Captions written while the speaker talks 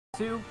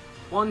2,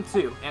 1,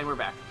 2, and we're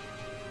back.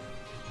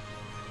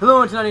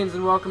 Hello, Internetians,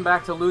 and welcome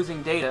back to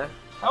Losing Data,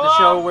 the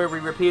show where we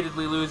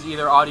repeatedly lose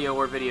either audio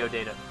or video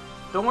data.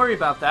 Don't worry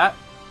about that.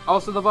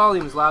 Also, the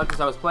volume's loud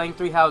because I was playing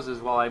Three Houses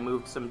while I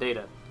moved some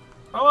data.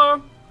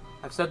 Hello.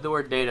 I've said the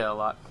word data a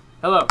lot.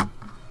 Hello.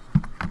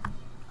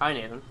 Hi,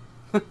 Nathan.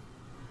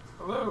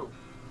 Hello.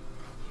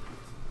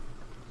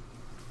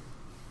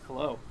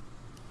 Hello.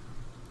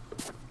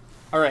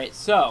 Alright,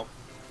 so...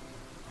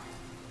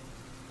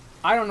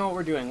 I don't know what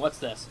we're doing. What's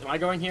this? Am I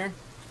going here?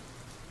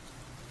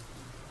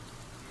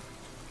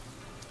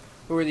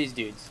 Who are these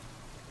dudes?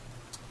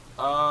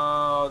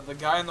 The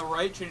guy on the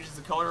right changes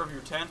the color of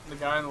your tent, and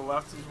the guy on the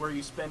left is where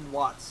you spend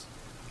watts.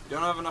 You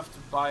don't have enough to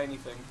buy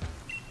anything.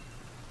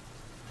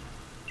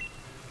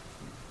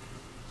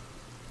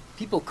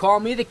 People call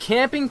me the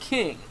Camping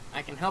King.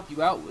 I can help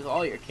you out with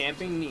all your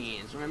camping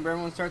needs. Remember,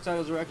 everyone starts out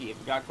as a rookie. If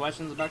you've got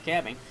questions about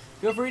camping,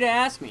 feel free to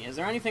ask me. Is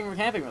there anything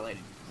camping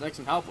related you'd like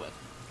some help with?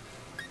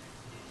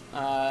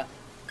 Oh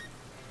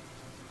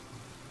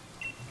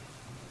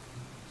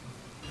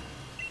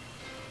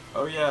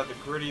yeah, the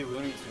gritty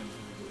Looney Tunes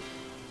movie.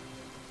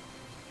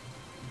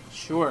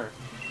 Sure.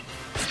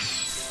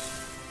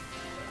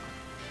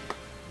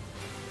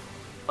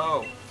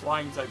 Oh,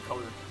 flying type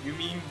color. You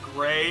mean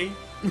gray?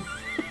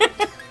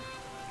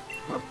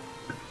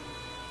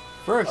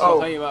 First, I'll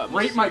tell you about...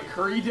 Rate my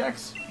curry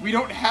decks? We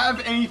don't have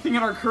anything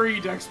in our curry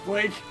decks,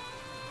 Blake.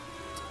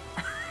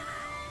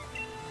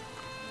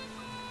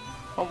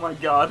 Oh my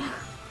god.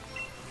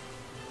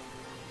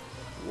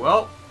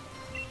 Well.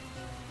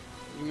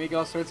 You make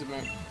all sorts of...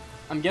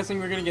 I'm guessing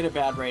we're gonna get a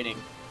bad rating.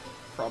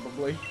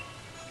 Probably.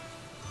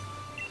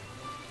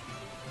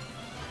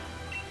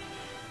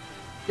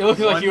 It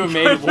looks like you have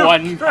made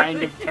one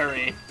kind of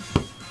curry.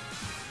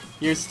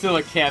 You're still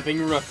a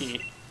camping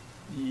rookie.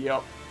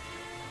 Yep.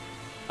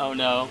 Oh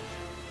no.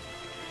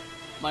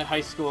 My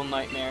high school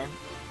nightmare.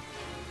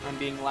 I'm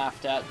being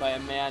laughed at by a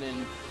man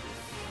in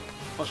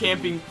Full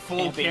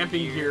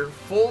camping gear.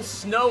 Full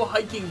snow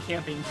hiking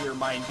camping gear,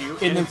 mind you.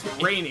 And it's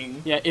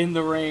raining. Yeah, in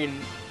the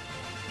rain.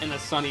 In a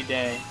sunny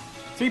day.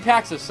 3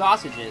 packs of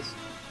sausages.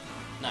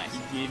 Nice.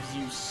 He gives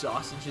you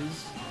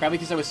sausages? Probably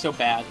because I was so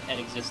bad at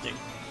existing.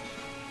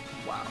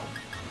 Wow.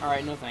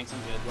 Alright, no thanks, I'm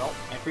good. Well,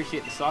 I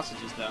appreciate the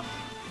sausages, though.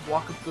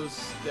 Walk up those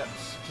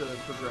steps to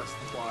progress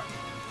the plot.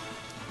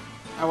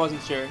 I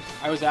wasn't sure.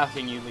 I was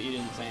asking you, but you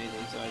didn't say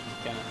anything, so I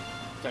just kind of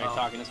started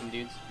talking to some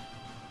dudes.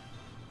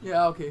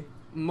 Yeah, okay.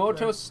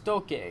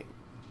 Motostoke.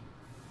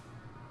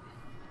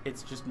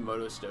 It's just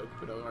Motostoke,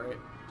 but alright.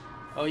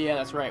 Oh yeah,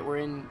 that's right. We're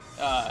in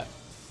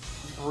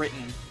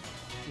Britain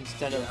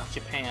instead of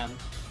Japan.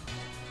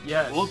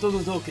 Yes.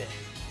 Motostoke.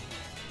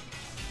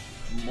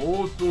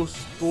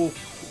 Motostoke.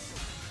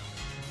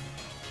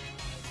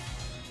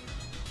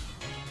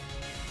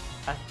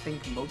 I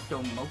think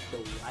Moto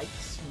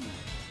likes me.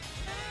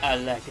 I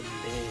like him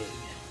big.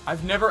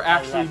 I've never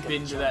actually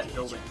been to that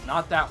building.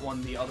 Not that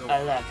one, the other one.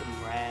 I like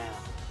him round.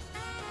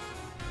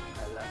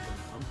 I like him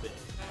humpy. I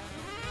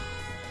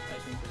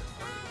think that's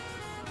part of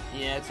it.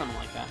 Yeah, it's something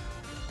like that.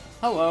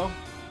 Hello.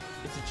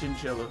 It's a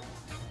chinchilla.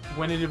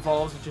 When it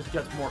evolves, it just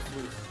gets more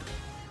floof.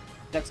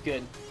 That's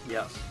good.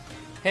 Yes.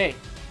 Hey,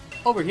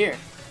 over here.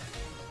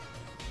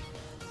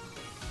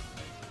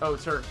 Oh,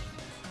 it's her.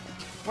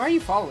 Why are you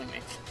following me?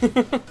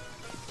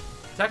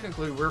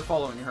 Technically, we're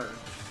following her.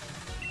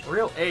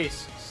 Real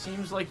ace.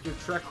 Seems like your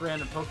Trek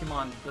random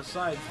Pokemon.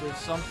 Besides, there's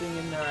something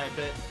in there,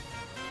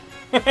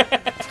 I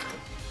bet.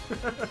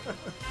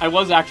 I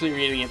was actually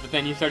reading it, but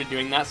then you started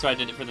doing that, so I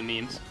did it for the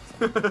memes.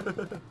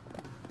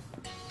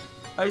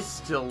 I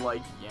still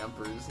like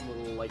Yamper's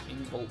little, like,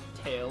 inbolt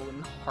tail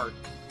and heart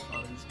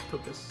on his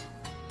tuchus.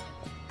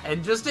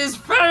 And just his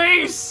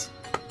face!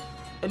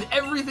 And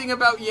everything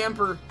about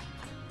Yamper.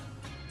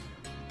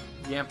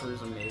 Yamper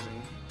is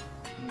amazing.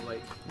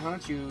 Like, why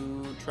don't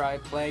you try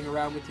playing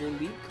around with your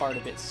lead card a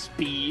bit,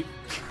 Speed?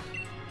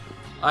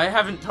 I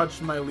haven't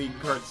touched my league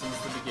card since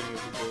the beginning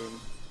of the game.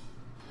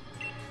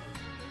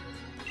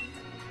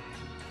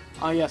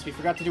 Oh yes, we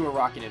forgot to do a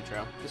rocket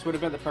intro. This would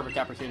have been the perfect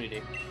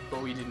opportunity.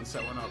 But we didn't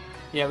set one up.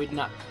 Yeah, we did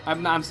not.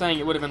 I'm saying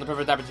it would have been the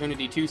perfect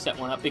opportunity to set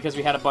one up because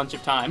we had a bunch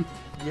of time.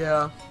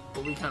 Yeah,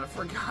 but we kind of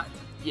forgot.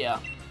 Yeah.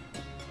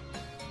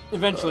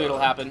 Eventually it'll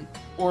happen.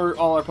 Or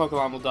all our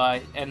Pokemon will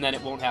die, and then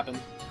it won't happen.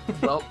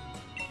 Well.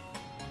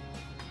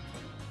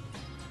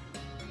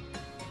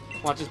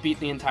 Watch us beat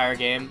the entire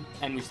game,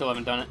 and we still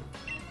haven't done it.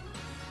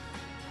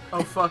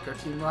 Oh fuck, our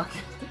Team Rocket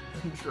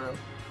intro.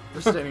 We're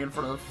standing in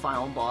front of the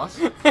final boss.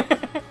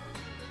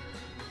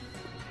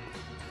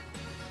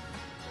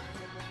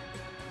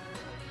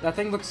 That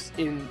thing looks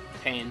in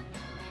pain.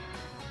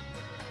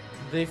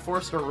 They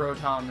forced a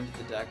Rotom into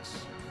the decks,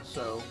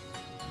 so,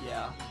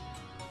 yeah.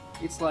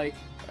 It's like,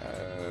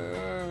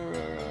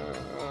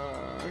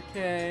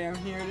 okay, I'm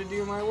here to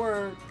do my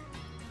work.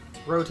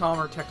 Rotom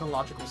are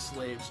technological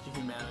slaves to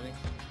humanity.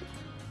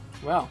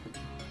 Well,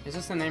 is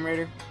this the name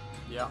raider?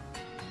 Yeah.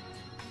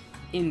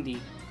 Indie.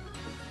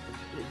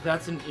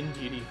 That's an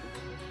indie.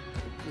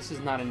 This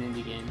is not an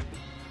indie game.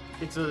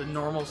 It's a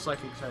normal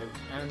psychic type,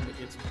 and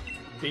it's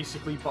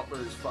basically butler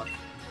as fuck.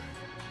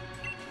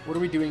 What are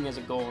we doing as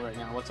a goal right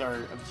now? What's our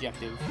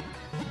objective?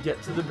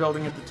 Get to the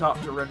building at the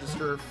top to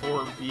register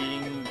for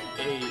being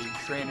a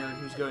trainer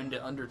who's going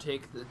to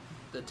undertake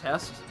the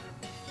test.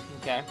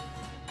 Okay.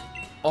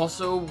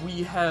 Also,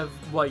 we have,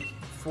 like,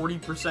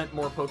 40%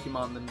 more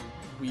Pokemon than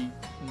we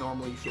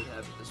normally should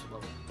have at this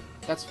level.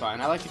 That's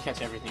fine. I like to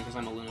catch everything because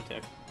I'm a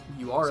lunatic.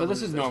 You are. So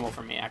this is normal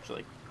for me,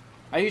 actually.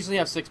 I usually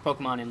have 6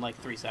 Pokemon in, like,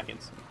 3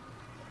 seconds.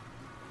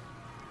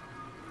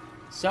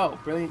 So,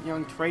 brilliant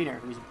young trainer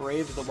who's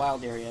brave to the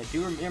wild area. Do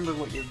you remember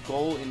what your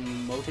goal in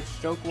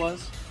Motostoke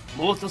was?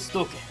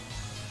 Motostoke.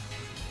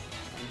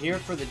 I'm here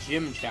for the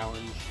gym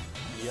challenge.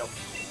 Yep.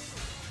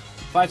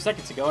 5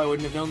 seconds ago, I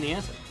wouldn't have known the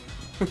answer.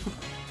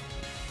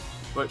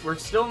 But we're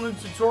still in the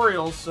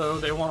tutorial, so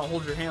they want to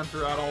hold your hand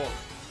throughout all of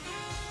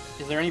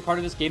it. Is there any part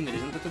of this game that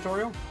isn't the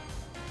tutorial?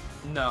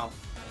 No.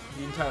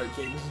 The entire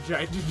game is a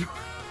giant tutorial.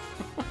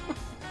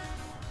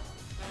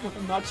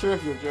 I'm not sure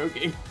if you're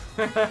joking.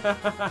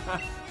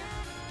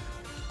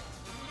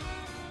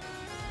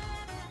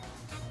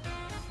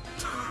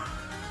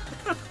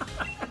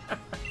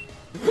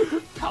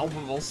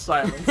 Palpable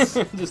silence.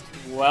 Just,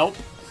 welp.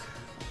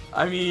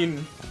 I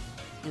mean...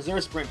 Is there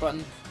a sprint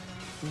button?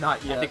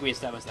 Not yet. I think we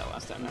established that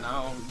last time.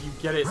 No, you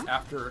get it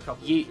after a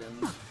couple of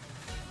gyms.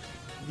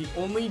 The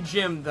only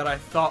gym that I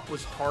thought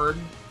was hard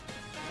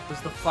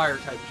was the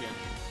fire-type gym.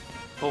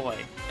 Boy.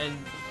 And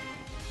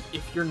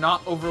if you're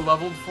not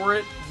over-leveled for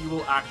it, you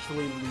will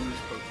actually lose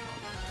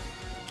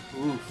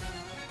Pokemon. Oof.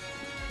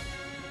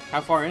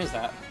 How far in is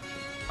that?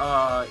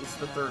 It's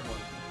the third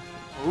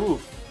one.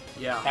 Oof.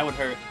 Yeah. That would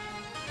hurt.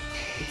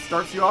 It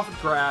starts you off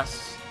with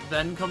grass,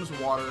 then comes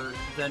water,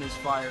 then is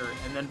fire,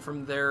 and then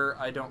from there,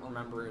 I don't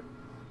remember it.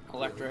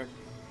 Electric.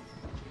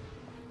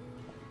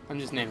 I'm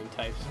just naming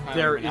types.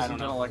 There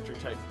isn't an electric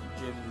type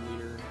gym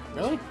leader.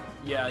 Really?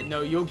 Yeah,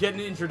 no, you'll get an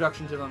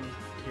introduction to them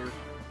here.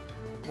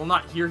 Well,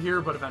 not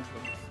here, but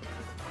eventually.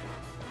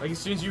 Like, as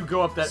soon as you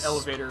go up that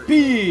elevator,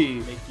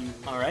 Speed! make you...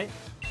 Alright.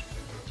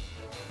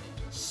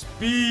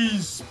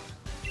 Spees!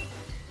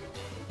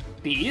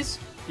 Bees?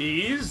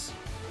 Bees?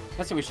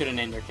 That's what we should have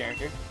named our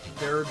character.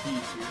 There are bees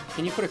here.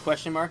 Can you put a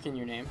question mark in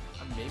your name?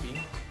 Maybe.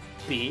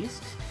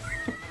 Bees?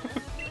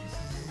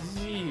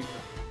 Zeeb.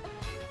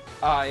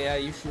 Yeah,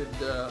 you should,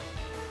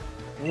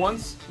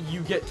 once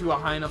you get to a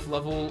high enough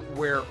level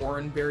where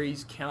orange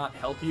berries cannot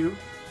help you,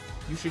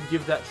 you should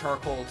give that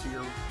charcoal to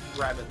your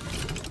rabbit.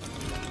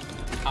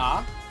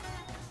 Ah?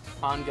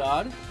 On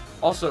God?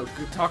 Also,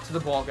 talk to the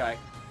ball guy.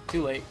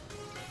 Too late.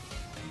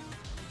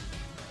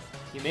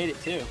 You made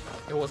it too.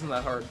 It wasn't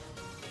that hard.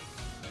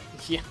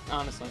 Yeah,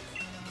 honestly.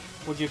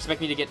 Would you expect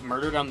me to get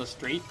murdered on the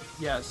street?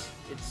 Yes,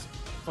 it's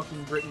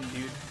fucking Britain,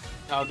 dude.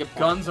 Oh, good point.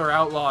 Guns are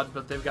outlawed,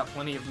 but they've got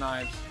plenty of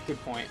knives.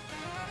 Good point.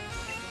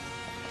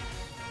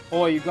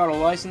 Oh, you got a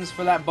license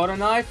for that butter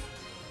knife?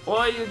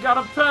 Well, you got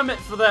a permit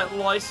for that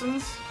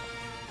license.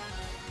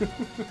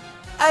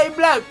 Hey,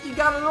 bloke, you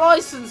got a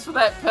license for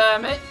that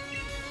permit?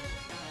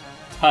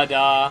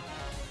 Ta-da!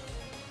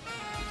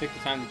 You took the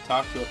time to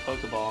talk to a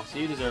Pokeball, so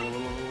you deserve a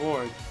little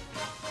reward.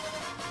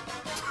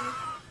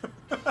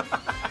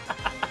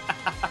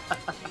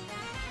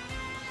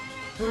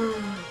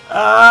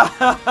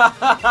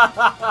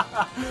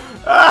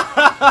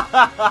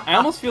 I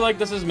almost feel like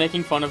this is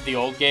making fun of the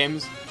old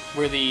games,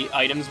 where the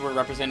items were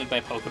represented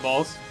by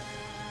Pokeballs.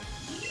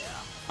 Yeah.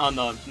 On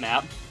the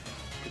map.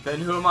 But then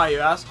who am I, you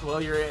ask? Well,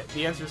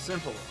 the answer's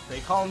simple. They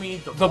call me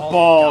the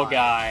ball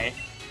guy.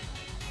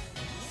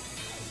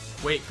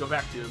 Wait, go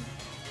back to him.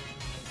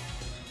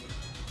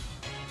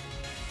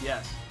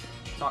 Yes.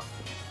 Talk.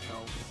 No.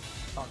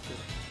 Talk to him.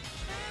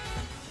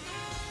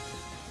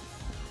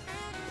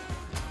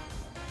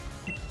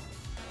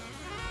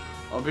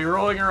 I'll be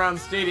rolling around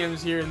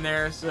stadiums here and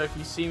there, so if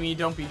you see me,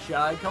 don't be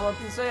shy. Come up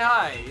and say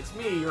hi. It's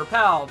me, your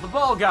pal, the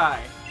ball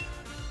guy.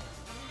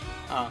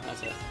 Oh,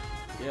 that's it.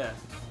 Yeah.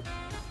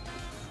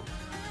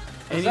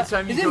 Is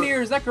it me or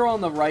does that girl on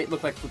the right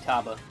look like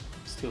Futaba?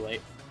 It's too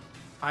late.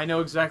 I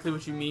know exactly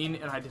what you mean,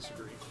 and I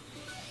disagree.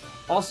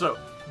 Also,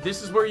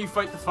 this is where you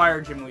fight the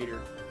fire gym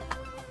leader.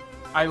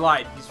 I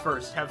lied. He's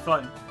first. Have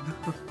fun.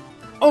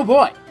 Oh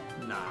boy!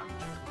 Nah.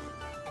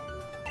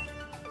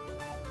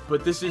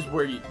 But this is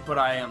where you... But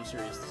I am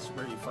serious. This is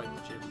where you fight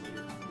the gym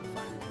leader. The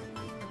fire gym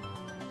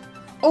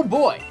leader. Oh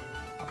boy!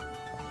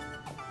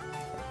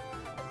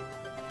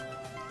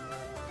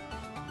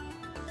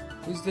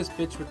 Who's this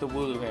bitch with the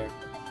wooloo hair?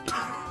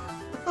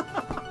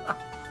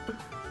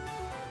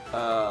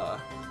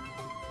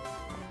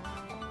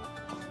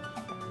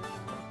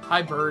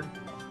 Hi, bird.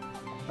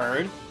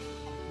 Bird?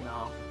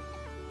 No.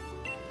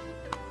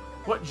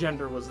 What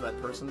gender was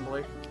that person,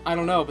 Blake? I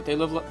don't know, but they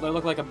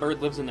look like a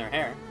bird lives in their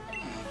hair.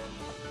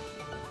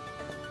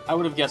 I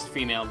would have guessed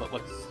female, but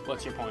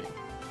what's your point?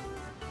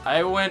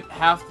 I went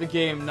half the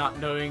game not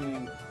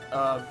knowing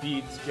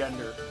Bede's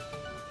gender.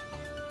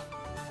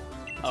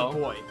 It's a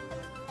boy.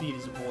 Bede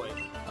is a boy.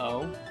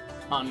 Oh?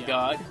 On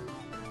God?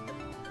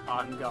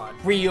 On God.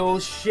 Real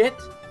shit?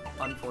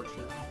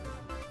 Unfortunately.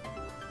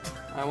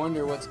 I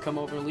wonder what's come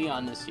over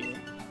Leon this year.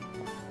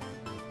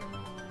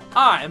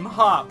 I'm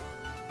Hop.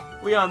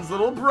 Leon's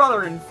little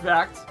brother, in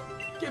fact.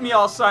 Get me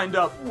all signed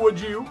up, would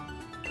you?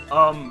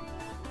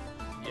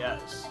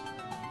 Yes.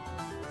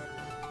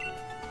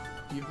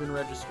 You've been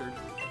registered.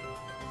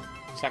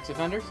 Sex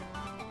offenders?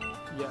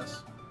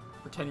 Yes.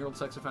 For 10-year-old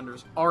sex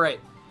offenders. Alright.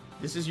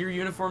 This is your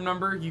uniform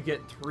number. You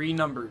get 3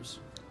 numbers.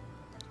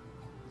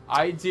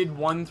 I did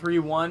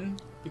 131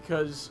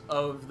 because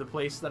of the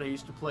place that I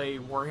used to play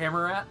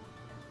Warhammer at.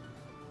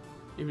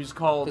 It was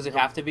called... Does it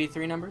have to be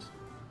 3 numbers?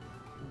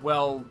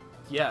 Well,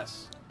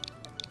 yes.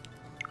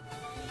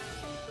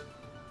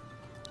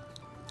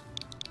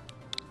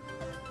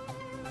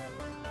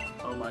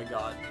 Oh my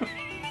god.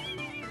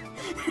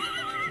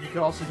 You could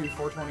also do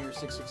 420 or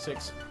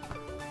 666.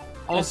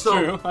 Also,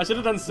 that's true. I should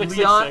have done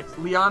 666.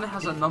 Leon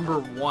has a number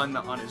 1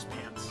 on his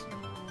pants.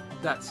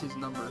 That's his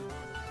number.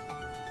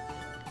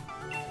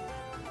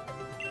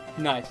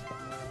 Nice.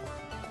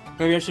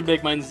 Maybe I should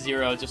make mine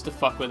 0 just to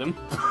fuck with him.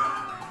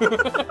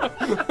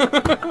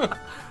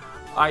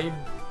 I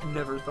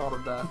never thought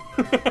of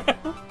that.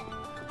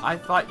 I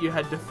thought you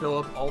had to fill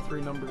up all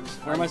 3 numbers.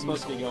 Where am I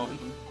supposed to be going?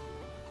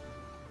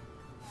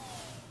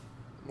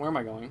 Where am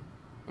I going?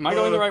 Am I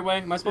going the right way?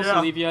 Am I supposed to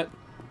leave yet?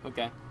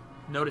 Okay.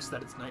 Notice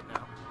that it's night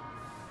now.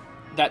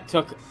 That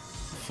took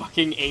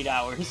fucking 8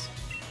 hours.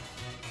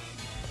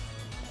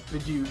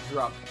 Did you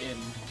drop in?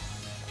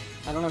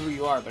 I don't know who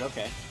you are, but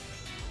okay.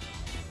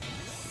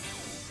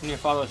 I'm gonna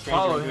follow a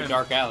stranger into a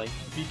dark alley.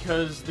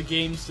 Because the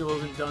game still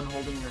isn't done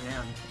holding your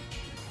hand.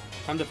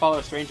 Time to follow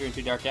a stranger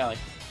into a dark alley.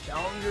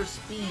 Down your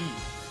speed.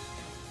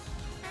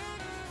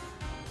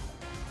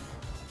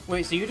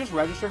 Wait, so you just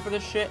register for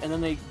this shit, and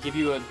then they give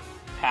you a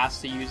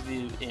pass to use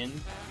the inn?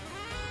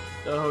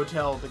 The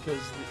hotel, because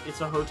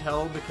it's a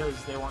hotel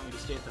because they want you to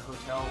stay at the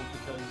hotel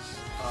because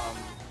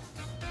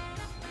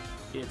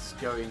it's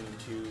going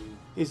to...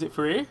 Is it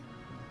free?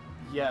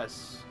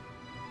 Yes.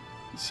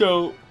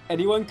 So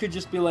anyone could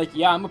just be like,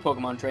 yeah, I'm a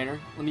Pokemon trainer.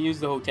 Let me use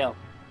the hotel.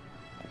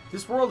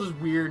 This world is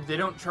weird. They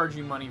don't charge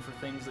you money for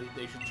things that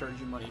they should charge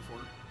you money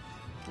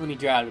for. Let me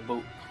drive the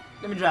boat.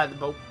 Let me drive the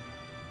boat.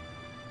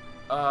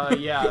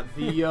 Yeah,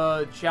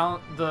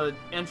 the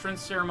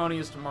entrance ceremony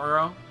is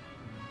tomorrow.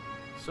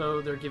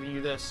 So they're giving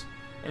you this.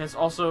 And it's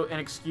also an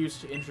excuse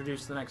to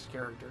introduce the next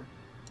character.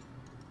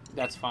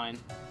 That's fine.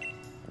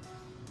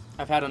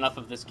 I've had enough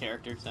of this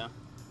character, so.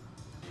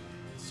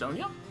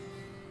 Sonia?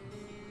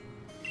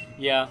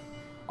 Yeah.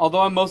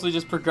 Although I'm mostly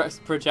just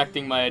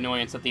projecting my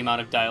annoyance at the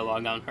amount of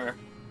dialogue on her.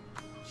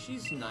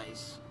 She's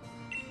nice.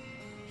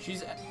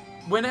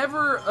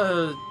 Whenever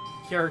a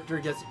character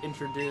gets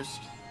introduced,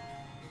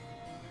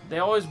 they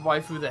always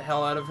waifu the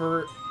hell out of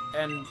her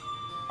and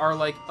are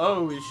like,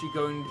 oh, is she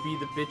going to be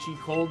the bitchy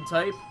cold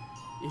type?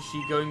 Is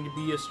she going to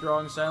be a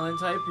strong silent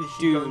type? Is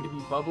she going to be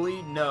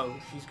bubbly? No,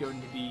 she's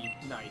going to be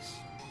nice.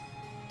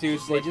 Dude,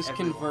 they like just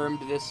confirmed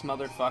this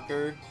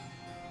motherfucker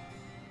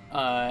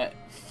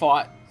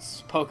fought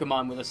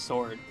Pokemon with a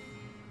sword.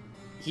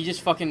 He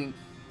just fucking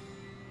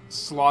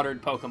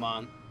slaughtered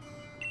Pokemon.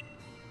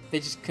 They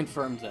just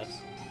confirmed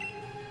this.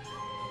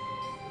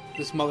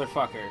 This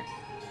motherfucker.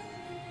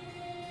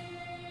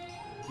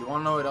 You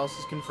wanna know what else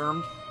is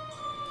confirmed?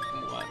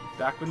 What?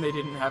 Back when they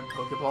didn't have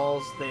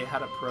Pokeballs, they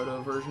had a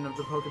proto version of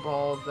the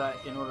Pokeball that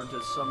in order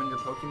to summon your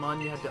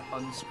Pokemon, you had to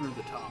unscrew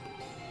the top.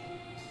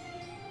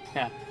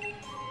 Yeah.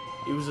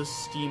 It was a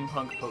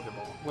steampunk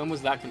Pokeball. When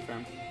was that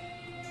confirmed?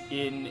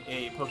 In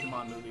a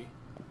Pokemon movie,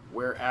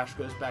 where Ash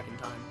goes back in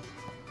time.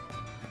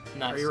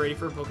 Nice. Are you ready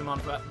for a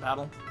Pokemon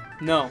battle?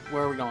 No.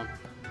 Where are we going?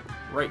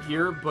 Right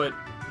here, but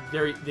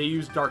they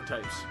use Dark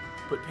types.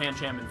 Put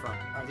Pancham in front.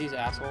 Are these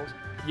assholes?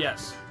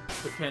 Yes.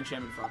 Put Pancham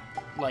in front.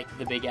 Like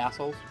the big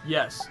assholes?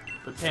 Yes.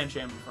 Put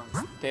Pancham in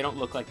front. They don't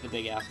look like the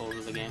big assholes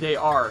of the game. They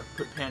are.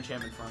 Put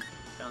Pancham in front.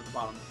 Down at the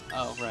bottom.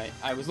 Oh, right.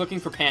 I was looking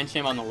for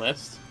Pancham on the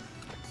list.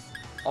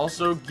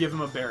 Also, give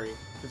him a berry,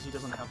 because he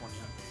doesn't have one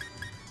yet.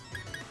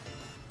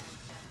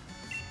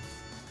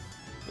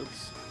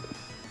 Oops.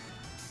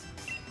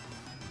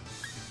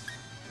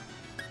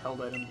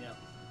 Held item, yeah.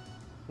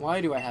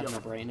 Why do I have no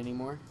brain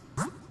anymore?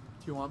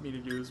 Do you want me to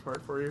do this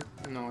part for you?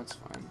 No, it's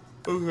fine.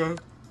 Okay.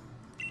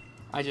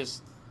 I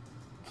just...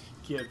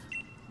 Give.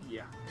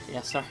 Yeah.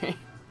 Yeah, sorry.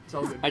 It's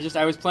all good.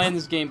 I was playing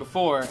this game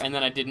before, and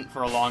then I didn't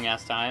for a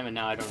long-ass time, and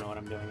now I don't know what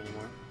I'm doing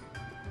anymore.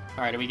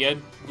 Alright, are we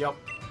good? Yep.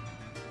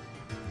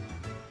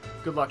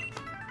 Good luck.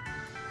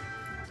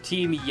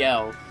 Team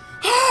Yell.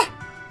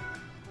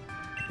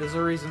 There's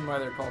a reason why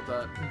they're called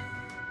that.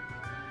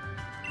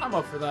 I'm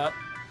up for that.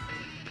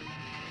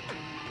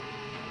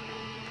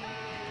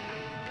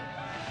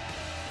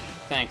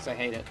 Thanks, I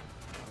hate it.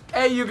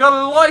 Hey, you got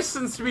a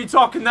license to be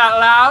talking that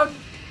loud?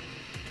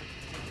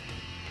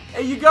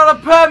 Hey, you got a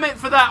permit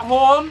for that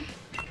horn?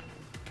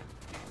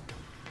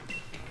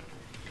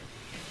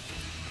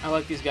 I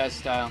like these guys'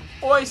 style.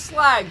 Oi,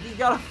 Slag, you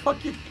got a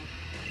fucking...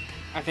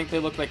 I think they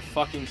look like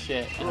fucking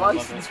shit. And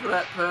license for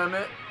that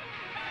permit.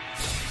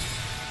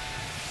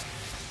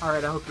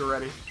 Alright, I hope you're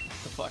ready.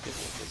 What the fuck is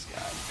with this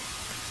guy?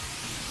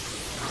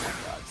 Oh my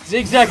god.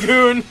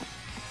 Zigzagoon!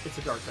 It's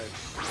a dark type.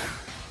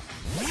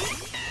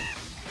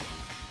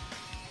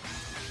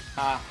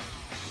 Ah.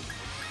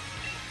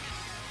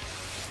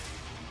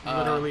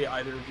 Literally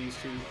either of these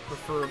two,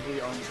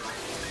 preferably arms.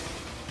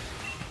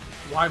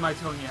 Why am I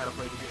telling you how to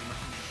play the game?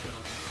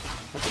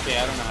 That's okay,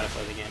 I don't know how to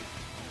play the game.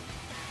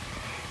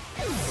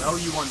 Well,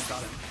 you once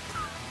got him.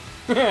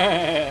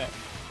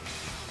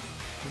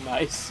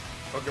 Nice.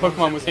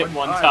 Pokemon was hit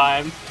one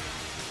time.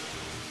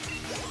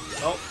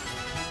 Oh.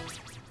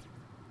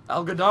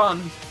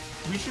 Algodon.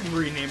 We should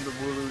rename the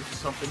Wooloo to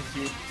something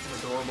cute and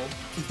adorable.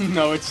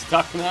 No, it's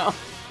stuck now.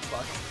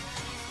 Fuck.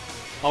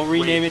 I'll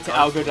rename it to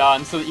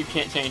Algodon so that you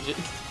can't change it.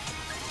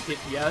 Hit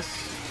yes,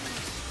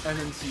 and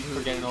then see who.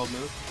 Forget an old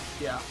move?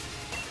 Yeah.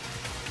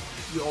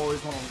 You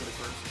always want to look at it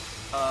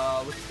first.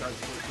 Let's start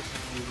with this is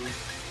Wooloo.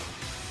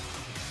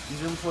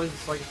 User employs a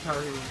psychic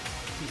power who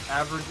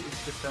average its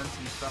defense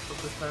and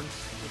separate defense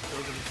with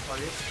those of its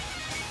target.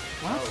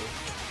 What? Oh,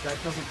 that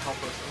doesn't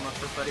help us unless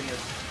we're fighting a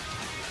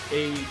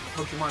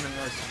Pokemon and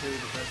has superior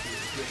defense.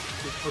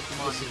 This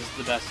Pokemon This is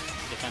the best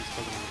defense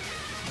Pokemon.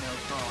 No,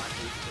 it's not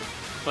actually.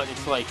 But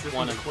it's like This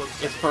one one's of... a close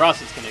It's second. for us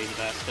it's gonna be the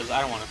best, because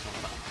I don't want to swim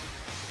about.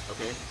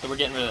 Okay. So we're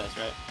getting rid of this,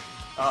 right?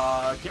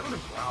 Get rid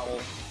of Growl.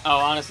 Oh,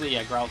 honestly,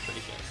 yeah, Growl's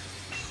pretty shit.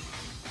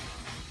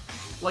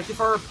 Like,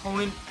 if our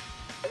opponent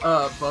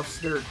buffs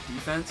their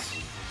defense,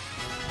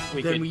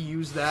 then we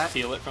use that,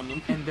 steal it from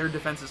them. and their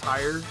defense is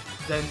higher,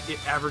 then it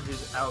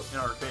averages out in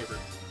our favor.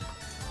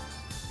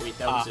 Wait,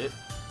 that was it?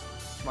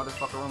 This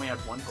motherfucker only had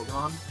one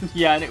Pokemon?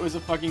 Yeah, and it was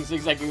a fucking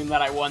Zigzagoon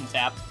that I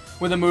one-tapped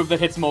with a move that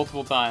hits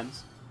multiple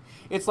times.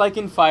 It's like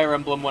in Fire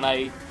Emblem when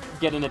I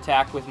get an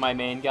attack with my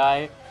main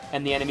guy,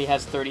 and the enemy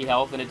has 30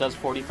 health, and it does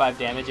 45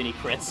 damage, and he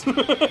crits.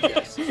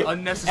 Yes.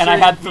 Unnecessary. And I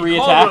had 3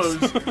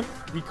 attacks.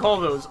 We call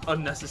those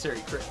unnecessary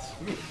crits.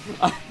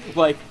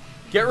 Like...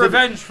 Get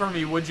revenge from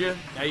me, would you?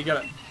 Now you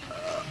gotta...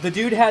 The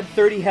dude had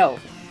 30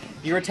 health.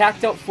 Your attack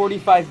dealt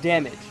 45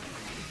 damage.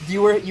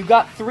 You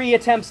got 3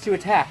 attempts to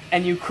attack,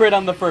 and you crit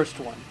on the first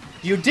one.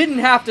 You didn't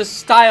have to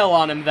style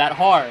on him that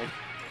hard.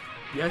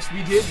 Yes, we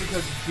did,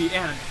 because it's the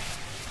end.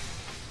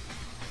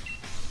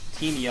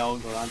 Team Yell,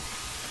 Grunt.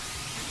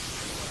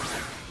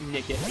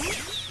 Nick it.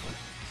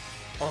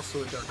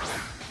 Also a dark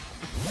type.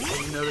 Have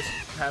you noticed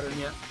the pattern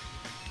yet?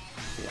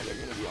 Yeah, they're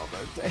gonna be all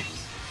dark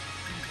types.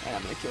 And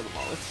I'm gonna kill them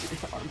all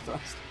with arm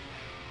thrust.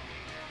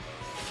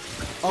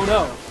 Oh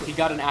no! He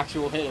got an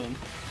actual hit in.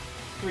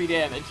 3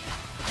 damage.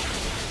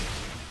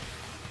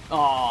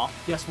 Aww.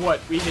 Guess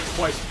what? We hit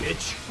twice,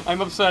 bitch. I'm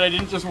upset I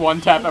didn't just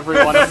one-tap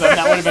every one of them.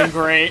 That would have been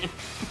great.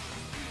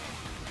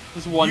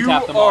 Just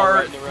one-tap them all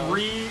right in a row. You are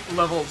 3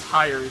 levels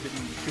higher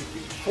than you should be.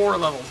 4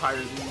 levels higher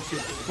than you should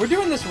be. We're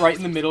doing this right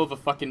in the middle of a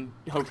fucking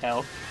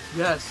hotel.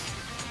 Yes.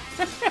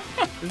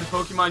 In the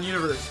Pokemon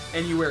universe,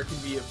 anywhere can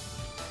be a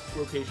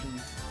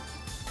location.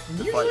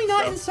 Usually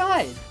not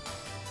inside.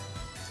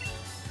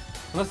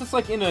 Unless it's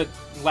like in a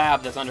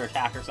lab that's under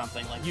attack or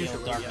something, like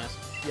Usually, Darkness.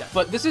 Yeah.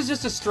 But this is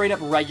just a straight up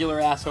regular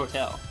ass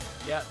hotel.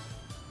 Yeah.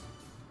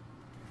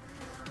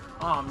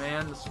 Aw, oh,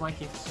 man, the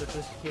swanky,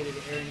 sophisticated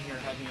air in here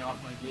had me off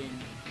my game.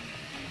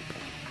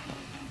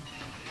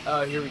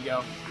 Oh, here we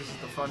go. This is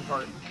the fun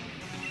part.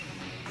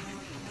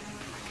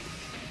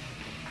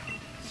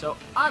 So,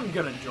 I'm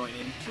gonna join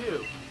in,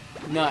 too.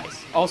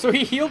 Nice. Also,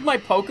 he healed my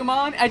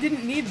Pokemon? I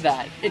didn't need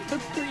that. It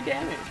took 3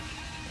 damage.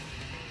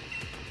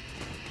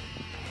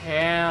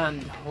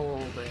 Hand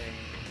holding.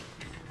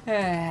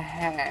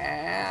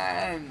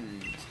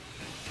 And...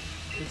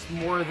 It's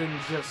more than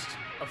just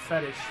a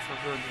fetish for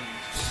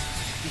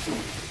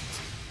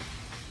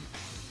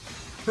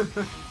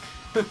virgins.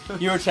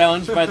 You were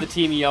challenged by the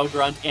Team Yell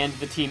Grunt and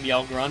the Team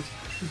Yell Grunt.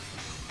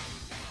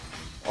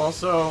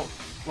 Also...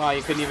 Wow,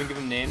 you couldn't even give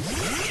them names?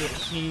 The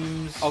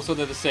teams... Also,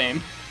 they're the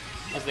same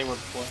as they were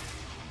before.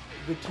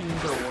 The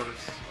teams are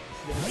worse.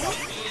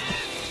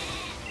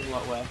 In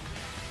what way?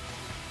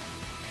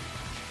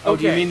 Oh,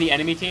 Okay. do you mean the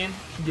enemy team?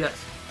 Yes.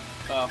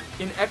 Oh.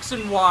 In X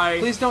and Y...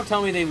 Please don't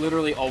tell me they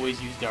literally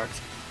always use Dark.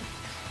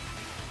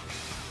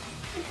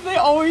 They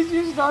always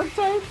use Dark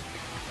type?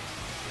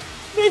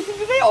 Nathan,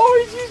 they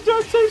always use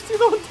Dark types through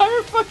the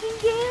entire fucking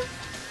game?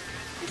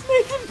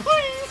 Nathan,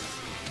 please!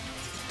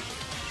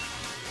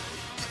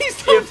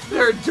 Please don't... If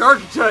they're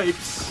dark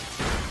types,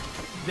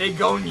 they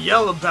gon'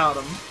 yell about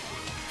them.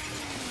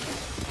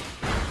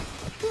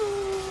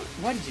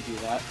 Why did you do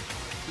that?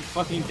 You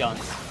fucking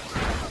dunce.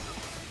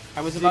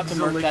 I was about to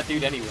murk that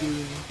dude anyway. I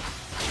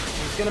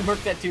was gonna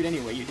murk that dude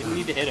anyway. You didn't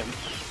need to hit him.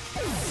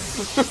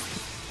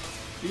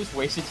 You just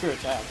wasted your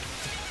attack.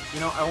 You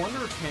know, I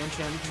wonder if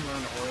Pan-Chan can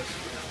learn Aura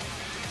Sphere.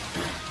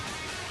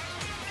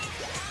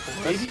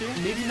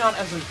 Maybe not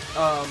as an,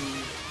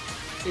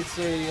 it's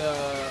a,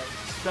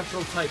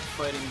 special type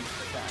fighting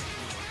attack.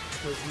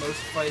 Because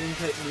most fighting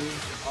type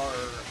moves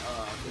are,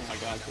 oh my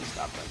god, please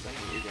stop that thing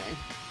when you're doing.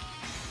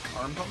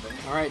 Arm pumping?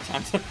 Alright,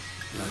 time to...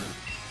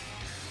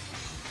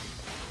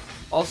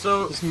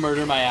 Also... Just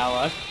murder my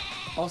ally.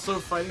 Also,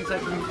 fighting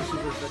type moves are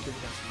super effective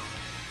against me.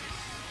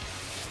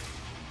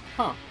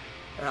 Huh.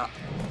 Yeah.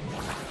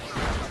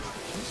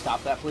 Can you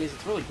stop that, please?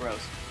 It's really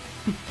gross.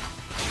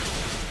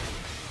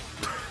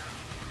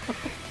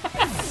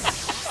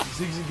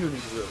 Zigzagoon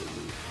is really weak.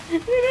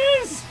 It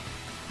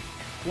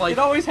Like, it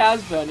always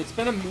has been. It's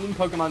been a mean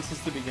Pokemon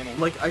since the beginning.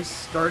 Like, I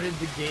started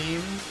the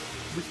game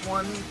with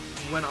one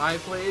when I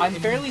played, I'm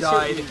and fairly he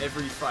died certain-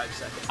 every 5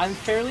 seconds. I'm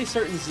fairly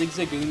certain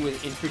Zigzagoon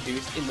was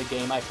introduced in the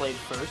game I played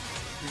first.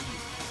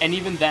 And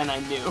even then I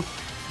knew.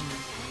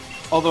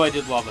 Although I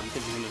did love him,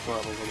 because he's an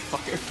adorable little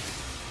fucker.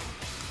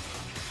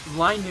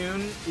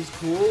 Linoon is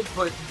cool,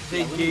 but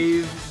they Yeah,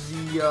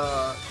 gave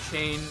the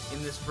chain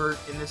in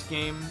this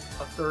game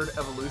a 3rd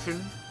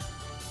evolution.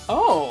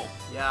 Oh!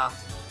 Yeah.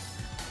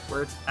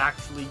 Where it's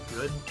actually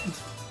good.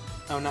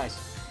 Oh, nice.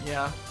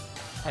 Yeah.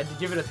 Had to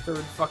give it a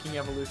 3rd fucking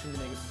evolution to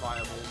make it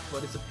viable,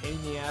 but it's a pain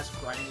in the ass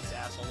grinding its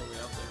ass all the way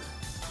up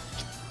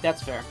there.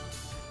 That's fair.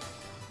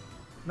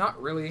 Not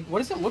really. What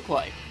does it look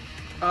like?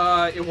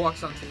 It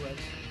walks on 2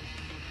 legs.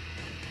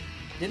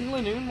 Didn't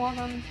Linoon walk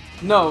on?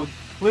 No,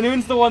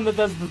 Linoon's the one that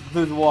does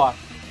the walk.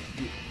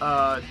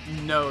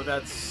 No,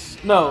 that's...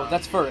 No,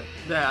 that's Furret.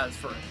 Yeah, that's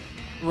for it.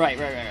 Right.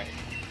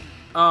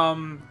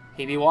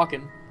 He be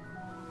walking.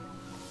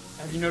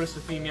 Have you noticed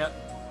the theme yet?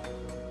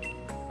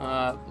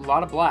 A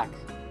lot of black.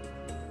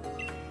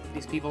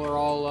 These people are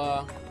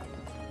all,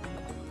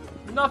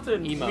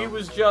 Nothing. emo. We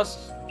was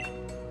just...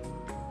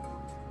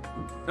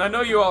 I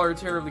know you all are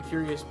terribly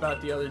curious about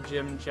the other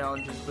gym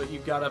challenges, but you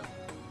gotta...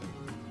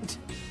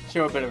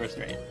 show a bit of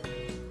restraint.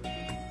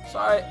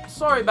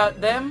 Sorry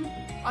about them.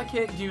 I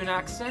can't do an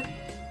accent,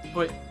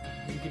 but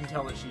you can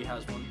tell that she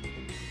has one.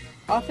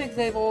 I think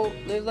they've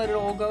let it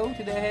all go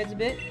to their heads a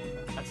bit.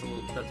 That's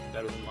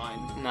better than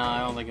mine. No, I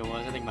don't think it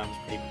was. I think mine was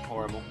pretty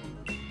horrible.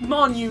 Come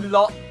on, you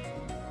lot.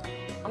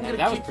 I'm Yeah, that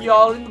gonna was kick pretty you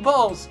all in the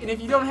balls, and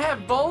if you don't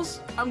have balls,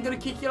 I'm gonna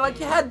kick you like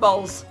you had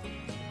balls.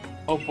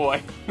 Oh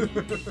boy.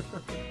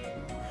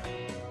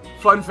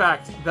 Fun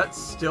fact, that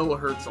still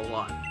hurts a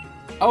lot.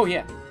 Oh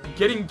yeah.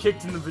 Getting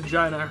kicked in the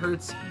vagina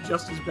hurts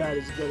just as bad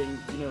as getting,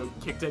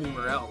 kicked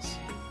anywhere else.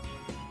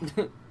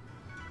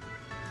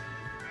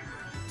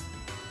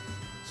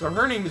 So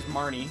her name is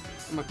Marnie.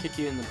 I'm gonna kick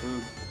you in the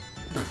boob.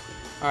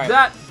 Alright.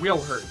 That will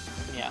hurt.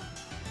 Yeah.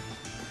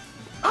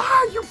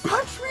 Ah, you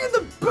punched me in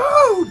the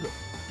boob!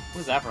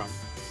 Where's that from?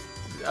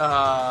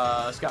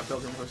 Scott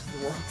Pilgrim vs.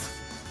 the World.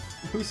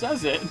 Who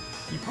says it?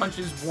 He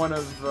punches one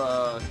of,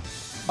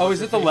 Oh,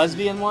 is it the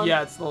lesbian one?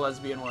 Yeah, it's the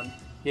lesbian one.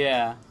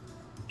 Yeah.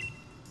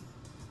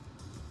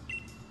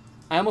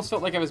 I almost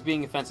felt like I was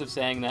being offensive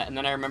saying that, and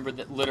then I remembered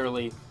that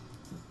literally,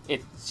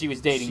 she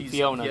was dating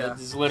Fiona. Yeah. That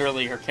is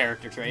literally her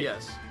character trait.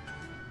 Yes.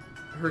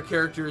 Her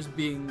character is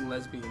being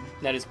lesbian.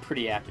 That is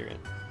pretty accurate.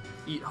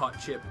 Eat hot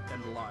chip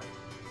and lie.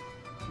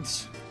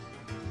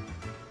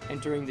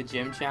 Entering the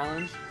gym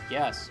challenge?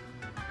 Yes.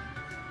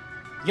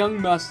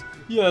 Young Master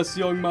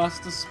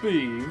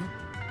Speed.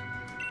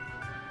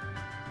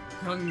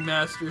 Young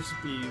Master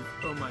Speed.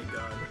 Oh my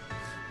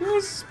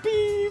god.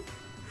 Speed.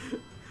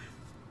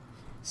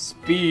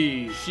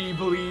 Speed. She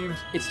believed.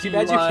 It's too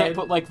bad you can't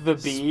put like the B.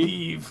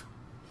 Speed.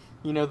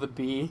 You know the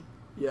B.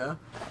 Yeah.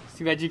 It's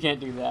too bad you can't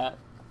do that.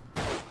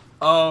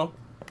 Oh.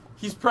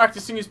 He's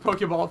practicing his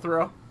Pokeball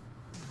throw.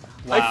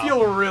 Wow. I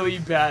feel really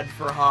bad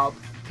for Hop.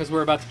 Because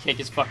we're about to kick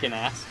his fucking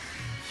ass.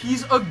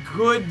 He's a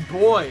good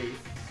boy.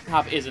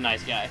 Hop is a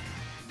nice guy.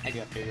 I do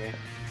have to agree.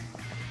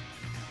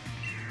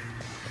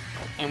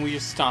 And we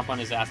just stomp on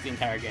his ass the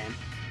entire game.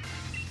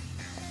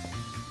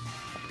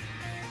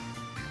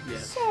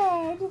 Yes.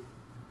 Sad.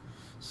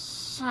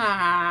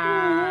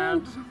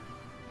 Sad.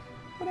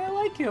 But I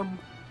like him.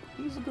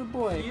 He's a good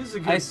boy. He is a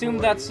good I assume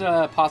boy. that's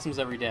possums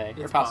every day.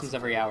 Or It's possums possum.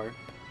 every hour.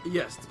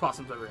 Yes, it's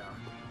possums every hour.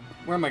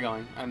 Where am I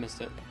going? I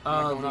missed it.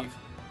 Am I going up?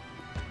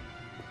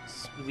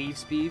 Leave. Leave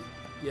Speed?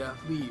 Yeah,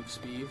 leave,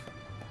 Speed.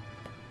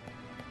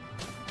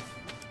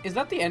 Is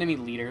that the enemy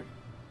leader?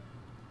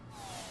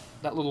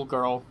 That little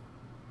girl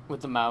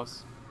with the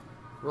mouse?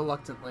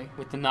 Reluctantly.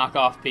 With the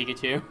knockoff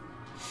Pikachu?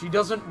 She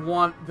doesn't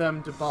want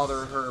them to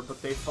bother her,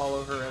 but they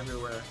follow her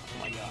everywhere. Oh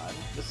my god.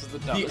 This is the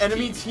dumbest The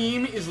enemy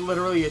team. team is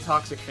literally a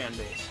toxic fan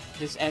base.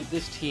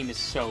 This team is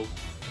so...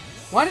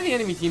 Why do the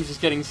enemy teams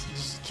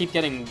just keep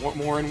getting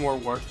more and more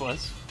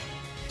worthless?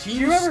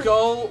 Team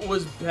Skull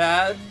was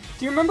bad.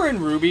 Do you remember in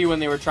Ruby when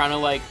they were trying to,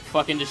 like,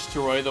 fucking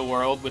destroy the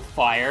world with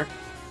fire?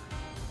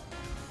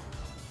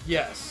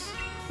 Yes.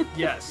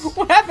 Yes.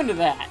 What happened to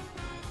that?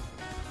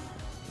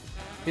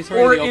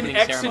 Or in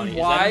X ceremony. and Is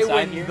that Y inside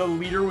when here? the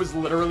leader was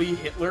literally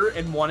Hitler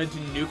and wanted to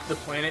nuke the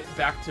planet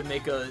back to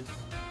make a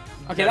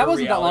Okay, that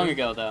wasn't reality. that long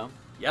ago, though.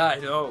 Yeah, I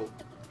know.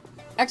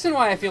 X and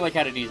Y, I feel like,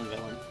 had a decent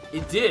villain.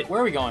 It did.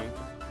 Where are we going?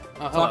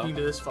 Oh, hello. Talking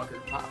to this fucker.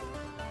 Ah,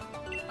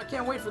 I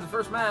can't wait for the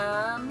first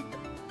man.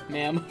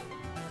 ma'am.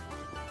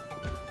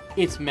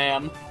 It's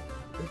ma'am.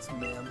 It's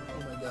man. Oh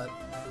my god.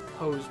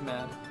 Hose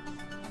man.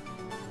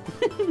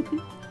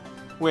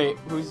 Wait,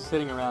 who's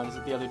sitting around? Is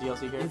it the other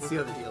DLC character? It's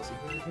the other DLC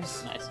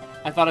characters. Nice.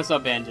 I thought I saw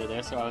Banjo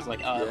there, so I was like,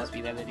 oh, that Yeah. must be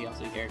the other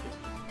DLC characters.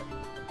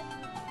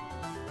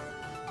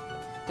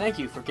 Thank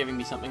you for giving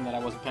me something that I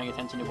wasn't paying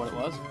attention to what it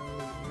was.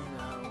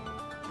 No.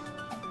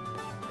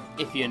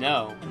 If you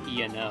know,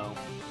 you know.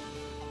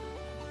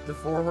 The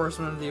Four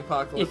Horsemen of the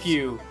Apocalypse. If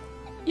you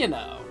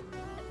know.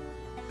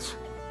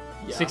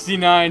 Yeah.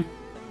 69.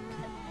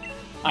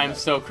 I'm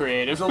so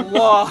creative. The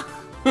law,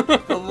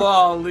 the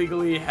law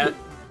legally had.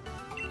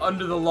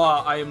 Under the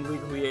law, I am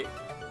legally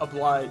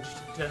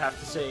obliged to have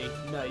to say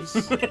nice.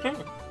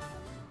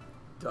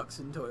 Ducks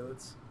and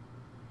toilets.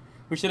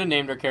 We should have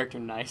named our character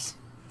Nice.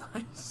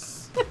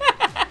 Nice.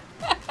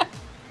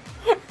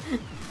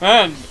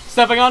 And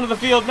stepping onto the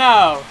field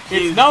now,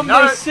 it's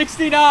number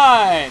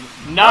 69.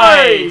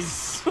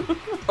 Nice.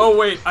 Oh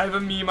wait, I have a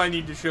meme I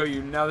need to show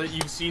you. Now that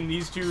you've seen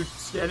these two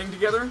standing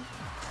together.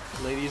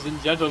 Ladies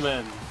and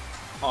gentlemen,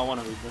 I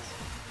want to read this.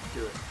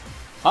 Do it.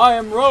 I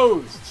am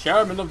Rose,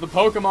 chairman of the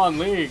Pokemon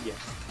League.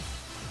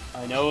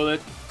 I know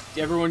that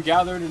everyone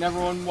gathered and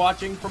everyone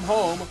watching from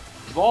home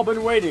have all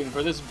been waiting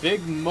for this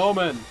big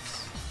moment.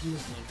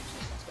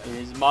 It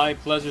is my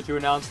pleasure to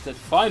announce that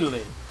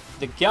finally,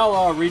 the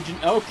Galar region.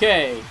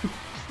 Okay.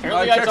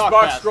 Apparently I talk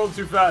fast. Scrolled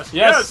too fast.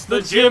 Yes,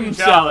 the gym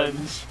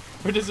challenge.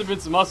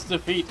 Participants must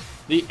defeat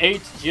the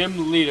 8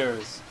 gym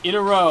leaders in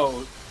a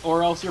row,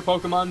 or else your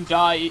Pokemon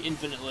die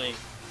infinitely.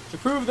 To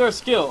prove their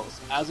skills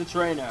as a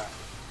trainer,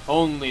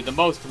 only the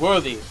most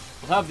worthy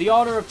will have the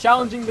honor of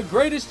challenging the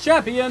greatest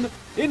champion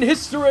in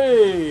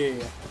history.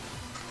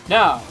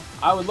 Now,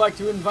 I would like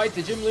to invite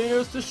the gym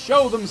leaders to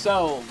show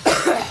themselves.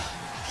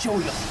 Show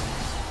yourself.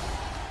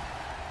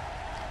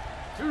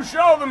 To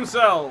show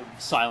themselves.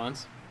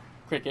 Silence.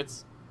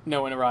 Crickets.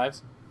 No one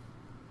arrives.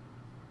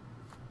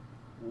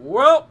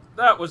 Well,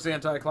 that was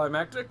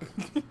anticlimactic.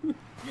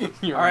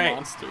 You're All a right,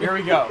 monster. Here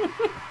we go.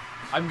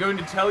 I'm going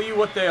to tell you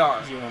what they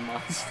are. You're a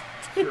monster.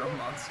 You're a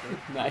monster.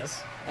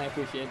 Nice. I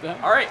appreciate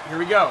that. All right, here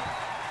we go.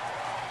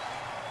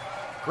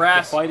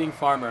 Grass. The fighting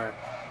farmer.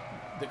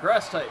 The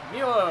grass type,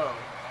 Milo.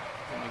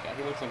 Oh my god,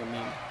 he looks like a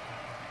meme.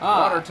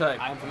 Water type.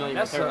 I'm familiar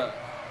Nessa. with her.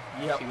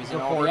 Yep. She was in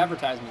all the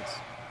advertisements.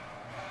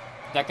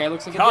 That guy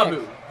looks like a dick.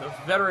 Kabu, the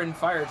veteran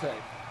fire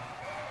type.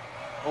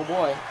 Oh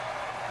boy.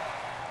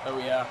 Oh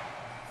yeah.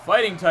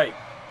 Fighting type,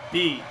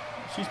 B.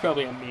 She's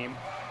probably a meme.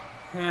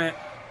 Heh.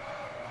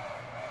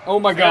 Oh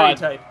my Fairy god.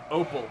 type,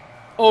 Opal.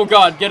 Oh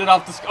god, get it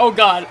off the oh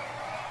god.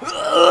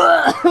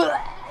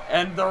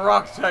 And the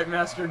rock type,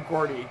 Master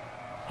Gordy.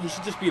 He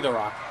should just be the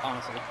Rock,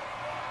 honestly.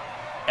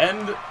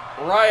 And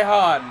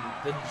Raihan,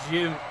 the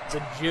gym.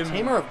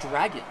 Tamer of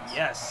Dragons.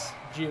 Yes,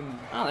 gym.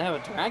 Oh, they have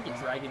a dragon.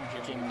 Dragon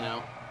gym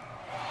now.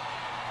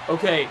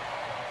 Okay,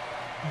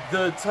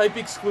 the type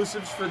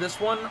exclusives for this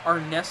one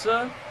are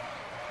Nessa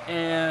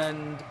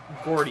and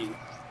Gordy.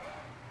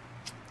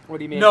 What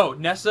do you mean? No,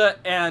 Nessa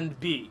and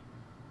B.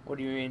 What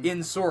do you mean?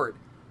 In Sword.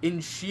 In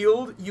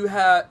Shield, you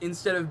have,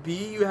 instead of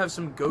B, you have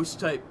some ghost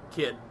type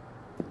kid.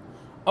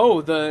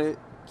 Oh, the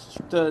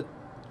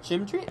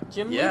gym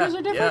leaders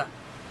are different? Yeah.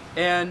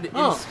 And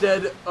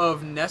instead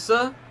of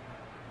Nessa,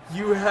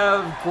 you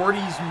have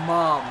Gordy's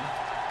mom.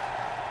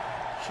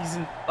 She's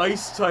an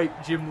ice type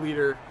gym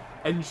leader,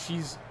 and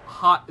she's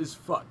hot as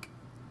fuck.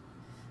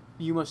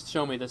 You must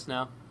show me this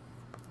now.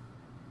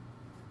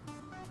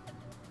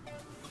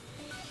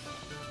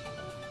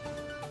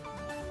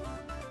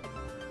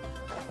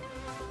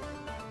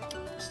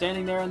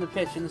 Standing there on the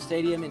pitch in the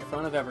stadium in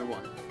front of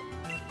everyone.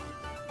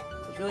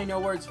 There's really no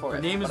words for it.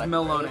 Her name is but I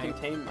Melone. can barely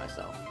contain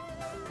myself.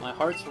 My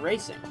heart's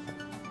racing.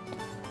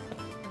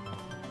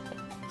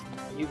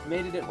 You've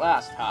made it at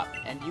last, Hop,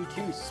 and you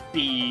too,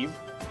 Speeve.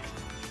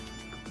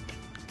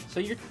 So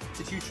you're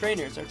the two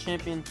trainers, our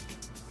champion.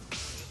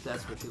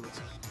 That's what she looks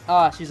like.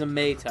 Ah, she's a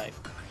May type.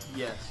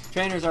 Yes.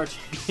 Trainers, our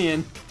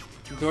champion,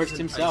 endorsed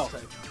himself.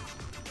 Ice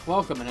type.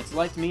 Welcome, and it's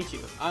like to meet you.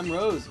 I'm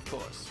Rose, of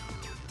course.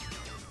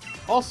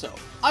 Also,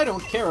 I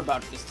don't care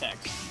about this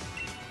text.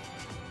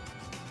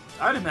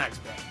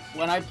 Dynamax back.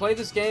 When I play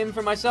this game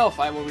for myself,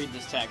 I will read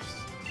this text.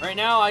 Right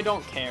now, I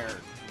don't care,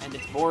 and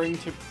it's boring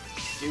to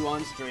do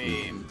on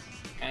stream.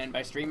 And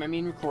by stream, I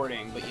mean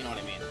recording, but you know what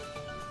I mean.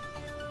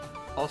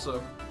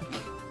 Also.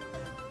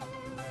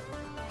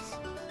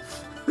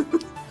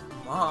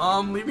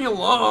 Mom, leave me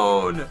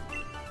alone!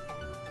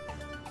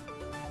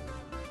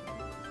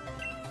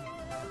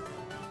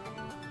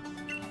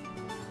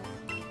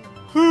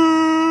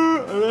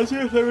 Unless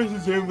your service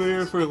is same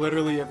layer for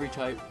literally every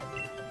type.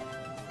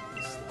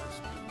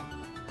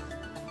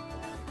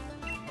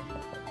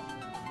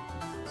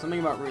 Something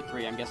about Route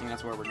 3, I'm guessing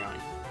that's where we're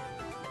going.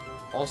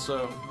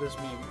 Also, this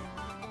meme.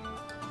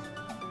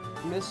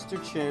 Mr.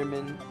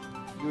 Chairman,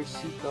 your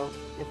seatbelt.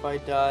 If I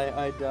die,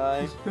 I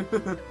die.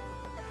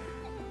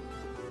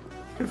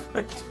 If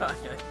I die,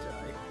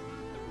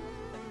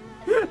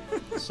 I die.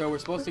 So we're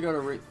supposed to go to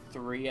Route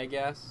 3, I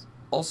guess.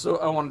 Also,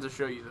 I wanted to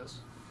show you this.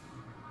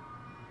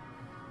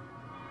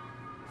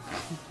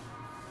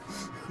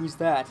 Who's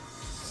that?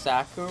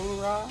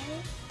 Sakurai?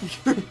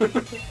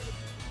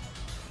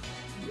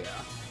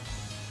 Yeah.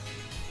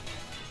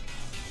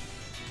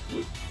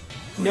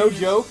 No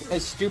joke,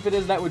 as stupid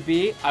as that would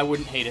be, I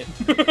wouldn't hate it.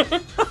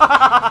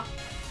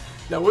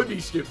 That would be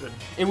stupid.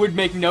 It would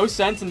make no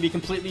sense and be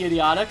completely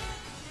idiotic,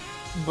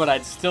 but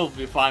I'd still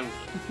be fine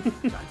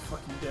with it. God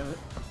fucking damn it.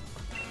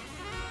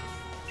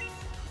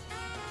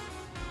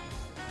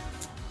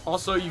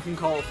 Also, you can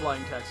call a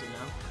flying taxi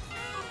now.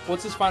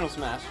 What's his final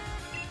smash?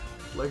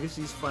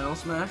 Legacy's final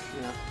smash?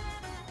 Yeah.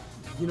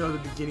 You know the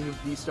beginning of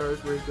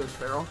Beastars where he goes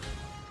feral?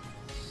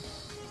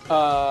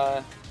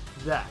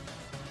 That.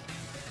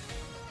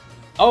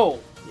 Oh.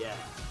 Yeah.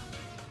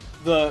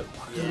 The.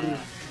 Yeah.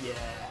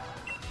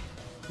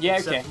 Yeah,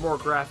 Except okay. more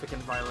graphic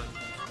and violent.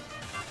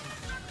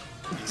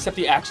 Except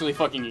he actually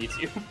fucking eats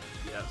you.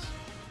 Yes.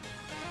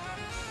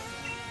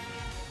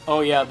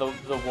 Oh yeah, the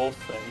wolf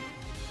thing.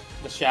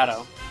 The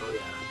shadow. Oh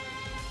yeah.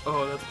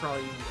 Oh, that's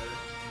probably even better.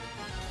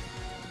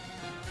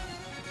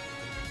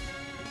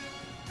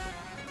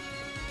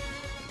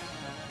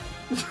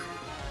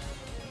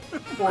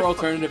 Or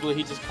alternatively,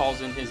 he just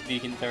calls in his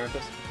vegan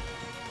therapist.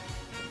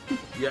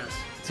 Yes.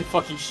 To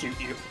fucking shoot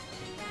you.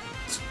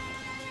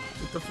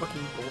 With the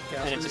fucking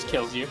bullcaster. And it just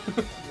kills you.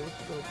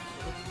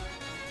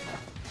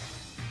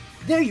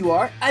 There you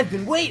are. I've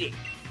been waiting.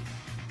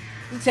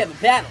 Let's have a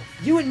battle.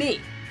 You and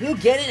me. We'll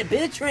get in a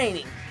bit of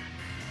training.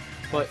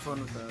 But fun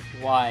with that.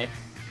 Why?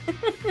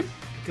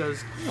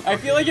 Because I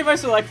feel like if I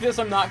select this,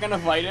 I'm not gonna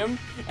fight him.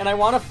 And I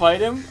want to fight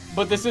him,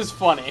 but this is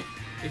funny.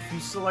 if you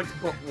select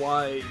but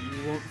Y,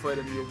 you won't fight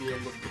him. You'll be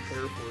able to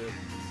prepare for it.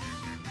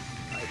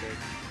 I think.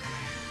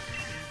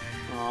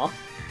 Aw.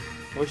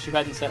 I wish you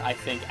hadn't said I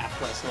think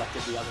after I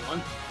selected the other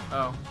one.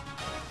 Oh.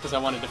 Because I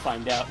wanted to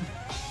find out.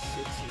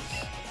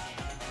 Sixes.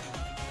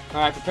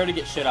 Alright, prepare to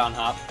get shit on,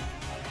 Hop.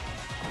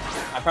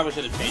 I probably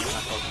should have changed my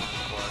Pokemon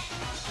before.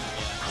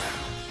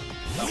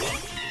 Oh, yeah.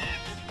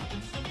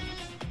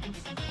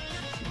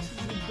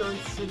 Sixes in Dark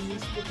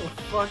Cities? What the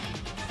fuck?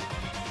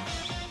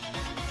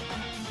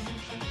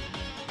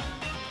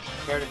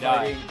 Prepare to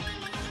die.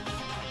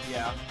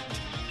 Yeah.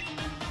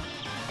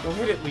 Go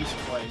hit at least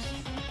twice.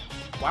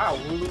 Wow,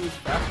 Wooloo is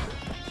faster.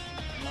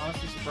 I'm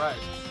honestly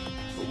surprised.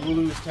 But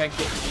Wooloo's tank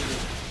getting heated.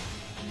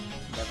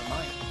 Never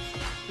mind.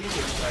 Please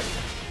get excited.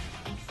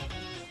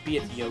 Be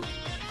it yoke.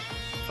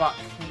 Fuck.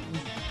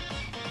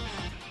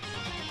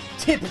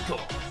 Typical.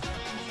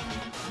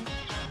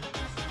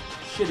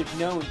 Should have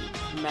known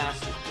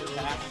massive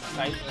attack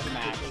type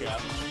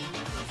matchup.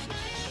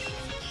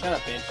 Shut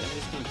up, bitch. I'm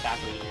just gonna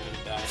tackle you and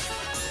you're gonna die.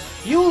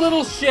 You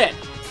little shit!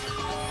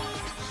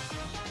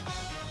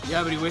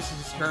 Yeah, but he wasted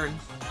his turn.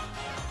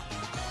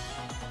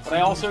 But I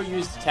also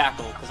used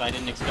tackle because I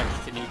didn't expect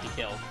it to need to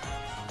kill.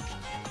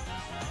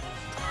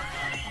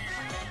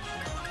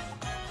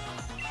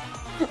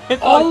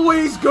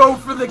 Always go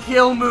for the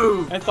kill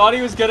move! I thought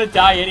he was gonna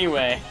die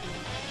anyway.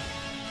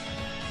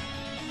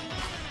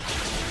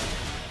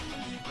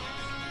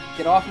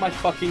 Get off my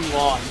fucking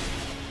lawn.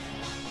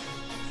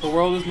 The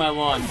world is my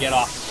lawn. Get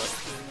off of it.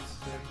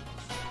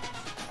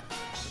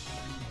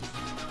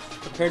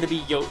 Prepare to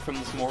be yoked from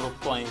this mortal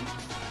plane.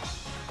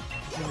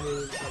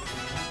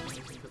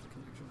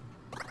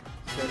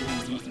 Prepare to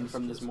be eaten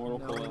from this mortal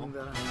coil.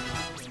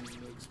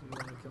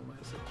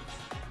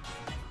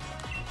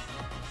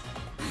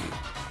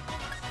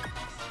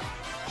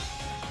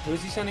 Who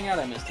is he sending out?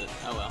 I missed it.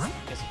 Oh well.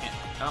 Guess I can't.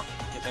 Oh.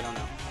 Guess I don't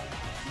know.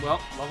 Well,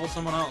 level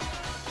someone else.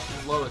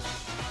 Who's lowest?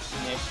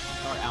 Nick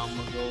or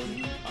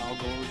Almagoden.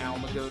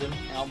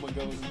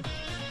 Almagoden.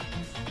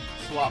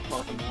 Swap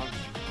Pokemon.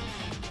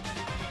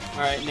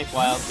 Alright, Nick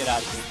Wild, get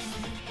out of here.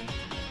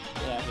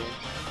 Get out of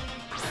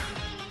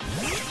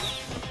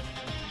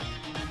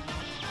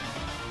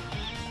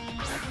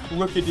here.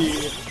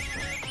 Rookidee.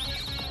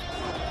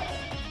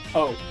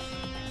 Oh.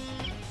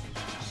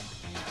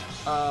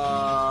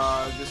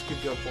 This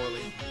could go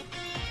poorly.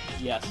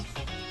 Yes.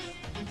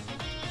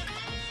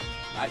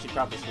 I should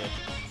probably switch.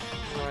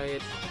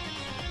 Right.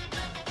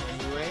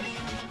 Anyway.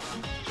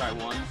 Try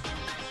one.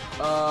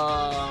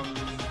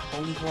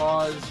 Home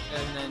Claws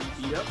and then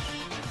beat up?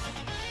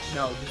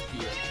 No, just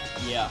beat up.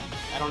 Yeah.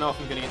 I don't know if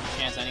I'm gonna get the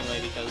chance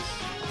anyway because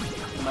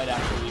it might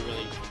actually be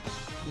really...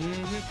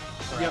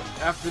 Mm-hmm. Yep,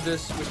 after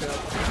this, with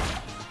up.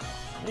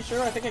 Are you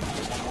sure? I think I can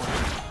get one more.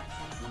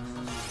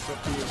 It's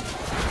up to you.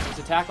 His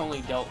attack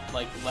only dealt,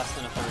 like, less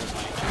than a third of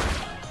my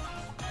attack.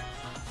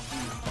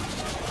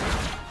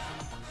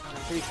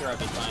 I'm pretty sure I'd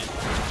be fine.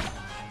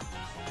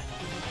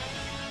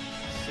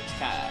 6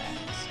 times,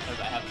 because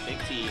I have a big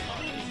team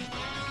already.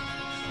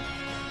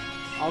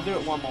 I'll do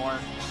it one more,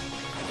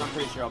 because I'm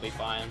pretty sure I'll be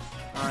fine.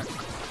 Alright.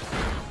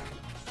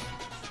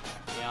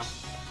 Yeah.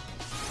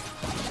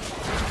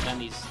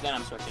 Then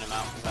I'm switching them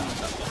out, because I don't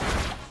trust it.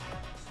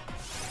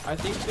 I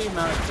think the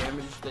amount of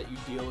damage that you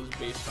deal is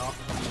based off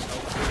of the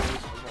health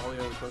totals of all the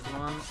other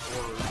Pokemon,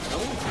 or no?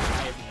 I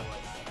have no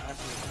idea.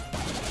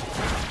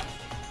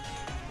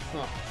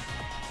 Huh.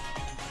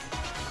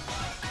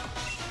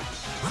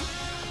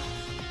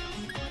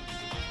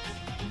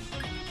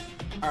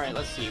 Alright,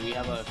 let's see. We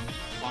have a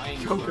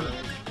flying Coconut.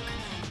 bird.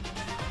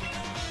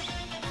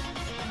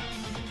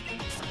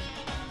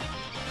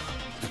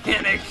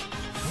 Panic!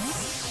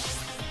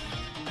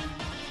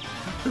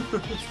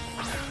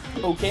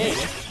 Okay.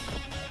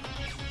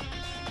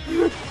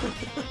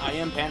 I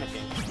am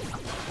panicking.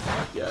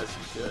 Yes,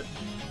 you should.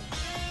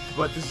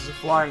 But this is a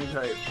flying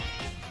type.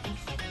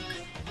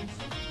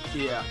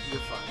 Yeah,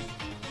 you're fine.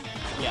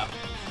 Yeah.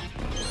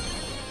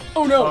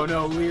 Oh no! Oh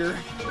no, Lear.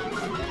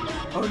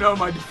 Oh no,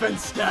 my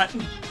defense stat.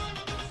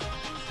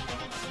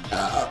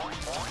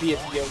 Be it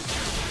yo.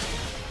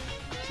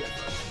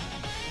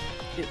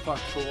 Get fucked,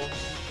 fool.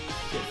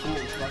 Get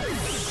fooled,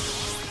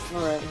 fuck.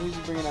 Alright, who's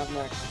he bringing up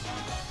next?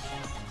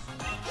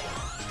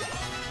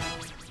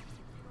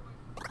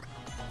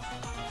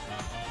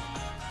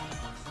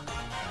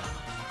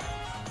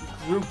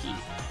 Grookey.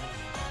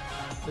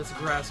 That's a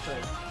grass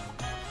type.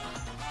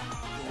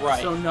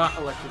 Right. So not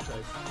electric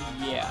type.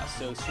 Yeah,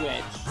 so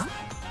switch.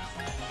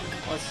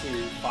 Let's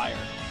see, fire.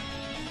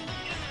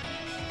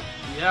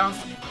 Yeah.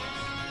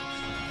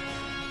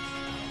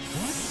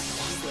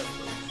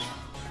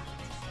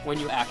 When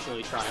you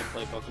actually try and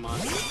play Pokemon.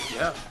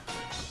 Yeah.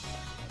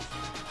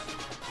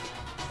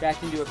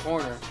 Backed into a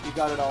corner. You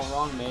got it all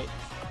wrong, mate.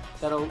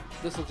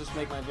 This'll just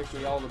make my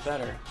victory all the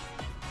better.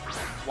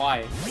 Why?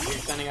 You're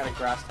sending out a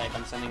grass type,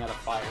 I'm sending out a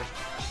fire.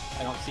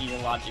 I don't see your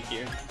logic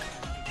here.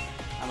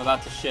 I'm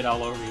about to shit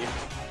all over you.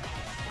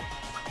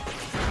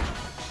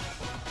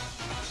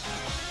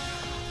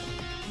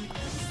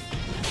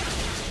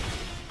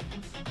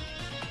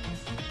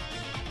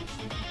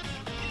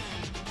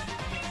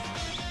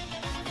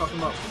 Fuck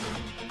him up.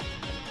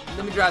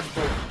 Let me grab the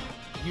bolt.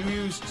 You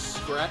used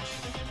Scratch.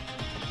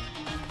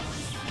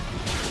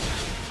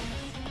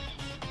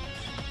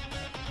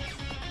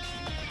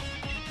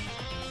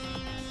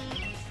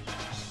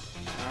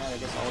 Alright,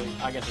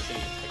 I guess I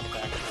shouldn't pick it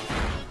back.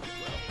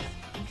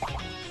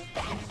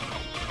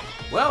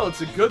 Well,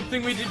 it's a good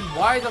thing we didn't.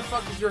 Why the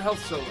fuck is your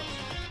health so low?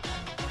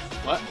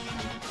 What?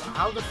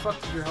 How the fuck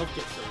did your health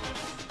get so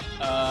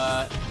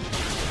low?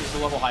 He's a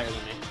level higher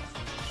than me.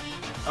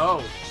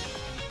 Oh.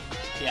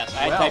 Yes,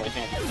 I had type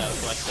advantage though,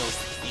 so I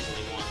still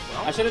easily won.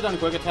 Well. I should have done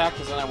quick attack,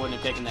 because then I wouldn't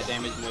have taken that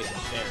damage and wasted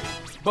the berry.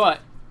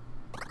 But,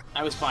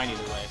 I was fine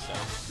either way, so.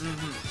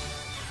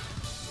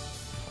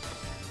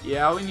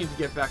 Yeah, we need to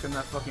get back on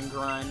that fucking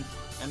grind.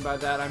 And by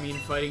that, I mean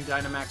fighting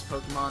Dynamax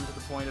Pokemon to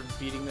the point of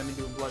beating them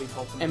into a bloody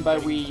pulp. And by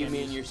we, you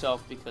mean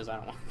yourself, because I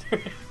don't want to.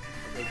 Okay,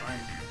 fine.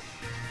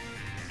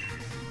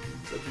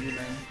 It's up to you,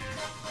 man.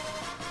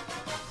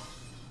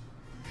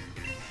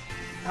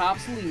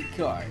 Hop's lead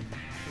card.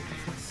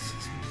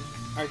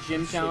 Our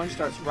gym challenge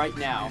starts right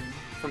now,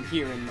 from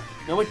here, and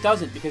no it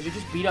doesn't, because you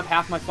just beat up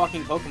half my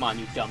fucking Pokemon,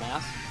 you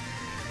dumbass.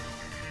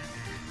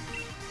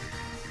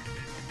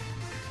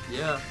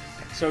 Yeah.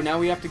 So now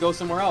we have to go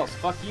somewhere else.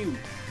 Fuck you.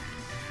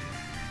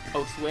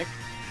 Postwick.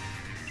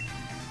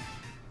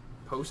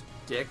 Post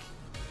dick.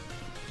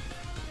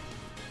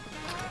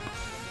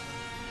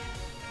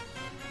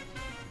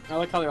 I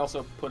like how they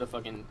also put a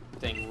fucking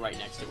thing right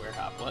next to where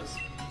Hop was.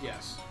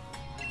 Yes.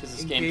 Because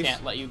this In game case-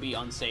 can't let you be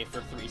unsafe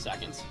for 3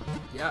 seconds.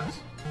 Yes.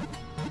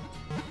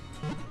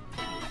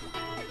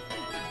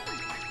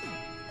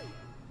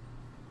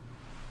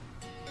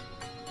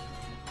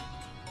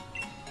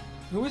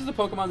 Who was the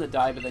Pokemon that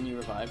died but then you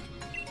revived?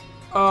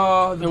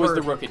 The It was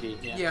the bird. Rookidee,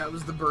 yeah. Yeah, it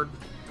was the bird.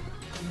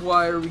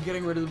 Why are we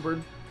getting rid of the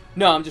bird?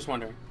 No, I'm just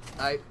wondering.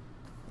 There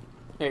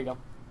There you go.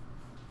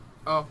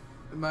 Oh,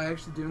 am I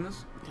actually doing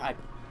this?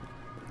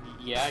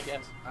 Yeah, I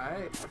guess.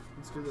 Alright,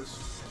 let's do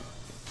this.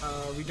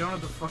 We don't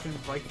have the fucking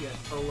bike yet.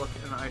 Oh, look,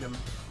 an item.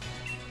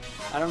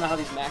 I don't know how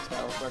these max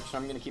battles work, so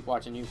I'm gonna keep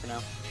watching you for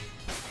now.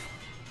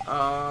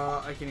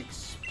 I can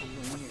explain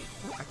it.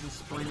 I can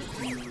explain it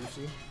to you,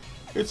 Lucy.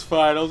 It's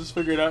fine, I'll just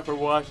figure it out for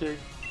watching.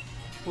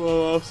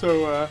 Well,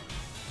 also,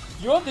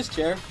 you want this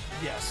chair?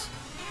 Yes.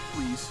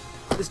 Please.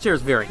 This chair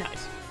is very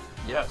nice.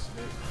 Yes.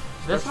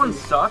 This one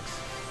sucks,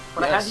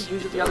 but I had Yes, to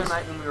use it it the other does.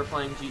 night when we were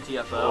playing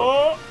GTFO,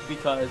 Oh,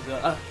 because,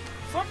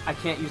 fuck, I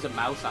can't use a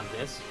mouse on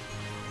this,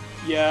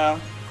 yeah.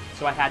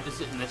 so I had to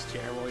sit in this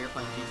chair while we were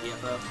playing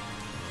GTFO.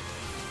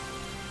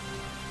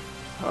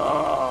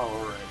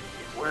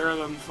 Alrighty. Where are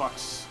them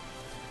fucks?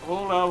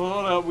 Hold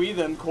up. We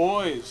them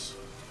coys.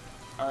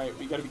 Alright,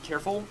 we gotta be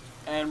careful,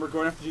 and we're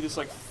going to have to do this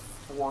like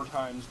 4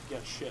 times to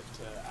get shit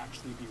to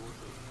actually be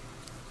worth it.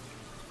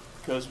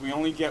 Because we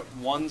only get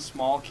 1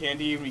 small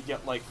candy, and we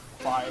get like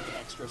 5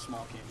 extra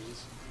small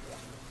candies.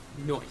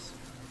 Noise.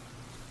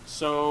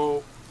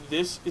 So,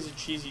 this is a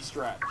cheesy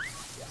strat.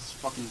 It's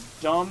fucking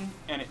dumb,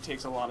 and it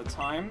takes a lot of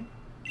time.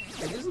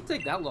 It doesn't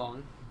take that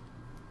long.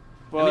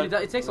 But I mean,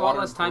 it takes a lot water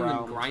less time than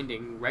ground.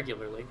 grinding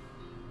regularly.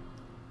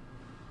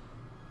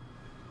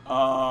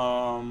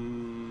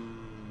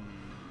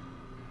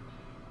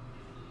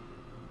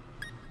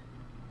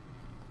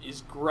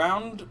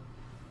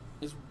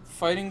 Is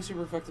fighting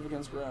super effective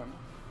against ground?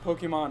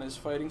 Pokemon is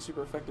fighting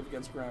super effective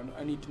against ground.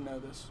 I need to know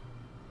this.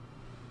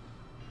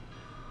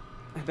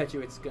 I bet you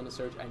it's gonna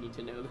search, I need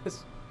to know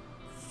this.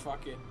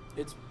 Fuck it.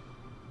 It's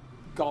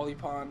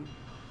Gollypon.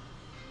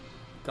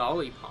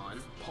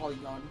 Gollypon?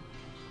 Polygon.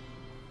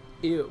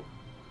 Ew.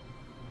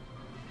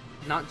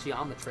 Not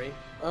geometry.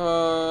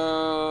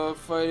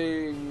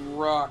 Fighting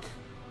rock.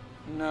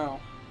 No.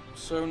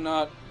 So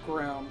not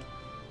ground.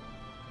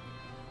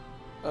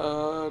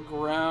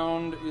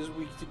 Ground is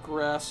weak to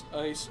grass,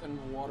 ice, and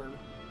water.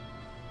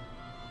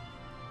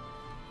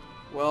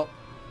 Well,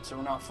 so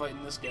we're not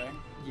fighting this guy.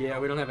 Yeah,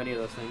 we don't have any of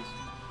those things.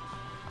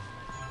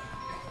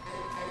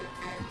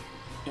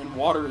 And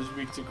water is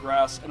weak to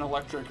grass and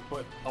electric,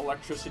 but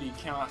electricity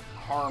cannot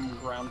harm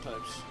ground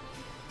types.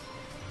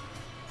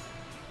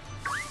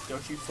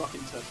 Don't you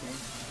fucking touch me.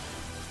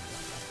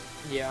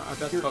 Yeah, our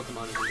best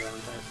Pokemon is a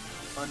ground type.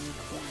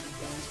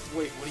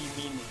 Wait, what do you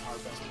mean our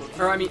best Pokemon?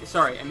 Or I mean,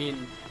 sorry, I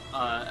mean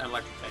an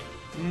electric type.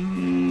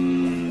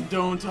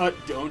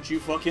 Don't you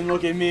fucking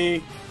look at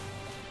me.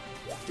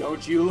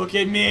 Don't you look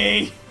at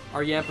me.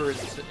 Our Yamper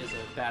is a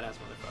badass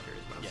motherfucker,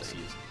 is what I'm Yes,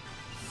 saying. he is.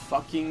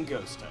 Fucking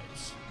ghost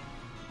types.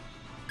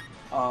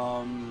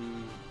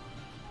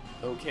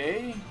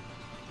 Okay.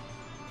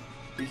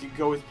 We could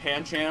go with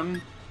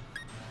Pancham,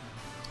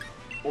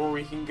 or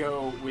we can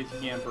go with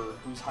Yamper,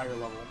 who's higher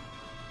level.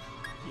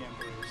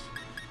 Yamper is.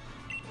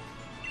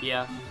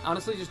 Yeah,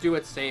 honestly, just do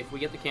it safe. We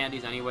get the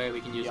candies anyway.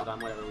 We can use it on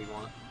whatever we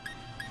want.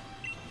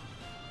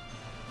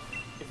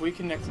 If we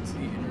connect it to the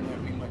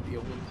internet, we might be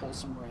able to pull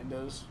some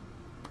randos.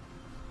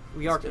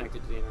 We are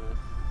connected to the internet.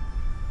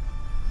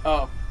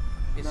 Oh.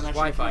 It's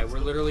Wi-Fi. We're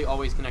literally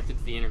always connected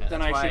to the internet. Then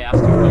That's why I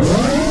asked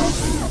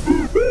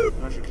you.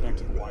 Then I should connect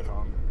to the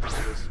Wi-Con.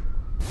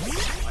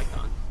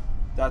 Wi-Con?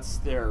 That's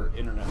their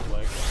internet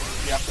play.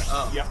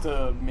 You have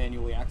to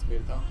manually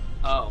activate it though.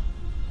 Oh.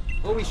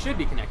 Well, we should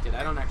be connected.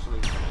 I don't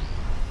actually...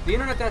 The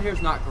internet down here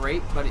is not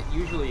great, but it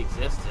usually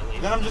exists at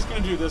least. Then I'm just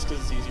gonna do this because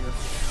it's easier.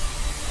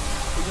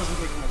 It doesn't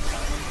take much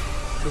time.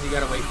 Because you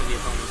gotta wait for the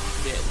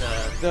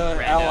opponents, the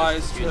randos,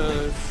 allies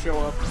to show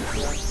up.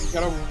 Yeah, you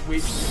gotta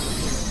wait.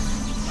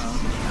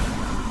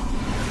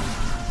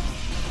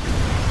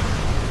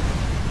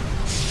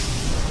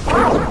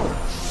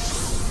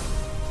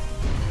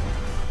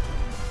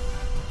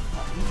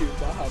 You do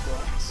Baja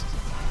Blast.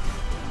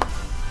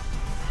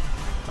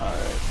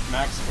 Alright,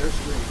 max air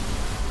screen.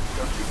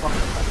 Don't you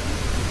fucking touch me.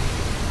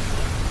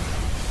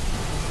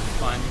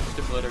 Fine, you're just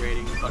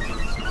obliterating the fucking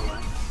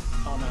Snorlax.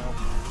 Oh no.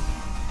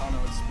 Oh no,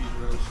 it's Speed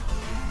Rose.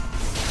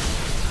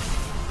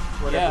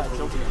 Whatever. Yeah,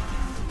 jump in.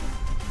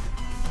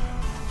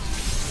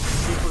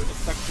 Super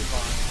effective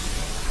on.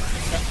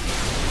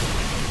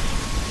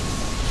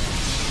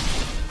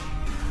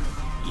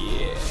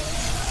 Yeah.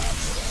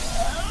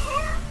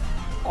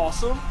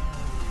 Awesome.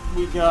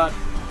 We got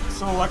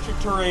some electric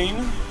terrain.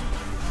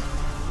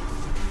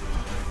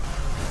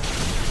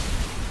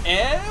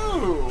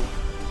 Oh!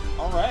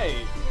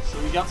 Alright. So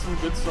we got some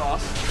good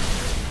sauce.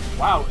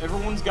 Wow,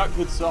 everyone's got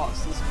good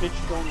sauce. This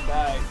bitch going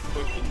bad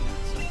quick and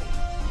simple.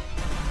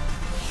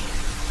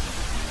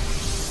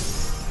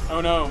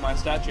 Oh no, my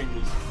stat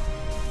changes.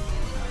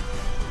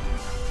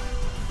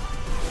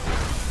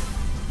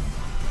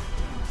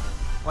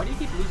 Why do you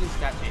keep losing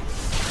stat changes?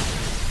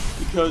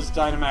 Because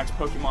Dynamax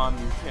Pokemon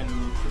can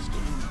just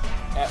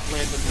at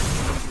random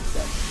change your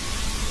stats.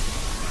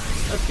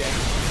 Okay.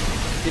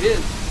 It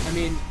is. I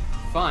mean,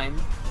 fine,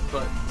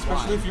 but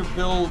Especially if your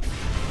build...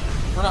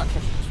 We're not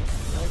catching this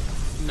one, right?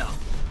 No.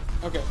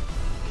 Okay.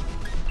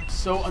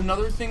 So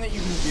another thing that you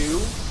can do,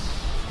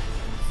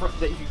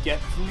 that you get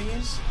from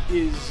these,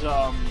 is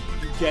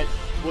you get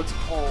what's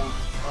called,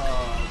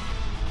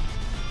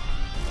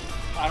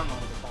 I don't know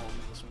what they're called in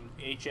this one,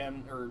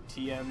 HM, or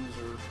TMs,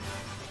 or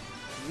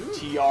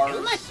TRs.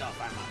 Kill myself,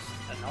 I must.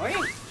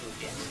 Annoying.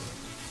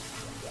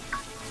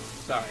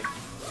 Sorry.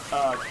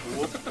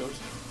 Cool.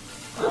 Ghost.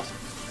 Awesome.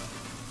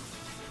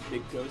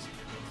 Big ghost.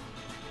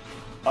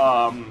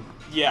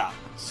 Yeah,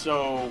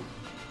 so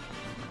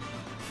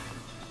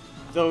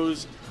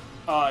those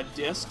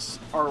discs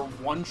are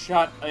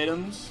one-shot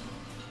items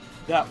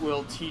that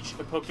will teach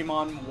a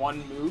Pokemon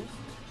one move,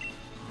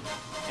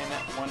 and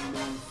that one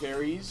move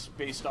varies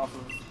based off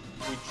of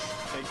which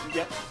type you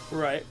get.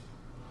 Right.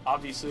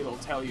 Obviously, it'll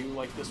tell you,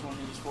 like, this one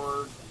is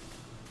for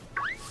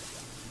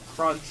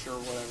Crunch or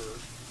whatever.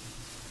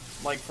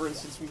 Like, for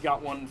instance, we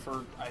got one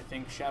for, I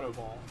think, Shadow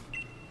Ball.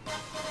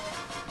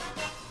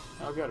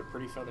 Oh, got a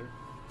pretty feather.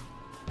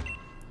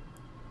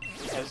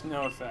 It has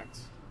no effect.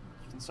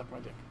 You can suck my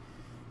dick.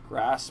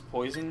 Grass,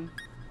 poison.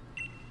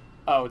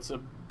 Oh, it's a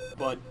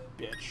bud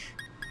bitch.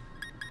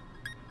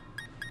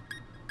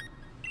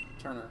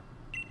 Turner.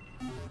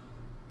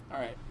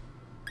 Alright.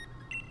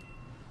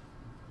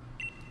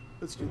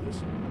 Let's do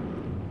this.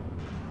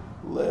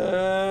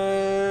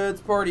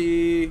 Let's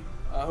party.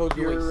 I hope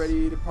you're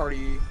ready to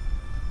party.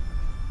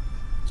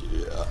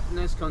 Yeah.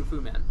 Nice Kung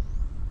Fu Man.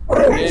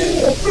 Yeah.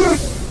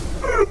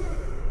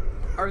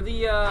 Are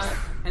the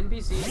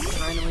NPCs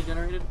randomly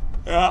generated?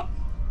 Yeah.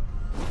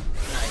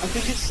 Nice. I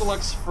think it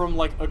selects from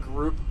like a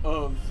group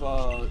of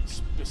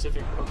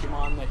specific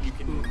Pokemon that you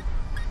can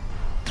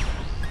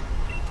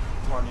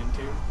run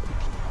into. I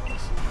want to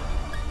see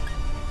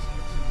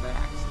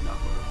Max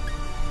number.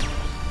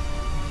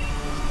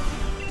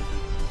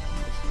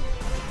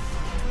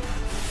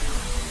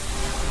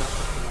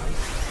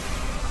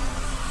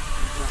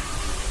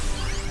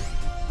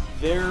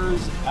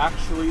 There's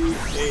actually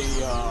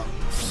a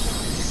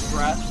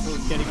strat for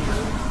getting rid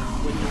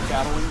of when you're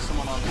battling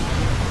someone online.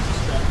 There's a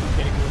strat for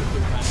getting rid of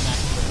their Dynamax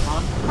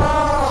Pokemon.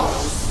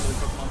 Their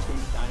Pokemon's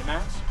going to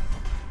Dynamax.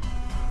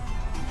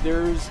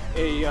 There's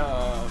a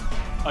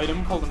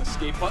item called an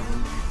escape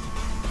button,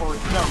 or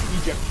no,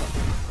 eject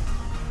button.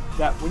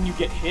 That when you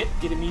get hit,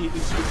 it immediately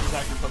switches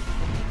out your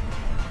Pokemon.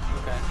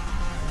 Okay.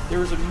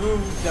 There is a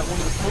move that one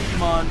of the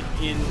Pokemon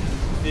in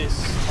this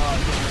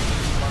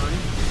generation learned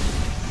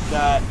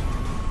that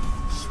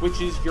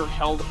switches your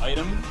held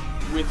item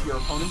with your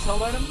opponent's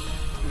held item.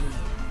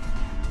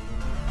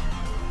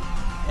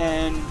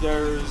 And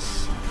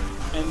there's...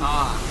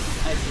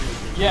 I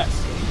see. Yes.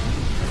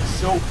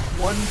 So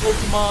one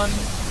Pokemon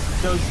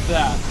does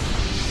that.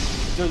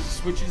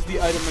 Switches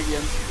the item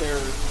against their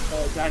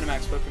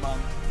Dynamax Pokemon.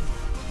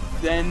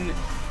 Then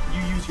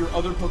you use your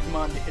other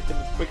Pokemon to hit them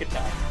with Quick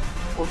Attack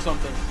or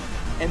something.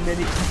 And then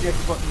it eject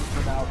buttons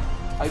come out.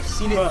 I've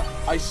seen it.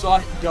 I saw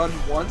it done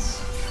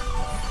once.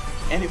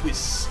 And it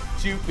was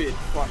stupid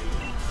funny.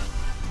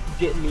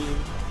 Get mean.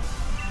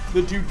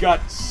 The dude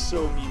got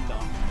so mean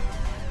dumb.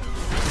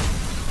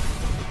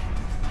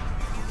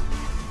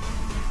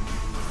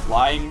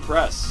 Flying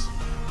Press.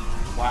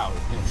 Wow,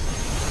 it missed.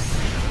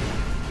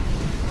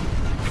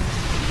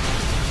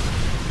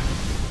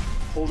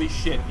 Holy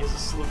shit, he has a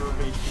sliver of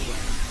HP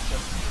left.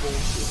 That's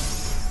bullshit.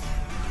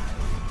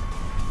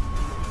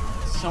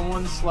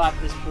 Someone slap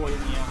this boy in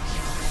the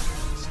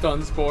ass.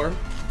 Stun Spore.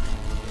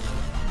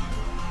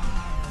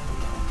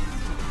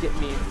 Get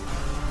mean.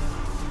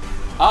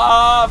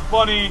 Ah,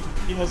 funny.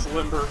 He has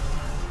Limber.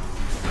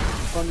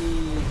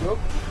 Funny joke.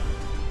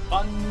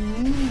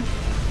 Funny.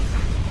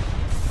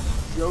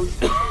 Joe.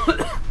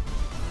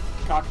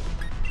 Cock.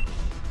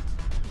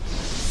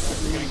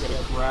 We're gonna get a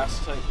grass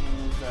type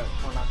move that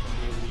we're not gonna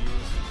be able to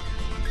use.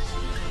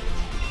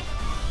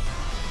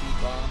 Seed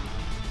bomb.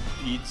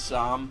 Beat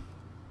Som.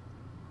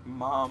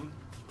 Mom.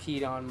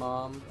 Peed on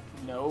mom.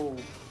 No.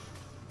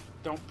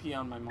 Don't pee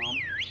on my mom.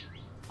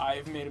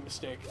 I've made a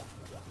mistake.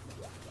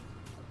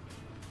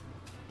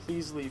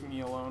 Please leave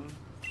me alone.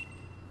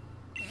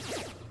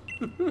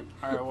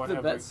 Alright, what The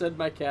have vet we? said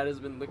my cat has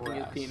been licking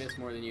his Grass. penis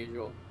more than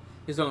usual.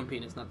 His own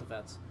penis, not the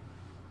vet's.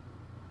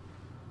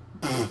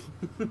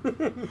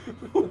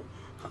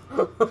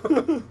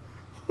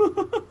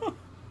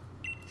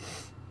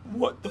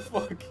 What the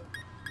fuck?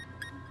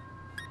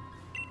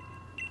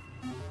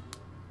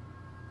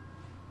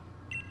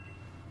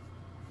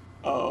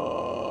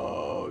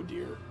 Oh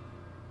dear.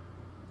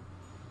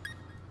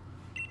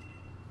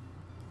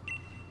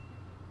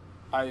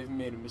 I've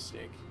made a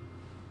mistake.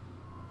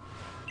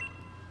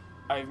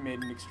 I've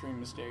made an extreme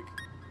mistake.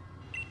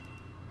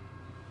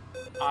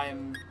 I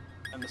am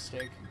a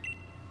mistake.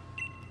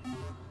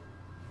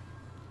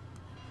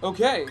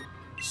 Okay,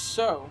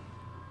 so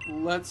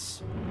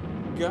let's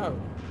go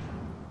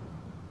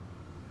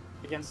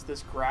against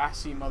this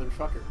grassy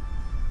motherfucker.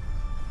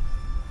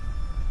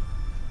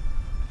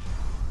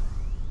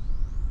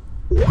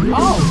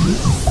 Oh!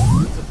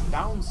 It's a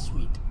Bound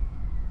Sweet.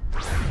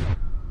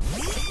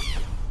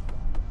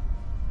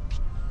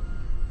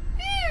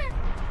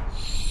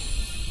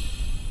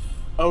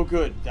 Oh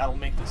good, that'll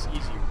make this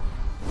easier.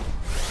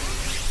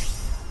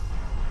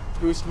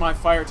 Boost my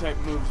fire type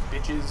moves,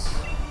 bitches.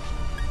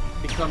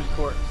 Become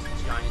corpse,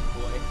 giant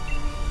boy.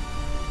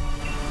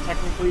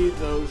 Technically,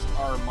 those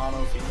are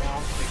mono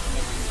female. They can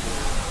never be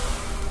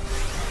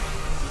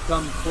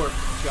Become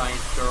corpse,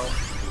 giant girl.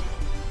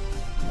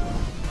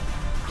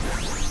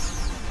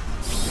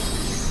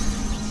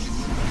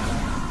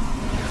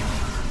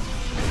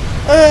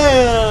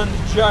 And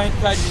giant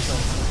kaiju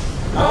type.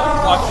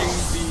 Watching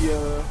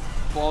the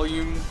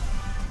volume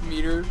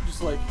meter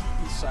just like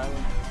be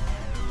silent.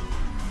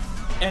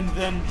 And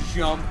then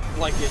jump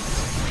like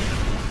it's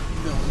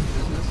no one's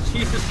business.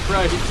 Jesus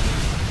Christ.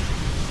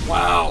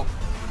 Wow.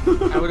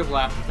 I would have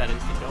laughed if that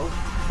instant kill.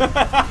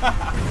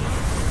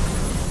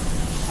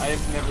 I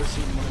have never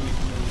seen one of these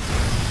moves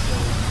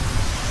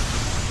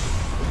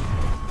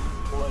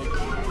so like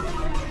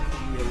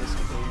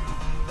realistically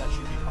that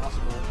should be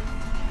possible.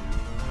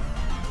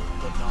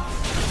 But not.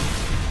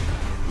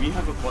 We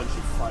have a bunch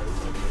of fire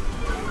type.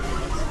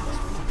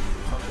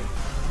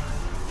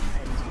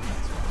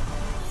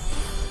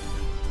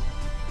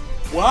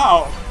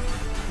 Wow!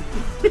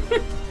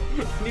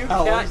 New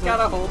Oh, cat got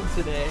a home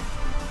today.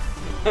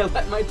 I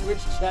let my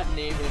Twitch chat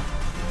name him.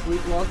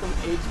 Please welcome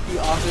HP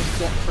Office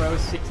Set Pro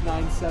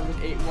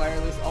 6978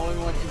 wireless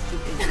all-in-one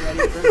instant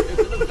internet burger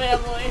to the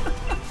family.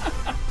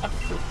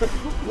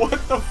 What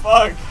the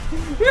fuck?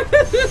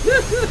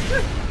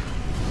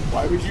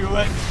 Why would you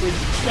let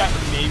Twitch chat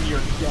name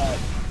your cat?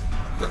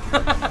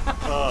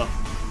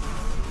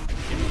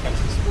 Can we catch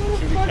this one?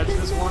 Should we catch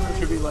this one or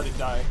should we let it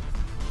die?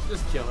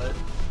 Just kill it.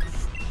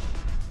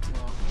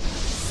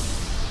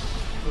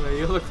 Well,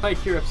 you look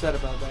like you're upset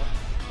about that.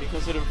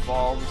 Because it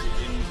evolves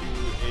into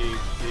a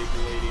big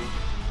lady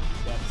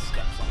that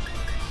steps on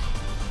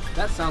things.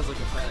 That sounds like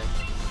a fetish.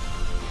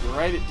 You're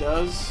right, it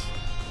does.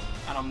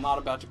 And I'm not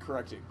about to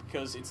correct it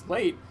because it's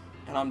late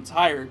and I'm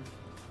tired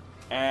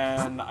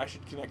and I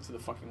should connect to the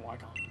fucking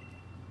Wi-Con.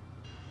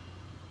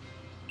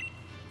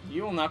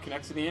 You will not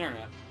connect to the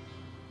internet.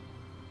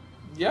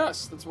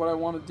 Yes, that's what I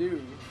want to do.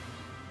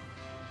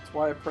 That's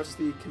why I press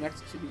the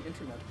connect to the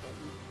internet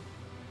button.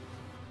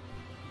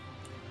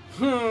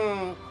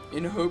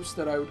 In hopes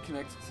that I would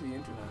connect to the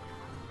internet.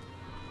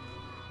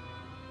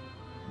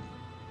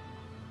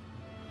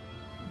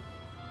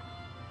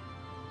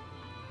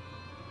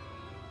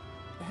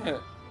 I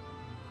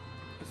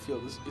feel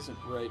this isn't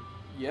right.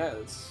 Yeah,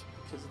 it's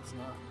because it's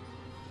not.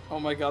 Oh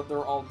my god,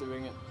 they're all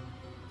doing it.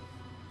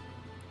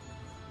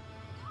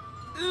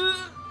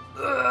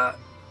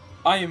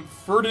 I am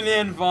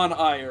Ferdinand von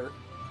Ayer.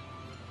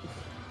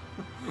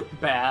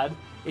 Bad.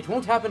 It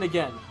won't happen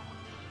again.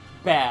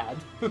 Bad.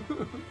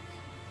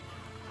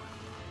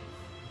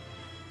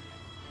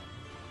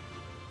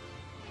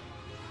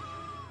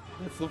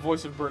 That's the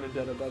voice of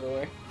Bernadetta, by the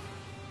way.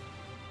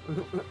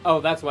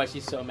 Oh, that's why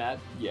she's so mad.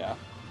 Yeah.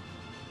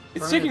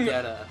 It's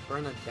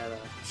Bernadetta.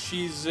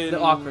 She's in... The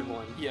awkward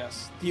one.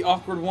 Yes. The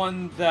awkward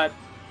one that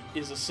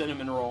is a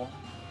cinnamon roll.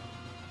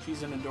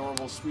 She's an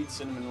adorable, sweet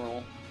cinnamon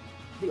roll.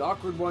 The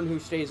awkward one who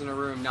stays in a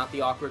room, not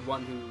the awkward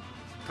one who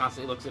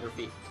constantly looks at her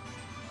feet.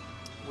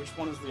 Which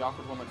one is the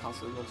awkward one that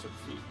constantly looks at her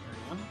feet?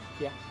 Marianne?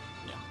 Yeah.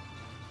 Yeah.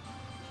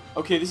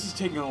 Okay, this is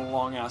taking a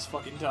long-ass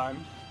fucking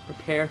time.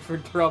 Prepare for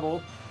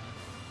trouble.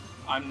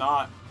 I'm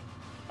not.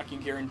 I can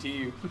guarantee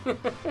you.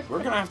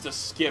 We're gonna have to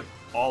skip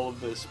all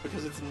of this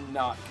because it's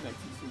not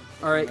connected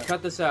to... Alright,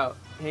 cut this out.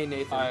 Hey,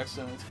 Nathan. I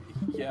accidentally...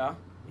 Yeah?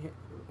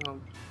 Oh,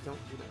 don't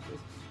do that, please.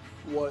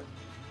 What?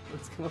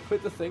 Let's come up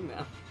with the thing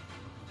now.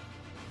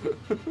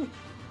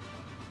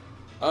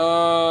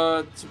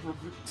 To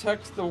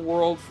protect the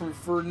world from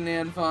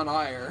Ferdinand von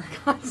Ayer.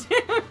 God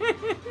damn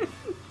it!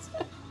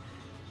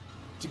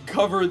 To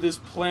cover this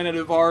planet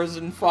of ours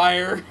in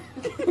fire.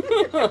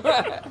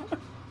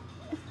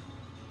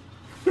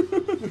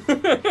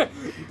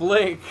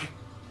 Blake.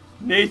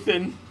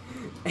 Nathan.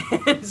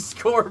 And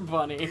Score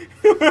Bunny.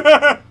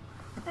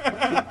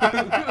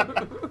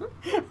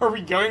 Are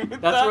we going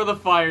with That's that? where the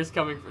fire's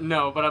coming from.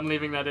 No, but I'm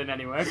leaving that in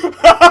anyway.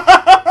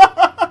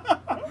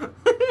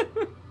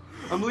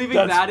 I'm leaving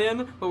that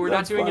in, but we're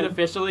not doing it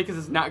officially because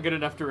it's not good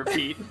enough to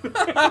repeat.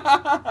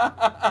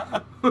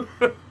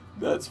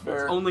 That's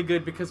fair. It's only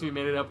good because we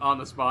made it up on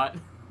the spot.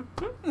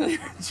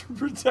 To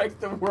protect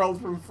the world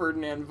from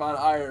Ferdinand von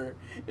Ayer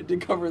and to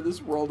cover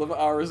this world of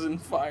ours in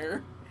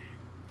fire.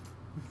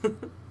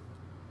 To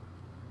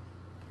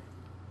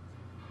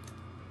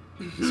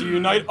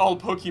unite all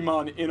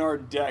Pokemon in our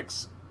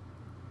decks.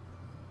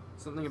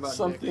 Something about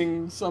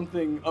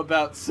something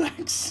about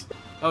sex.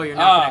 Oh, you're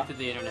not connected to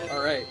the internet.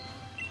 Alright.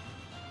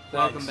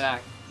 Welcome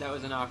back. That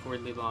was an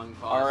awkwardly long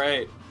pause.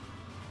 Alright.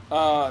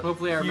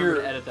 Hopefully I remember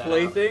to edit that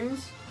playthings.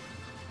 out.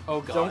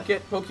 Oh god. Don't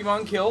get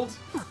Pokemon killed.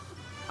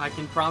 I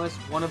can promise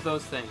one of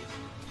those things.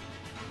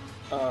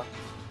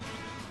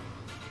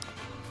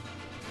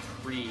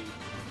 Tree.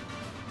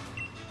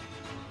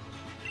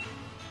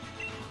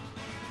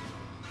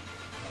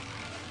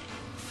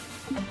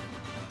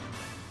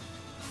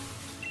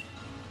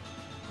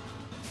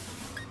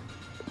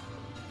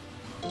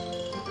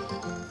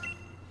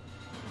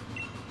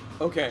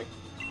 Okay.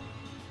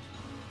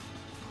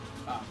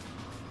 Oh,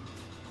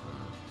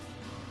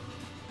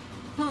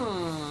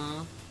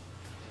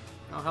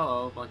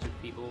 hello, a bunch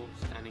of people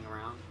standing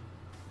around.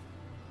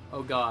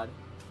 Oh god.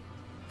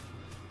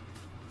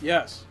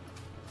 Yes.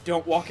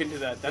 Don't walk into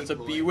that. That's Big a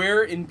boy.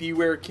 Beware, and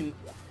Beware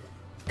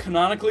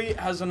canonically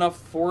has enough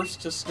force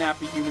to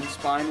snap a human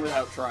spine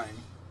without trying.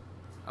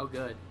 Oh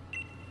good.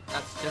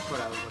 That's just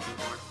what I was looking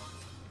for.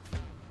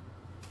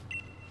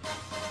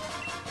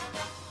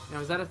 Now,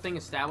 is that a thing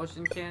established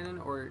in canon,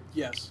 or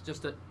Yes.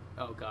 just a...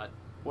 Oh god.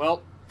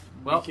 Well,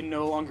 Well, we can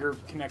no longer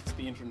connect to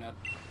the internet.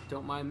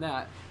 don't mind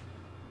that.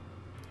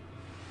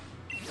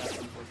 That's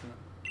unfortunate.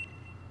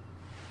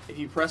 If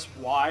you press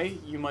Y,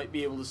 you might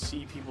be able to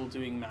see people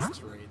doing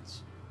max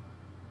raids.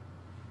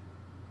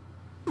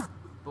 But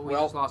we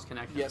Well, just lost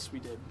connection. Yes, we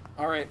did.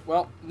 Alright,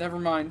 well, never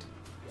mind.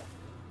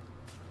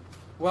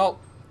 Well,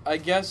 I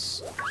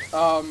guess,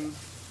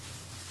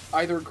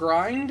 either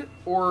grind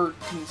or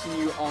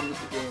continue on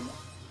with the game.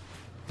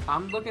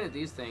 I'm looking at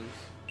these things.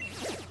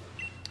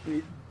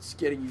 It's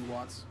getting you,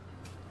 Watts.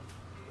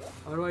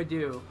 What do I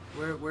do?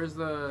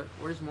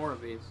 Where's more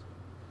of these?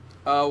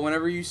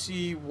 Whenever you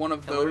see one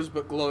of Hello? those,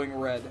 but glowing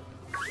red.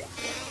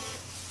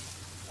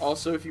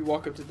 Also, if you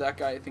walk up to that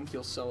guy, I think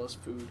he'll sell us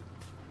food.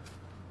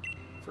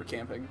 For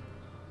camping.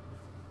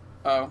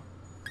 Oh.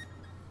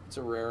 It's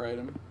a rare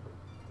item.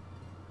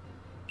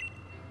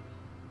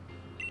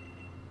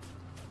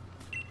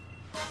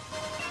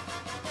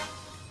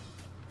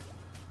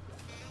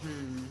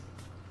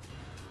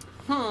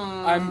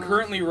 I'm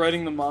currently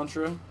writing the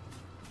mantra.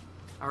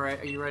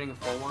 Alright, are you writing a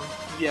full one?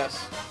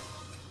 Yes.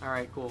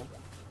 Alright, cool.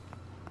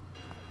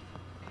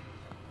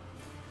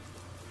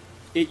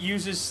 It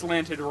uses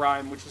slanted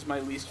rhyme, which is my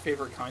least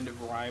favorite kind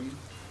of rhyme.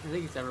 I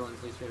think it's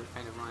everyone's least favorite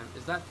kind of rhyme.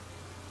 Is that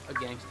a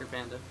gangster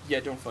panda? Yeah,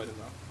 don't fight him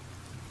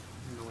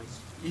though. Noise.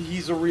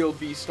 He's a real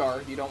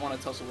B-star. You don't want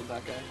to tussle with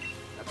that guy.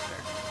 That's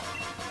fair.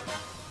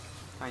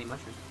 Tiny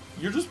mushroom.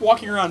 You're just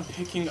walking around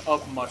picking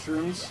up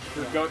mushrooms.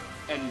 Yeah.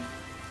 And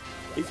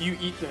if you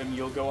eat them,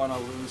 you'll go on a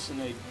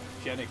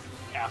hallucinogenic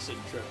acid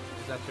trip.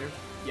 Is that true?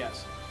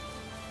 Yes.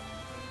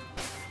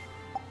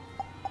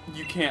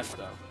 You can't,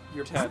 though.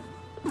 You're 10.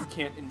 You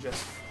can't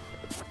ingest...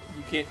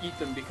 You can't eat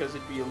them because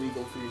it'd be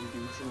illegal for you to do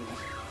shrooms.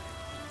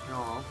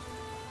 No.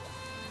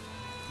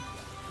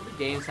 What do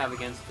games have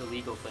against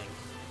illegal things?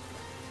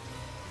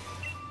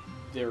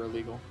 They're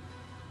illegal.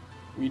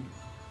 We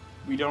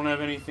We don't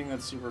have anything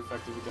that's super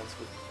effective against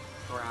it.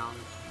 Ground.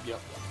 Yep.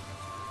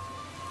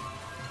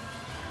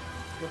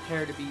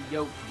 Prepare to be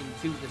yoked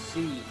into the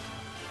sea.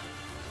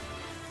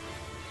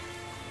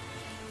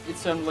 It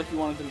sounded like you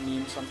wanted to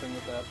meme something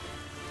with that.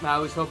 I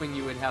was hoping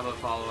you would have a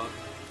follow-up.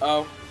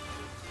 Oh.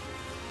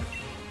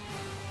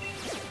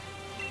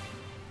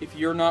 If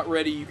you're not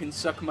ready, you can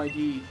suck my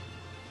D.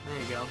 There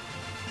you go.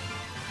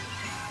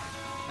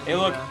 Hey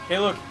look, hey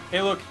look,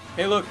 hey look,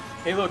 hey look,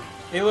 hey look,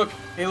 hey look,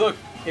 hey look,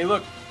 hey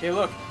look, hey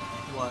look.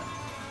 What?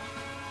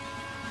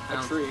 A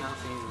tree. I don't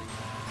see anything.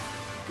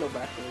 Go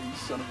back there, you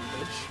son of a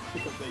bitch.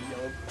 Pick up that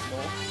yellow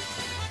ball.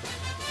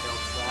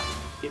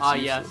 Ah,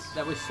 yes,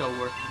 that was so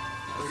worth it.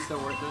 That was so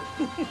worth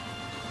it.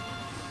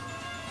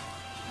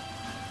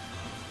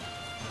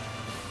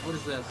 What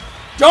is this?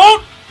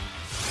 Don't!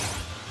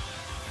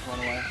 Run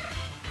away.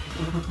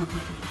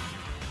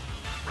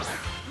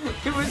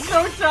 It was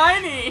so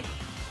tiny!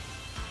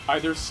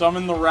 Either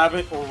summon the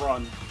rabbit or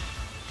run.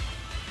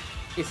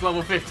 It's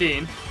level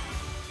 15.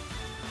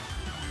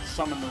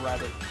 Summon the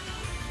rabbit.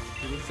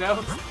 You think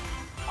so?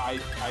 I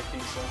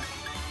think so.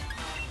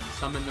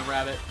 Summon the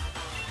rabbit.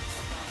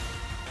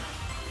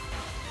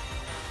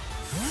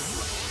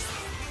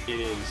 It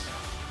is.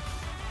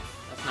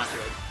 That's not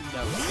good.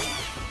 No.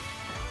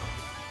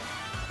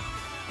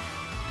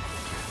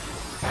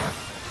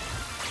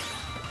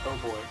 Oh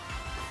boy.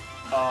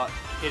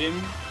 Hit him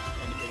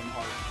and hit him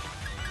hard.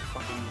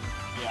 Fucking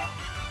yeah.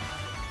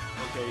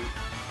 Okay.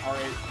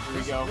 Alright, here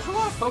we go. There's a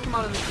lot of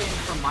Pokemon in this game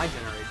from my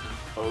generation.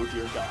 Oh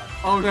dear God.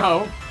 Oh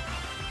no.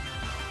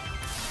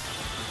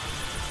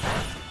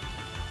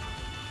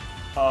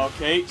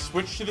 Okay,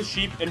 switch to the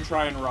sheep and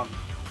try and run.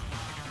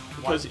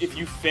 Because if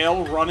you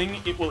fail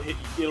running,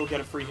 it'll get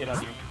a free hit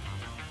on you.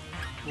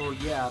 Well,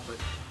 yeah, but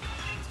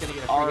it's gonna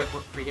get a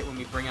free hit when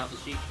we bring out the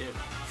sheep too.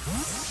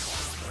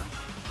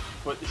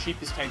 But the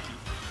sheep is tanky.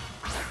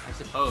 I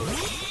suppose.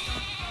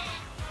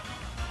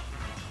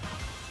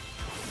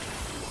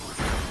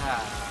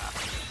 Ah.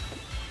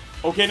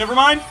 Okay, never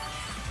mind.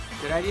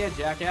 Good idea,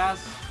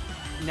 jackass.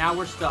 Now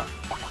we're stuck.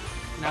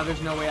 Now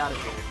there's no way out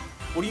of here.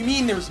 What do you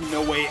mean there's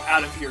no way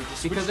out of here?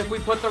 Just Because if we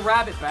put the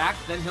rabbit back,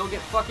 then he'll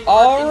get fucking murked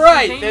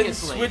Alright, then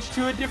instantaneously. switch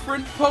to a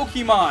different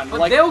Pokemon. But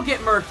like they'll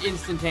get murked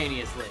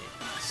instantaneously.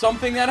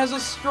 something that has a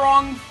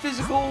strong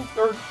physical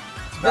or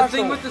special. The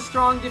thing with the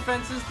strong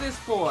defense is this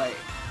boy.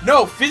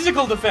 No,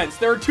 physical defense.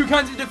 There are two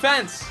kinds of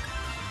defense.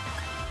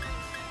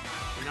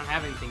 We don't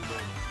have anything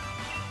good.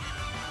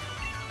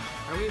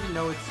 How do we even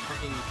know it's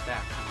fucking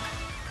stacked?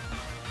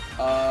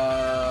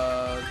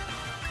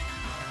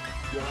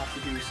 You'll have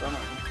to do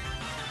something.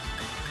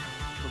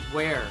 But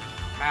where?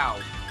 How?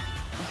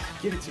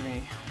 Give it to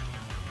me.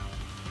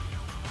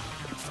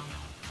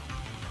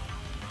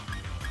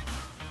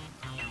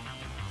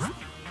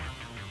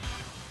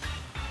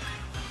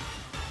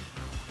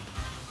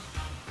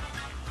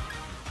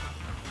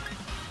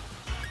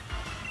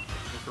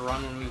 Just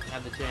run when we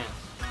have the chance.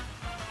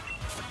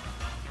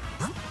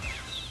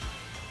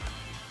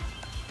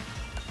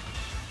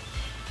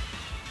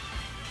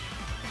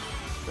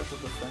 Special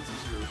defense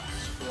is your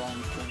strong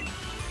point.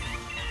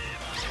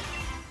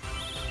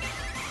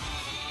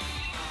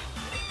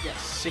 Yeah,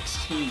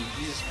 16.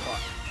 Jesus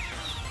fuck.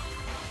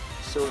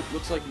 So it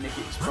looks like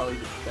Nikki is probably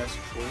the best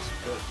choice,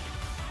 but...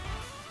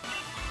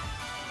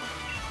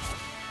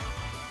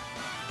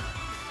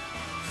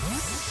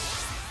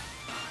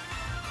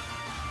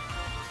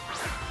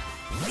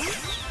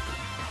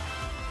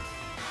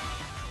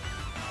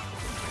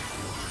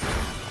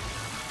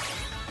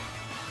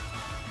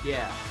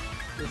 Yeah,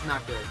 it's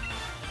not good.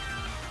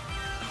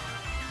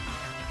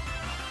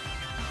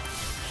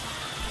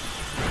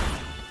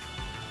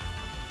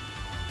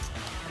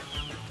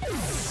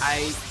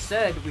 I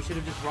said we should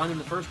have just run in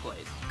the first place.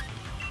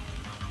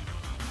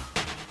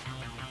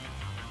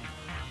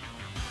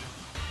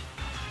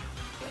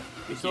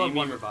 We still have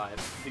one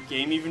revive. The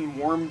game even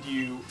warned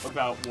you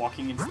about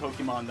walking into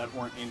Pokemon that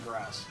weren't in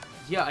grass.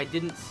 Yeah, I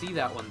didn't see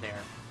that one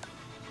there.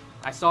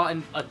 I saw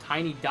a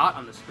tiny dot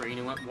on the screen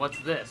and went, "What's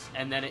this?"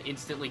 And then it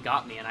instantly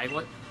got me, and I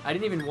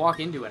didn't even walk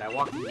into it. I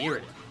walked near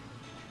it.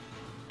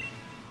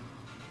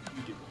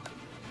 You did walk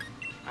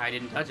into it. I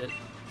didn't touch it.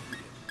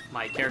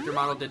 My character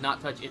model did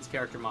not touch its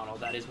character model.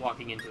 That is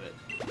walking into it.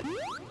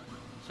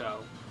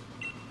 So,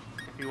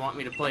 if you want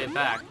me to play it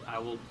back, I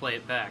will play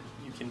it back.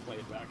 You can play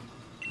it back.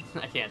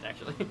 I can't,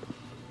 actually.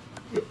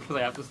 Because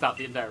I have to stop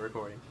the entire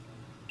recording.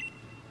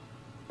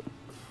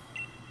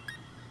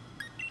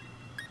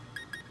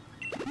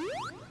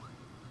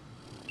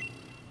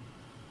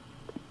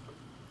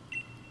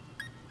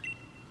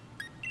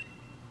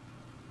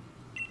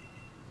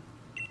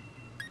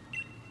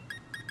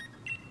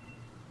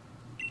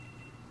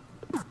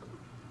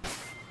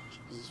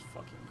 Jesus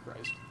fucking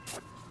Christ.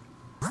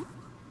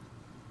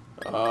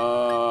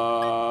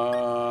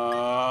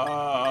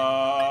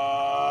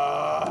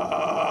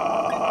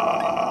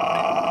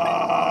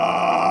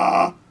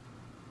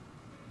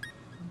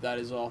 That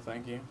is all,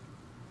 thank you.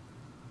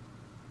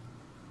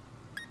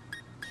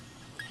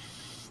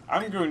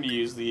 I'm going to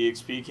use the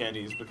EXP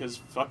candies because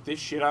fuck this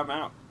shit, I'm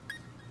out.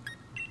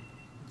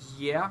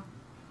 Yeah.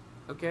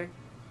 Okay.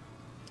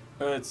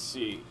 Let's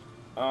see.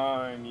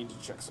 I need to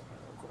check something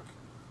real quick.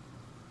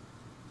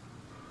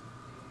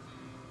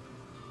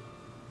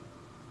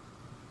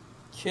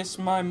 Kiss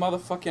my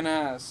motherfucking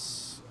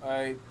ass.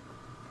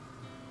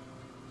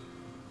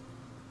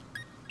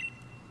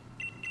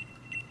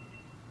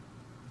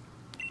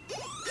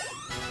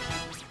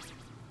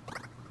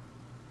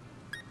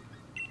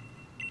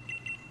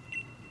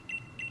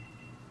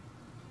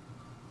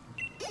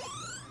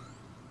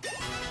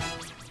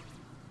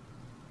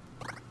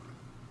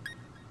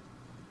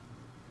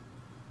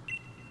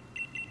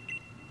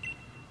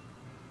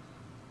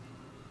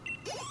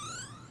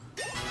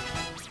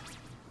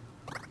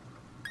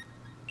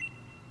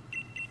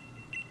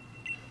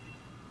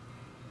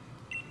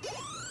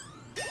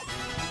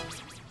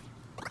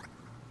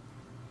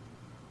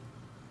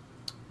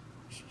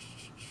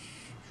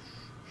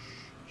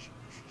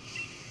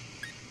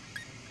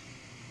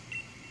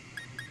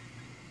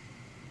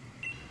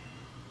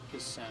 The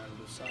sound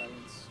of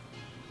silence.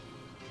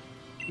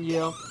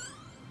 Yeah.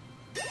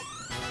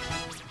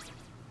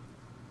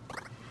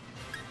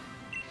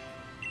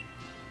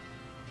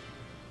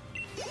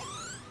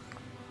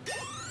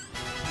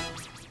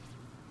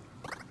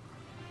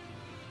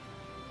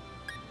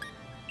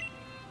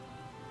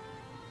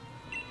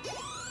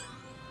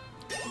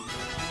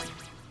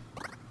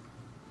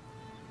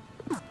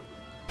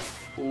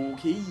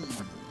 Okay.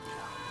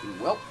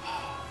 Well.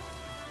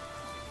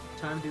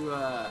 Time to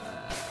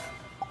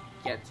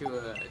get to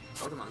a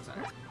Pokemon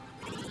Center.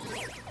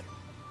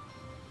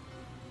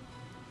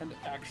 And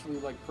actually,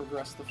 like,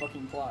 progress the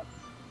fucking plot.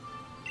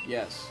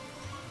 Yes.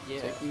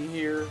 Yeah. Take me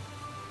here.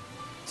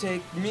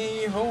 Take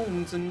me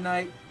home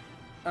tonight.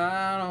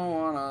 I don't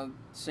wanna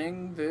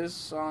sing this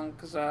song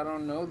because I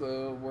don't know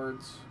the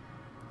words.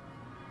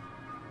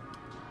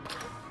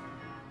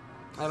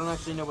 I don't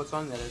actually know what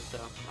song that is, so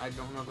I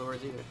don't know the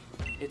words either.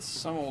 It's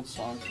some old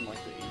song from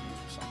like the 80s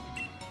or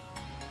something.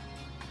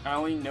 I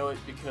only know it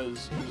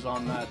because it was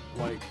on that,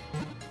 like,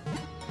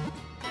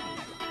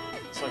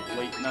 it's like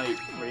late night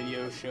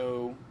radio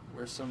show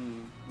where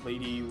some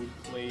lady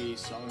would play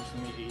songs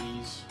from the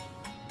 80s.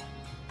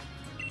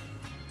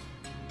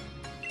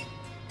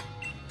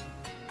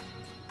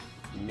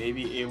 You may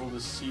be able to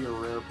see a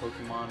rare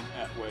Pokemon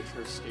at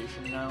Wedgehurst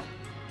Station now.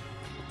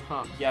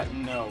 Huh. Yeah,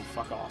 no,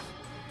 fuck off.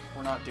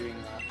 We're not doing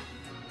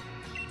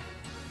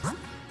that.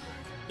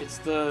 It's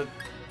the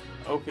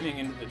opening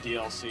into the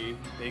DLC.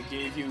 They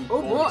gave you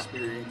gold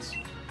experience.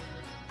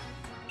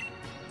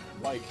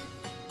 Like,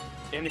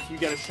 and if you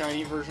get a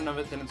shiny version of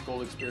it, then it's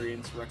gold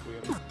experience,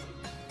 Requiem.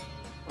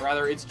 Or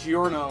rather, it's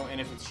Giorno,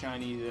 and if it's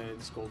shiny, then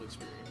it's gold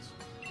experience.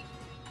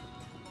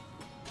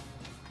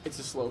 It's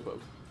a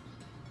Slowpoke.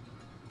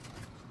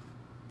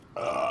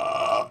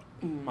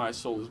 My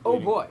soul is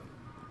bleeding. Oh boy.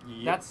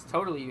 Yep. That's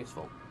totally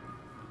useful.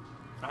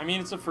 I mean,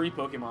 it's a free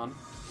Pokemon.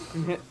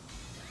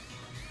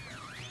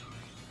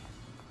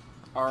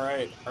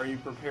 Alright, are you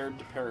prepared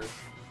to perish?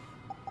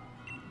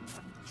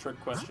 Trick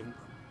question.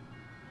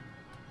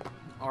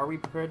 Are we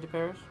prepared to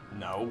perish?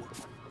 No.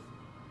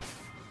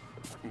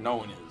 No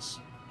one is.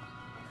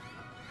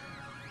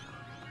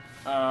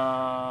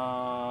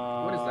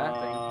 What is that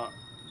thing?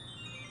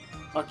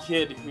 A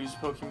kid whose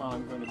Pokemon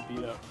I'm going to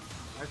beat up.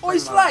 Oi,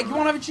 Slag, you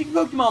want to have a cheeky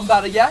Pokemon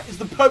battle yet? Is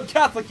the Pope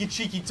Catholic, you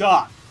cheeky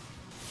tart?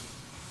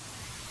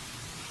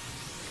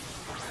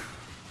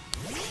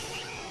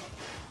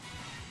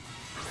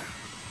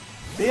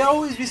 They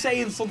always be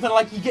saying something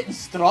like, you're getting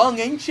strong,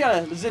 ain't you?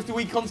 As if the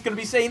wee cunt's going to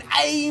be saying,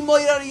 hey,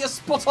 Moira, you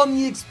spot on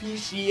the XP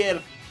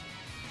share.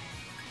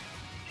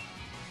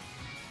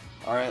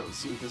 Alright, let's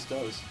see what this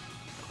does.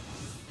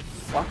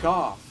 Fuck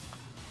off.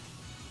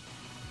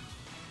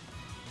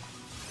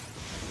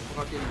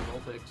 Fucking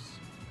Vulpix.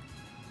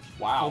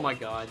 Wow. Oh my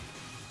god.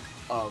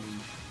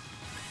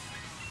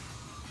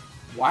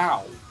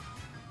 Wow.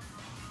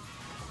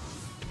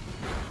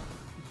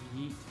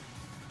 Yeet.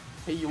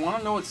 Hey, you want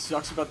to know what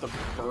sucks about the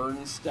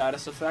burn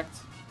status effect?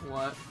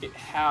 What? It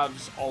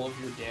halves all of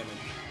your damage.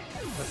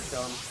 That's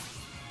dumb.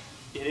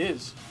 It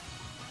is.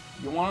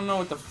 You want to know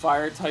what the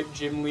fire-type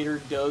gym leader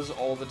does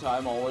all the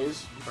time,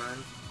 always? Burn.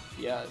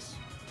 Yes.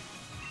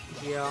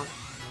 Yeah.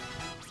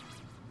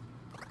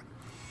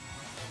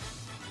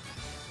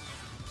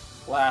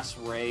 Glass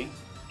Ray.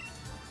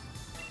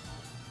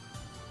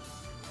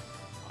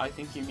 I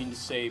think you mean to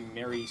say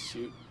Mary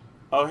Suit.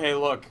 Oh, hey,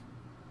 look.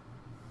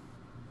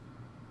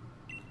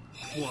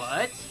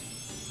 What?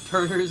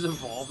 Turner's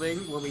evolving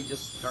when we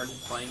just started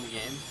playing the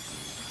game?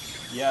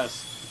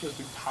 Yes, because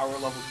we power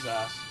leveled his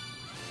ass.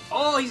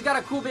 Oh, he's got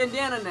a cool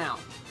bandana now!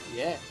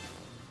 Yeah.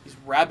 He's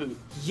Raboot.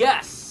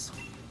 Yes!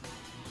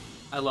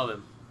 I love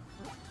him.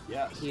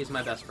 Yes. He is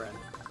my best friend.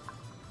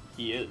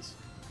 He is.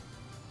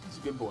 He's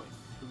a good boy.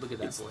 Look at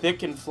that Its boy.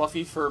 thick and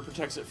fluffy fur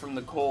protects it from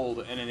the cold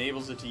and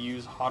enables it to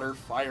use hotter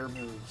fire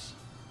moves.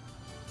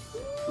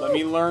 Let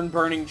me learn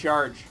Burning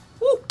Charge.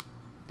 Woo!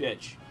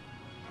 Bitch.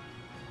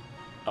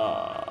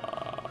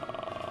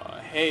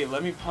 Hey,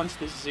 let me punch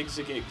this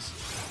Zigzagigs.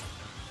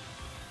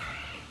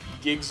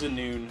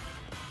 Gigsanoon.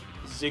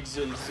 Zig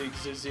zig zig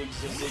zig zig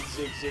zig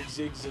zig zig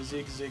zig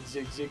zig zig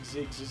zig zig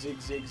zig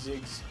zig zig zig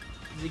zig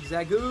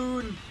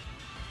Zigzagoon.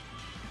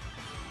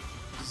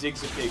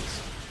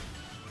 Zigzapigs.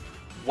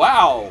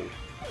 Wow,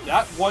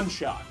 that one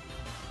shot.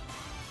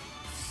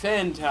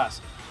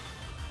 Fantastic.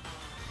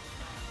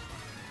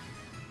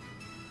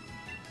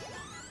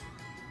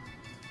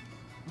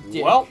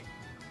 Dick. Well,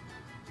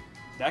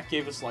 that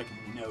gave us like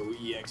no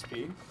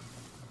EXP.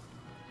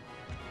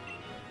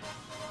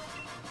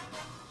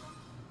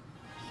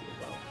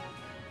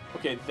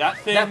 Okay, that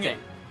thing. That thing.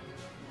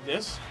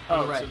 This?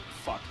 Oh, Oh, right. It's a,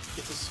 fuck.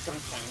 It's a skunk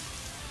thing.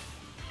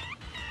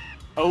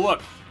 Oh,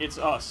 look. It's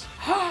us.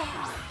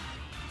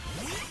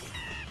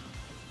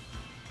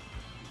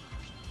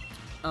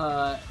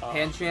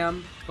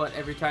 Pancham, but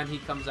every time he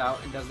comes out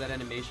and does that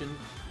animation,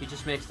 he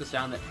just makes the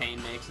sound that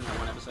Pain makes in that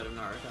one episode of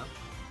Naruto.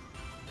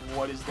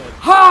 What is that?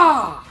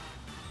 Ha!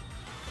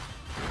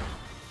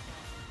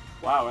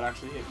 Wow, it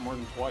actually hit more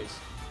than twice.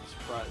 I'm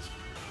surprised.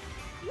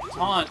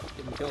 Taunt.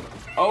 Didn't kill him.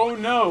 Oh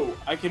no!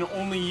 I can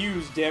only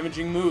use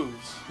damaging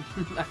moves.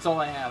 That's all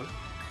I have.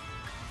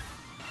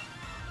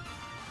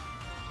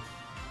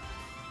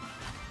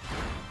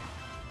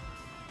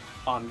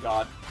 On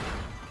God.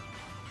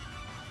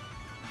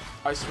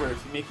 I swear,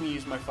 if you make me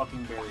use my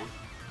fucking berry.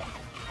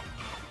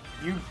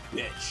 You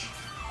bitch.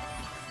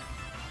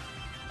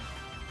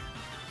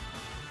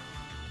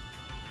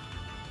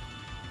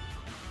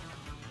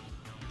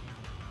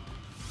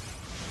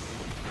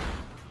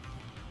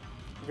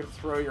 I'm gonna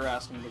throw your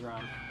ass into the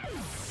ground.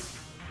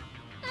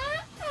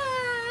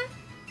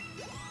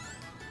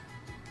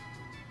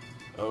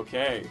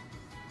 Okay.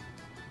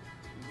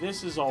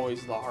 This is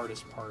always the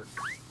hardest part.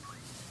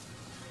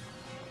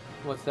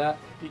 What's that?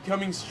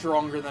 Becoming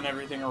stronger than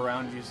everything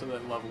around you so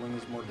that leveling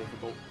is more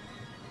difficult.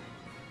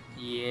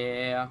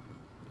 Yeah,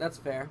 that's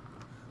fair.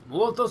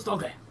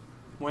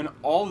 When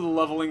all the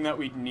leveling that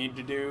we need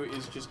to do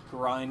is just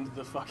grind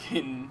the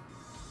fucking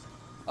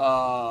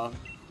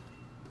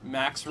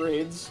max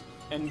raids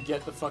and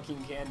get the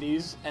fucking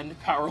candies and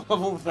power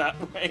level that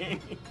way.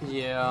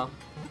 Yeah.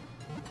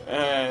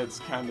 It's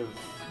kind of...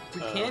 Do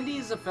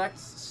candies affect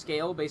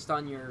scale based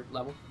on your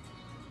level?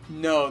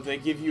 No, they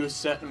give you a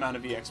set amount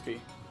of EXP.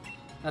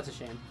 That's a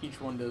shame.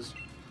 Each one does.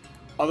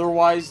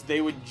 Otherwise,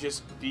 they would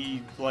just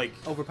be, like...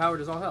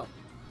 Overpowered as all hell.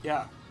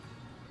 Yeah.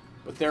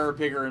 But there are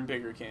bigger and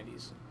bigger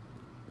candies.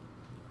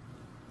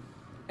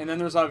 And then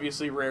there's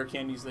obviously rare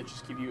candies that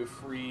just give you a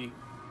free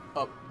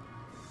up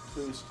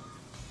boost.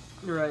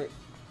 You're right.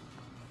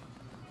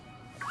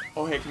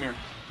 Oh, hey, come here.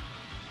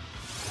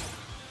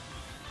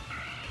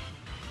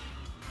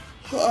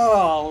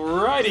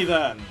 Alrighty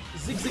then.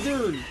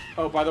 Zigzagoon!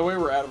 Oh, by the way,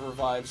 we're out of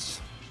revives.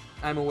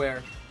 I'm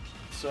aware.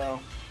 So...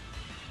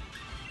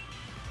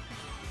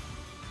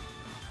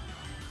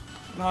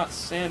 Not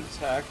sand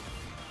attack.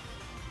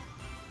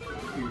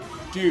 You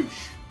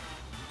douche.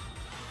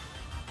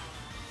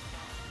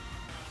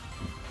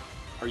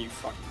 Are you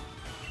fucking...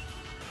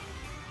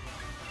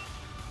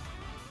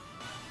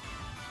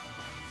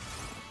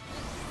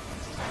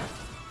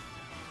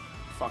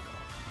 Fuck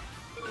off.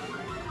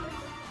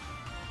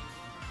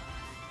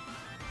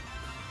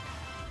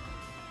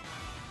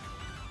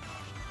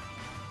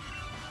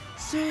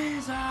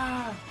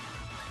 Caesar!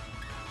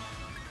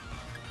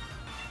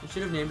 We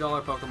should have named all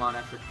our Pokemon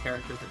after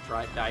characters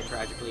that die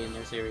tragically in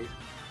their series.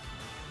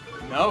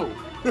 No!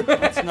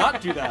 Let's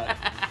not do that.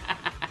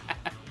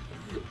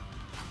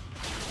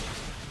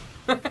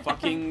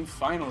 Fucking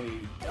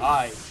finally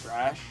die,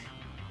 trash.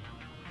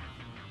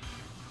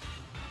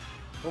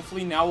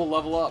 Hopefully now we'll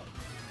level up.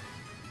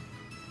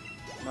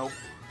 Nope.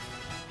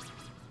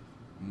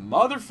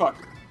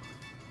 Motherfucker.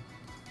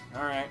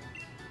 Alright.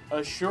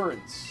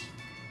 Assurance.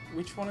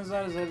 Which one is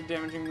that? Is that a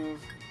damaging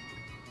move?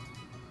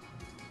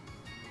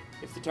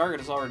 If the target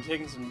has already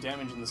taken some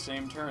damage in the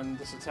same turn,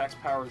 this attack's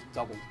power is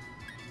doubled.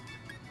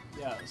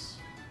 Yes.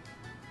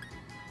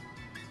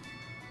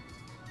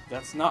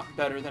 That's not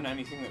better than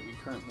anything that we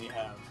currently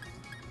have.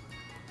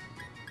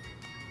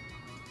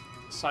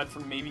 Aside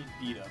from maybe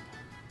Beat Up.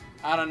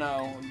 I don't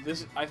know.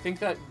 I think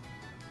that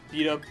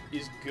Beat Up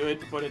is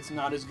good, but it's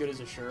not as good as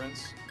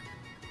Assurance.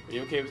 Are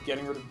you okay with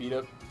getting rid of Beat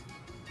Up?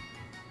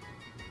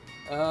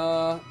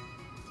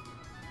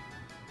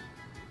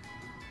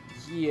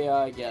 Yeah,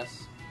 I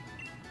guess.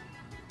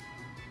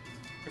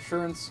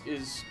 Assurance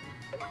is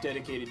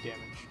dedicated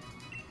damage.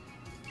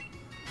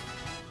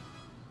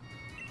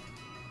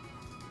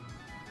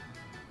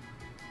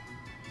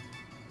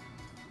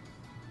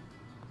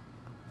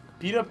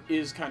 Beat Up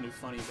is kind of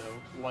funny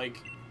though.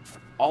 Like,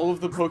 all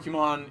of the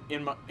Pokemon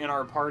in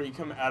our party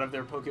come out of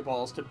their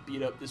Pokeballs to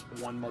beat up this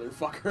one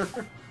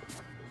motherfucker.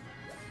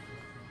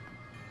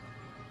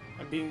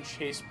 I'm being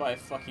chased by a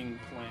fucking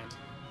plant.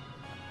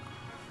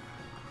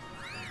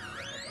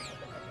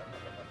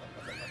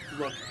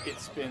 Look, it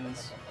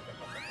spins.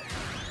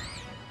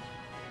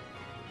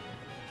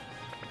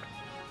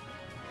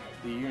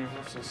 The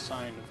universal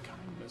sign of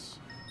kindness.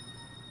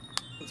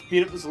 Let's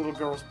beat up this little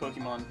girl's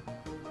Pokemon.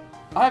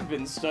 I've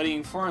been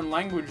studying foreign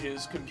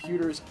languages,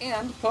 computers,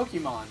 and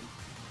Pokemon.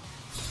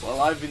 Well,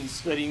 I've been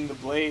studying the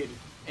blade.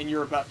 And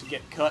you're about to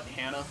get cut,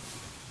 Hannah.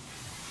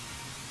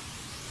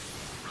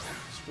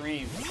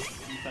 Scream.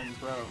 Defend,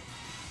 bro.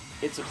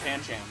 It's a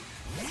Pancham.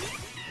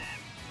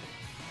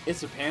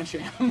 It's a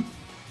Pancham.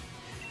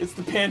 It's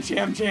the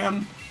Pancham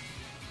Jam.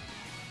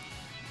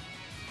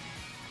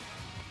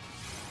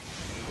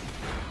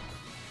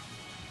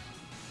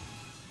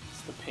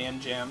 It's the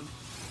Panjam.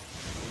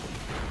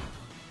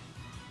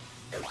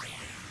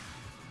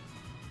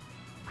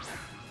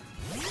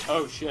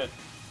 Oh shit.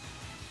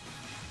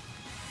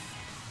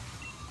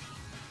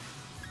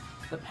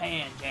 The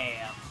Pan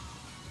Jam.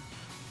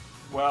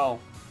 Well,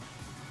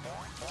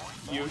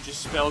 you've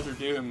just spelled your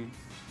doom.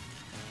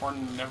 Or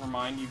never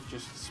mind, you've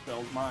just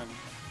spelled mine.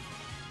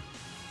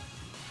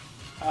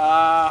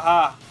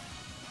 Aha!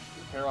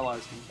 You're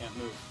paralyzed and you can't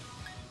move.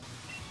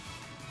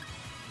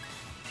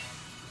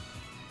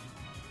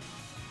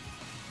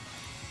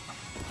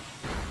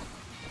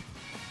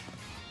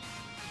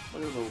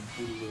 Look at the little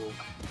booty little.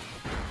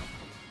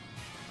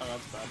 Oh,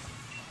 that's bad.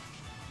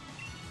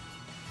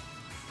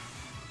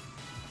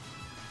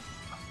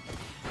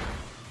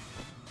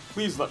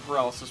 Please let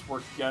paralysis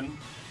work again.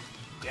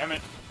 Damn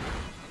it.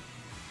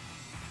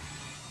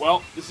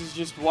 Well, this is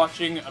just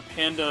watching a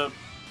panda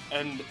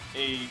and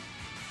a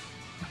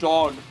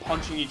dog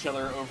punching each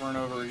other over and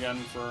over again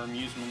for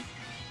amusement.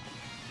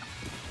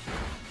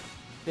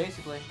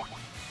 Basically.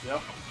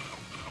 Yep.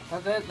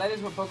 That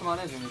is what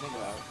Pokemon is when you think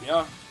about it.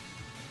 Yeah.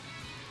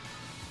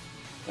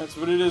 That's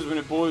what it is when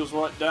it boils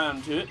right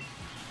down to it.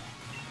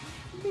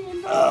 Me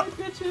and all my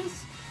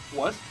bitches.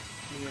 What?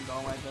 Me and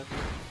all my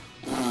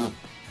bitches.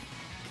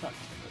 God damn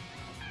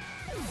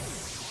it.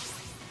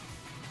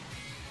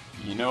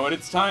 You know what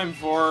it's time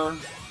for?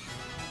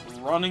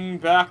 Running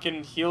back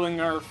and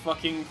healing our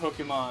fucking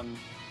Pokemon.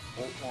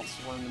 Bolt wants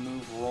to learn the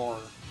move Roar.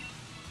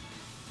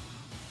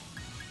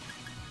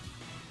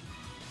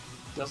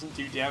 Doesn't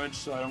do damage,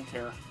 so I don't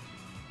care.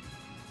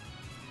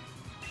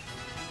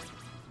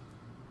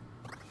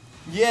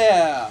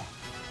 Yeah!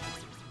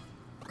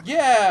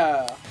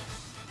 Yeah!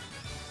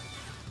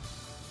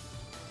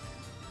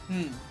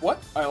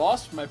 What? I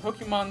lost? My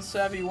Pokemon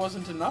savvy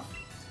wasn't enough?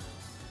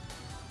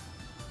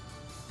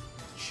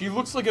 She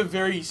looks like a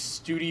very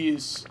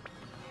studious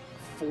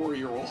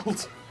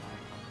 4-year-old.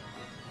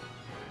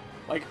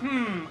 Like,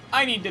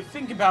 I need to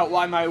think about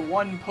why my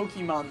one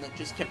Pokemon that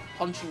just kept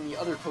punching the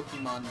other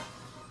Pokemon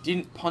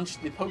didn't punch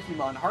the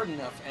Pokemon hard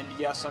enough, and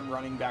yes, I'm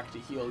running back to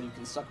heal. You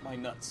can suck my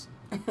nuts.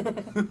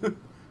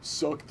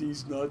 Suck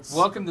these nuts.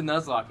 Welcome to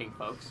Nuzlocking,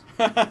 folks.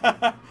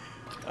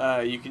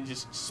 You can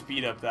just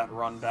speed up that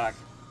run back.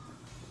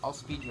 I'll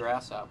speed your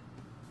ass up.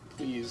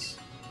 Please.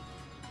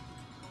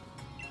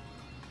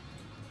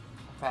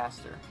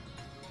 Faster.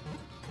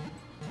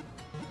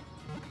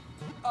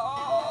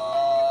 Oh!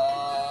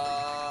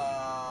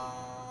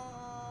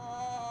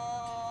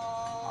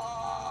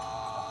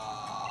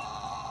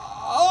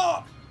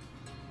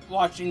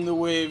 Watching the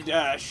wave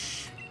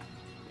dash.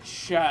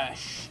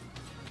 Shash.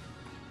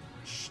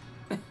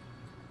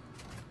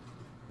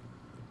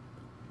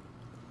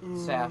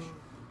 Sash.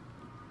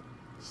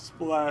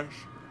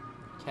 Splash.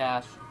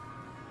 Cash.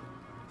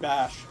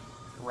 Bash.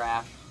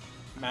 Rash.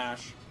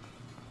 Mash.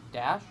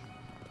 Dash?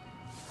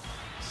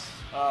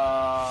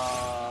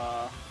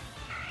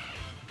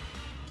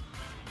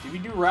 Did we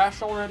do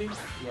Rash already?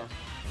 Yes.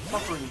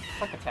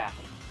 Suck attack.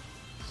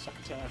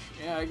 Succotash.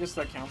 Yeah, I guess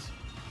that counts.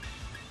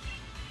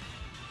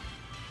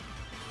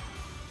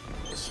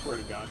 I swear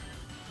to God.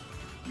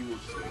 You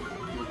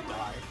will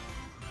die.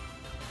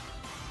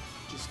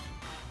 Just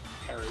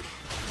perish.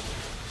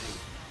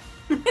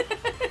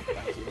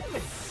 Thank you.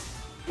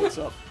 What's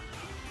up?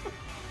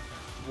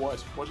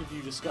 What have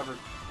you discovered?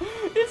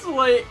 It's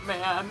late,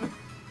 man.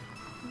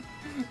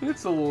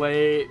 It's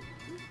late.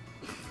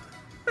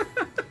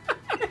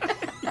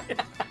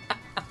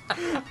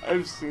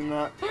 I've seen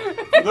that.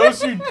 For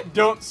those who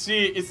don't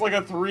see it, it's like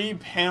a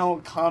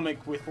 3-panel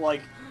comic with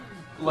like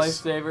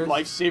Lifesavers.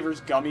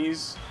 Lifesavers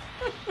gummies,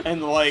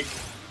 and like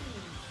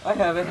I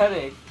have a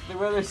headache. The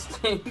weather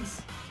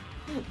stinks.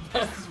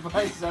 That's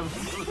by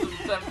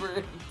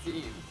September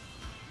 18th.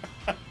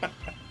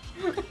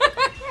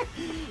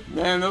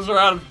 man, those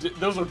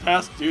are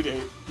past due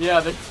date. Yeah,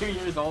 they're 2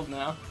 years old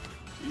now.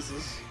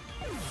 Jesus.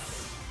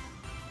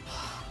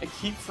 I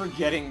keep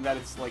forgetting that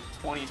it's like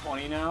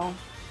 2020 now,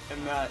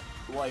 and that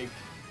like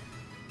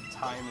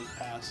time has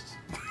passed.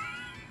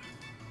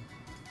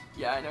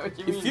 Yeah, I know what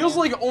you mean. It feels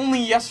man. like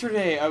only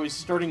yesterday I was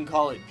starting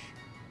college,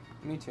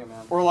 Me too,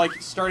 man. or like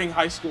starting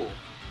high school,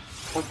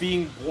 or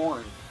being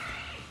born.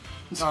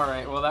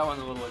 Alright, well that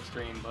one's a little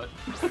extreme, but...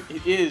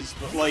 It is,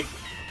 but like,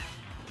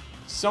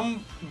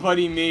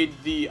 somebody made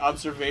the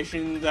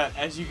observation that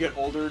as you get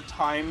older,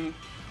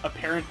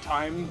 apparent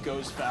time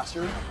goes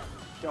faster.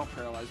 Don't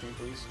paralyze me,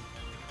 please.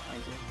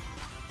 Thank you.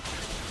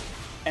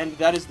 And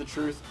that is the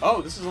truth.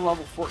 Oh, this is a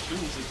level 14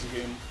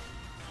 Zigzagoon.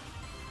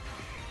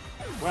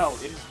 Well,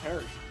 it has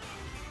perished.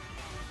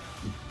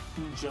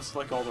 Just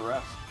like all the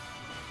rest.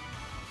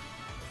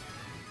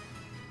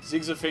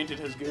 Zigza fainted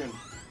his goon.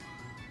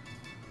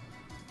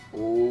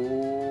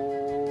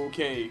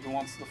 Okay, who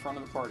wants the front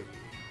of the party?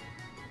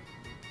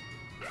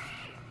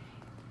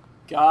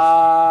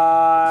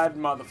 God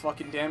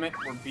motherfucking damn it,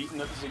 we're beating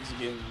up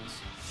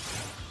Zigzagoons.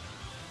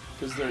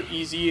 Because they're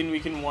easy and we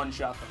can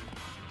one-shot them.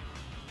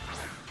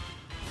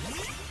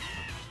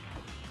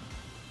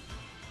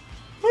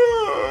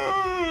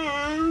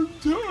 I'm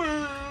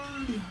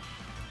tired.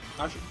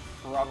 I should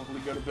probably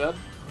go to bed,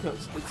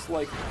 because it's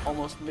like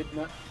almost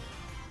midnight.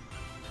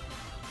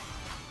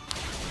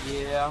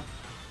 Yeah.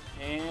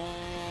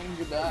 And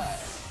goodbye.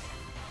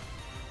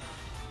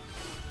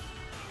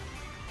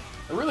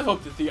 I really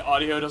hope that the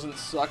audio doesn't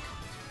suck,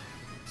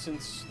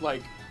 since,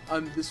 like,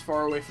 I'm this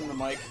far away from the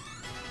mic.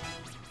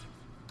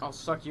 I'll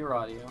suck your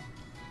audio.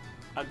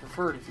 I'd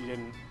prefer it if you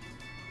didn't.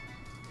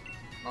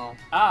 Oh.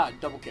 Ah,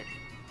 double kick.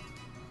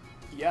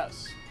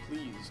 Yes,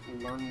 please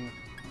learn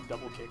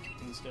double kick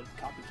instead of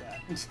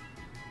copycat.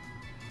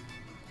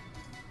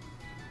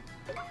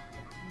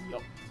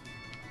 Yup.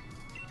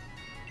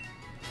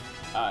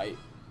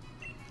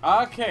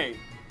 Okay,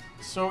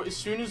 so as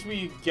soon as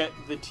we get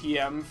the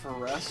TM for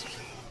rest,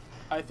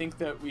 I think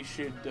that we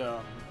should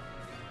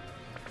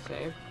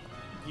Save?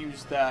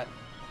 use that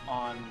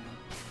on...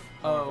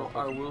 Oh,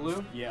 our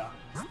Wooloo? Yeah.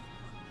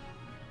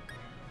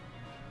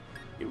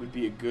 It would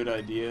be a good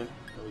idea.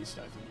 At least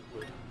I think it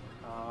would.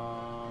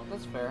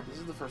 That's fair. This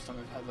is the first time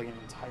I've had like an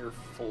entire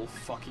full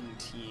fucking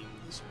team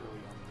this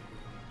early on.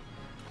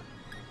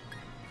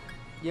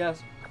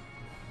 Yes.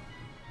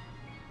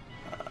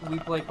 We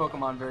play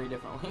Pokemon very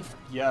differently.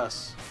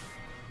 Yes.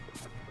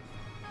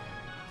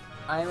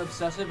 I am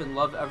obsessive and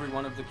love every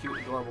one of the cute,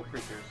 adorable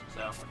creatures,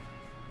 so...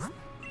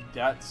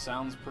 That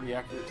sounds pretty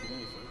accurate to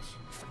me, folks.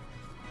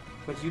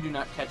 But you do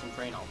not catch and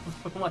train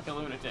them like a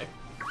lunatic.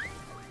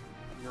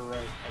 You're right,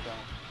 I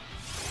don't.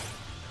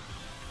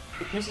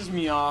 It pisses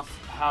me off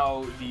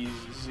how these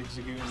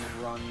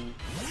Zigzagoons run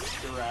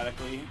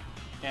erratically,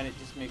 and it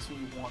just makes me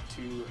want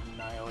to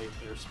annihilate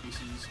their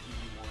species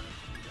even more.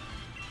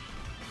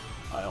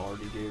 I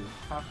already do.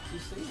 How could you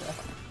say that?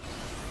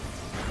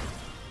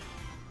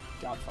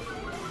 God fucking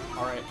damn.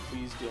 Alright,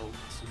 please deal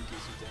some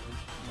decent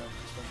damage. No,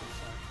 special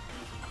attack.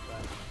 Anything like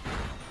that.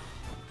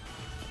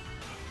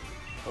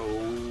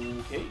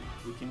 Okay,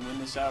 we can win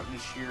this out in a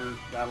sheer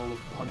battle of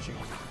punching.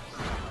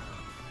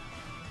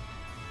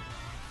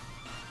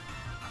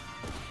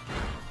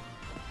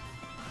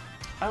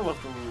 I love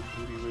the little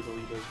booty wiggle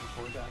he does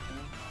before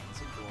attacking. It's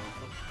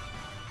adorable.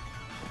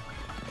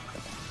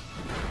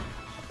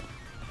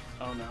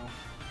 Oh no.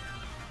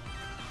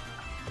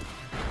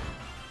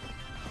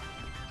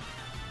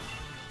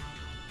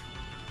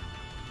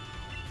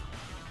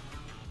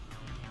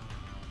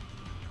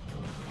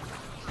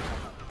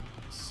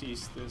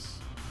 Cease this.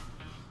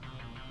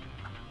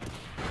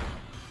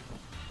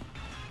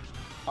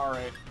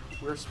 Alright,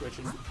 we're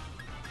switching.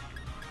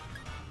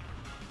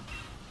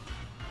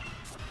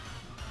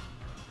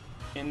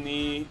 In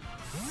the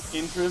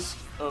interest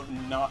of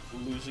not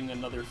losing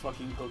another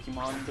fucking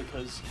Pokemon,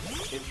 because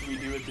if we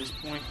do at this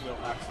point, we'll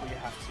actually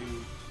have to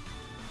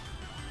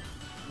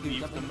Do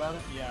leave something them. about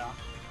it? Yeah.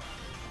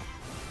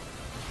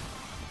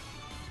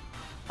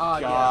 Oh,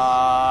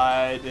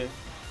 God. yeah.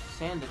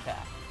 Sand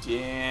attack.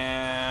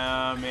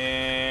 Damn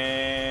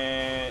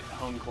it.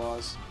 Hone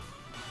Claws.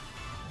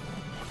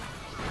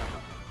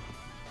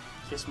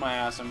 Kiss my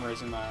ass, I'm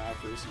raising my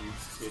accuracy, you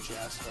bitch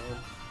ass hoe.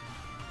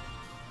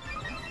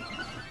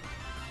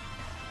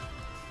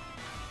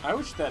 I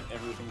wish that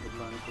everything could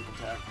learn a quick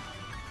attack.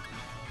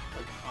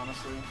 Like,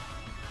 honestly.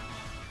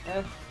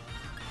 Eh.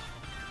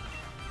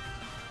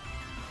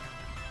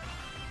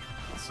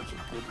 That's such a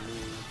good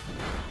move.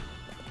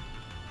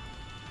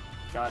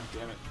 God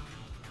damn it.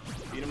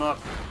 Beat him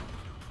up.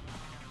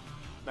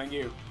 Thank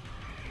you.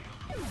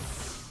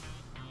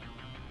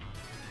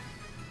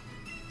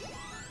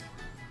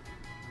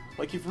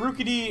 Like, if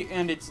Rookidee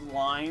and its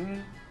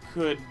line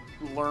could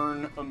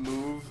learn a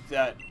move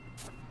that,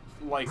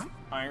 like,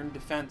 Iron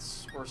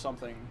Defense or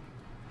something,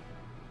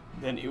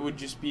 then it would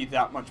just be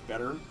that much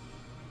better.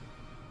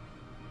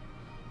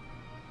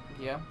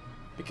 Yeah.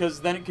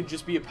 Because then it could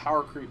just be a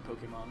power creep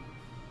Pokemon,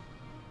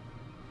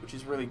 which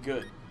is really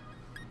good.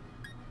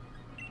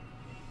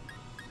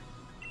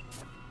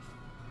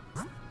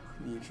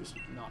 In the interest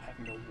of not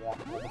having to walk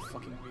all the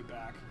fucking way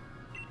back.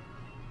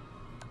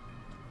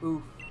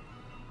 Oof.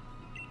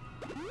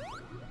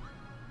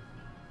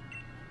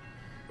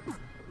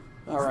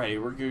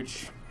 Alrighty, we're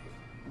Gooch.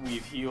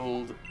 We've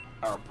healed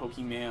our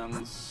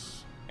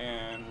Pokemans,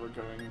 and we're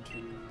going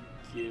to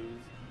give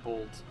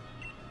Bolt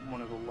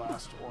one of the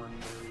last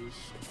orange berries.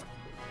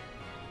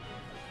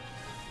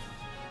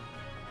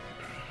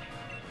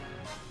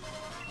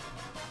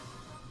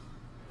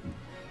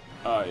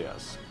 Ah,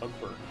 yes, a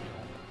burn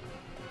heal.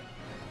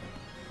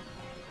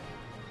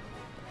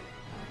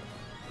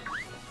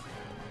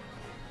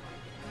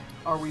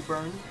 Are we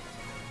burned?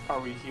 Are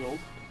we healed?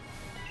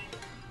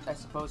 I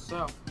suppose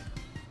so.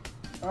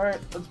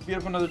 Alright, let's beat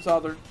up another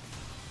toddler.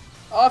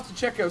 I'll have to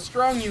check how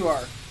strong you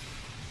are.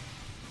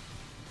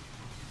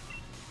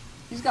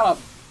 He's got a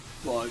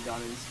bug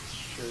on his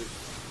shirt.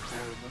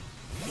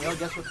 Well,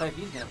 guess what type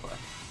he's gonna play?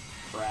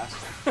 Brass.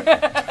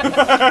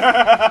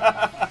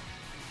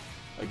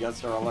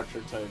 Against our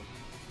electric type.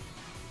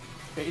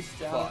 Face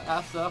down, Fuck.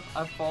 ass up,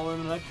 I've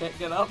fallen and I can't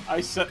get up. I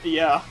said,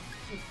 yeah.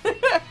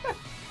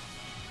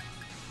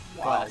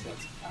 Wow, Classic.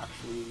 that's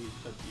actually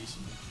a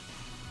decent.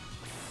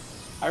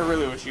 I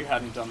really wish you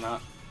hadn't done that.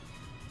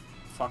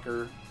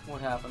 Fucker.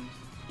 What happened?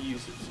 He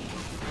uses.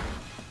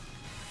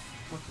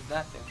 What did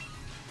that do?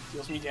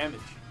 Deals me damage.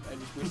 I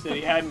just wish that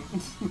he hadn't.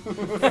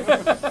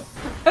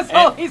 That's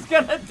all he's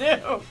gonna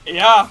do!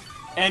 Yeah,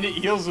 and it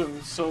heals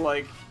him, so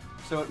like,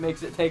 So it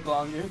makes it take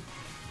longer.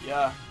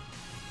 yeah.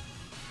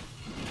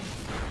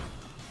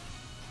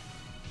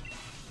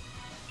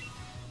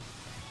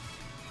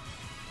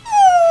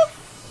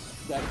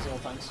 That is all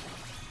thanks.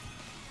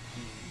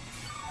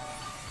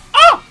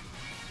 Ah!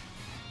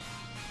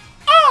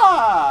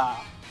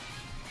 Ah!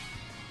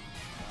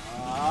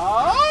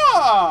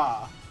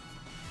 Ah!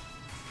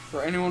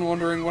 For anyone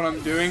wondering what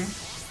I'm doing,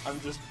 I'm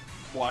just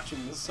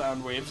watching the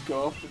sound waves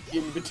go up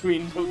in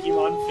between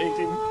Pokemon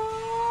fainting.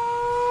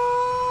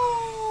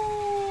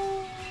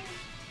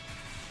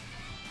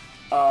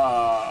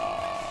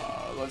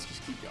 Let's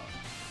just keep going.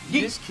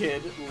 Yeet. This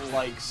kid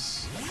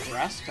likes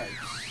grass types.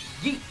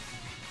 Yeet!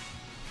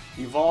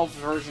 The evolved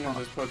version of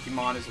this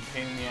Pokemon is a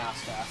pain in the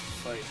ass to have to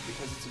fight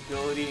because its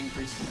ability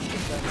increases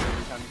defense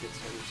every time it gets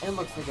hit or It something.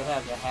 looks like it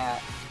has a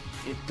hat.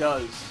 It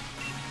does.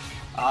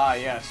 Ah,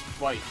 yes,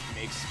 Bite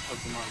makes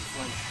Pokemon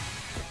flinch.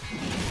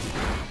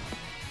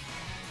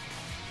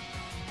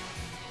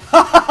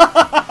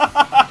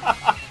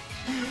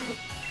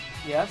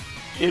 Yes?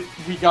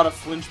 We got a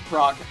flinch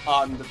proc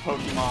on the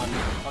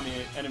Pokemon, on the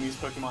enemy's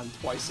Pokemon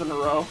twice in a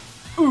row.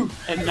 Ooh,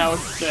 and now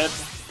it's dead.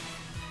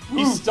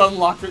 He's stun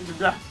locked it to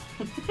death.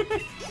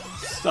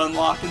 Stun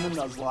lock in the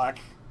Nuzlocke.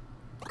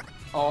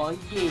 Oh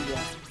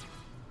yeah.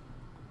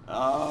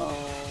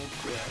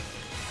 Okay.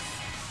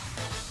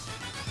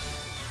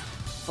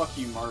 Fuck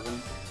you,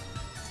 Marvin.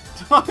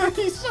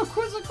 He's so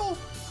quizzical.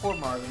 Poor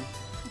Marvin.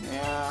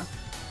 Yeah.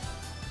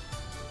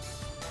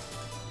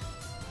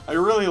 I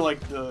really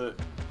like the...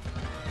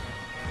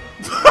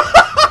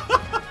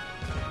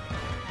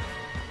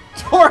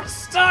 Door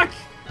stuck!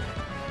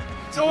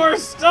 Door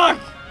stuck!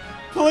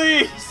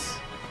 Please!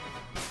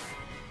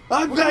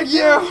 I beg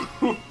you!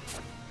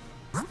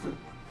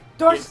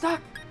 Door It-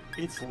 stuck!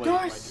 It's late, Door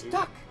my dude.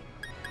 stuck!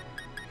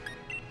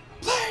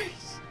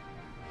 Please!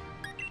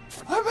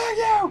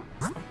 I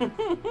beg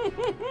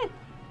you!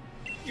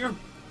 You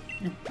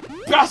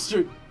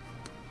bastard!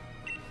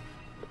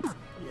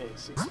 Yay,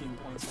 16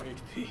 points of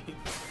HP.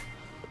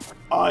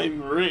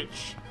 I'm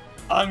rich.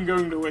 I'm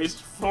going to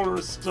waste 4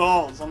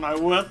 stalls on my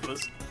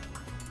worthless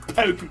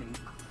Pokemon.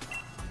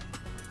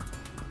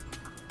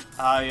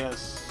 Ah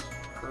yes,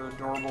 her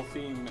adorable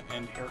theme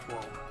and hair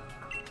twirl.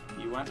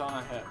 He went on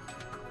ahead.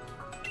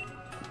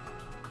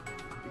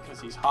 Because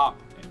he's hop,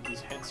 and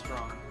he's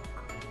headstrong,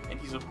 and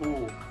he's a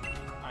fool.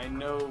 I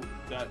know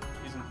that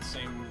isn't the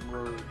same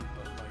road,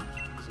 but like,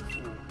 he's a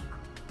fool.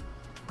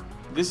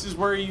 This is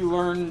where you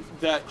learn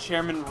that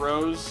Chairman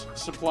Rose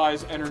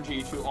supplies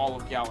energy to all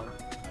of Galar.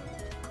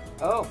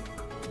 Oh.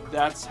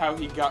 That's how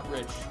he got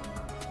rich.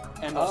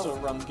 And also Oh.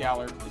 runs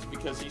Galar, is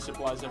because he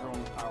supplies everyone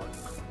with power.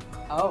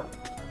 Oh.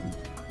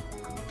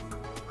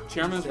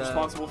 Chairman is He's,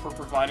 responsible for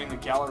providing the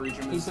Galar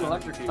region with He's an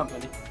energy electric too.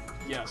 company.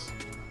 Yes.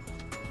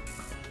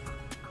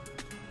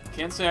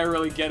 Can't say I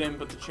really get him,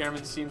 but the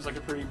chairman seems like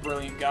a pretty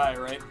brilliant guy,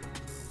 right?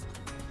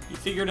 He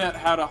figured out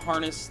how to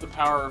harness the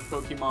power of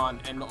Pokemon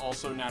and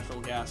also natural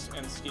gas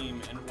and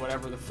steam and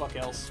whatever the fuck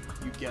else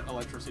you get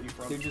electricity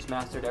from. Dude just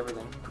mastered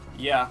everything.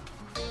 Yeah.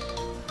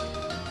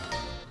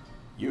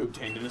 You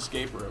obtained an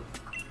escape rope.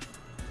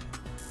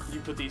 You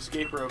put the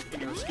escape rope in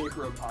your escape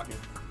rope pocket.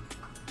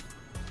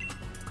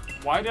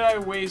 Why did I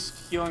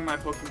waste healing my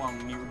Pokemon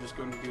when you were just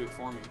going to do it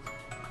for me?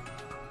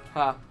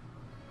 Ha.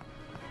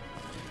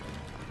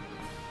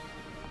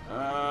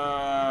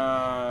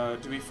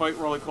 Do we fight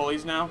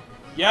Roly-Colies now?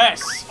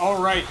 Yes!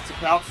 Alright, it's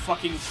about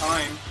fucking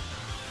time.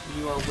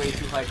 You are way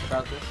too hyped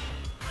about this.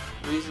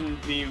 Reason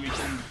B, we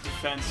can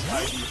defense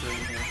IVs in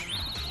here.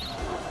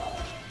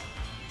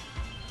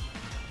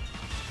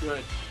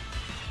 Good.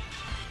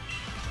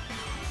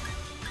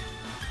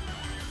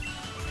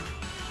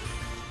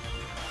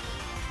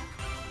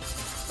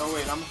 Oh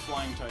wait, I'm a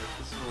flying type.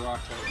 This is a rock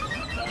type.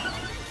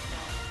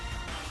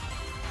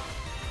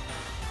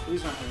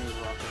 Please don't hit me with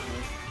a rock type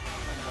move.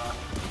 Thank God.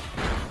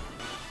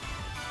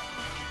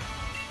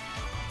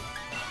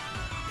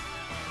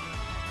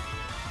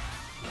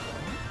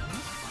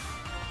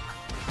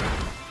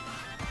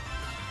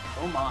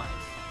 Oh my.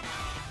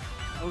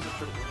 That was a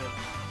critical hit.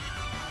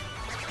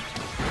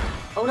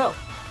 Oh no!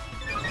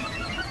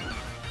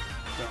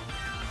 Don't.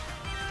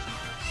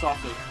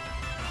 Softly.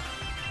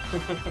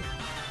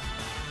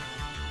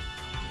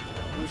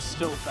 We're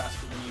still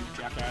faster than you,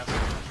 jackass.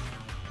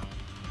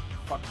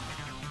 Fuck.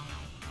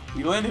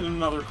 We landed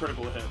another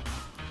critical hit.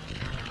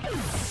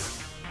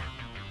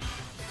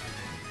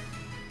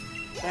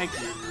 Thank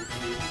you,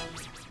 Ruki.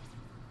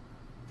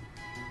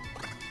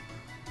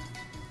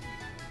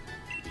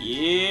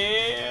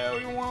 Yeah,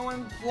 we want to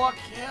win pluck.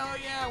 Hell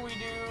yeah, we do.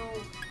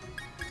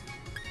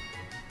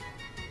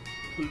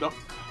 Pluck.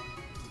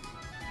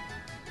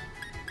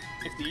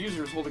 if the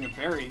user is holding a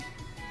berry,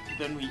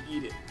 then we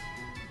eat it.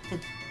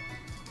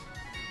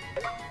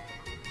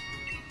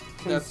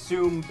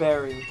 Consume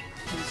berry.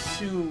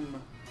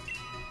 Consume.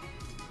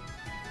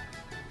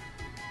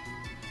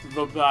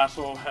 The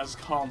battle has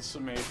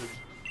consummated.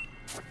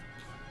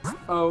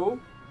 Oh.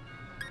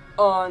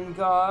 On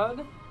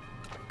God.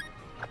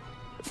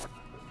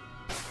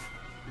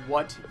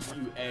 What,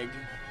 you egg?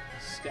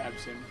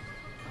 Stabs him.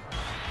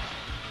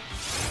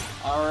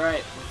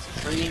 Alright,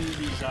 let's train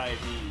these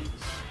IVs.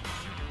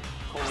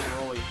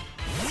 Holy roly.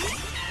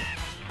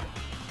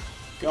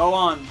 Go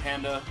on,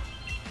 Panda.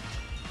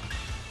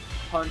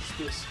 Punch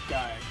this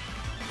guy.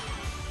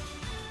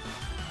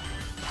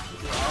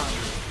 With your arm.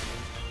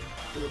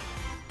 Good. You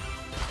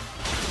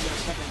got a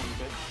second one,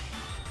 bitch.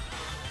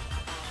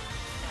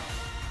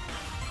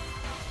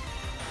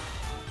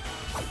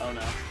 Oh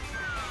no.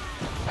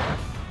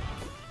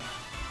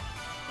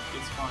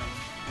 It's fine.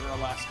 You're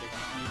elastic.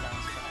 You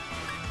bounce back.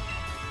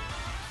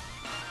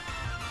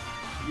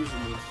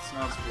 Usually, it's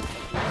not supposed to be.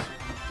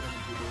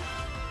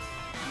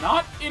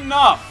 Not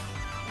enough!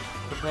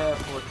 Prepare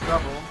for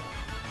trouble.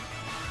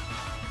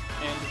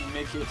 And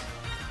make it.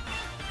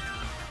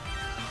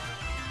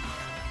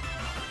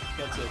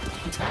 That's it.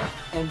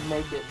 And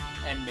make it.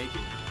 And make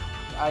it.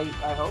 I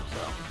hope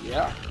so.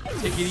 Yeah.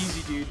 Take it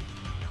easy, dude.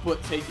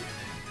 But take it.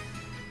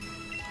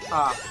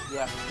 Ah,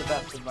 yeah, the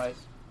best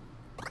advice.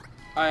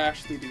 I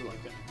actually do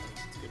like that.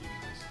 It's good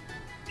advice.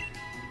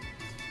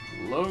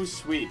 Low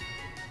sweep.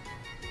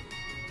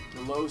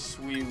 Low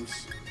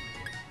sweeps.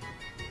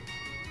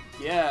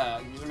 Yeah,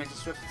 user makes a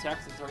swift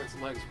attack to the target's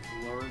legs,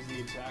 which lowers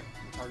the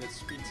target's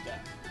speed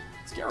stat.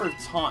 Let's get rid of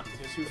taunt,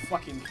 because who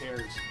fucking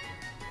cares?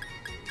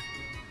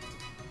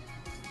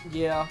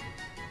 Yeah,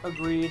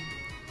 agreed.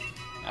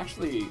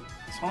 Actually,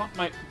 taunt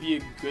might be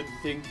a good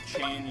thing to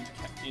change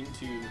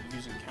into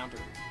using counter.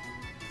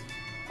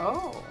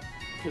 Oh.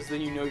 Because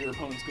then you know your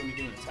opponent's going to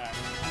do an attack.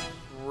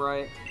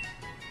 Right.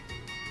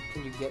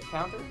 Can you get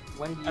counter?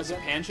 When do you As a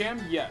get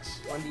Pancham, yes.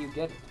 When do you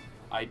get it?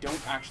 I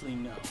don't actually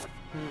know.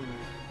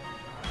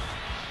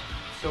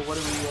 So what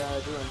are we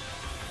doing?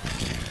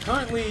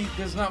 Currently,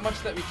 there's not much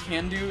that we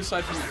can do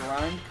aside from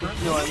grind.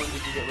 Currently, No, I mean, did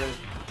you get rid of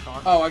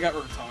taunt? Oh, I got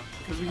rid of taunt.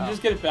 Because we can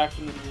just get it back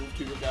from the move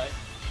tutor guy.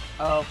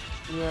 Oh,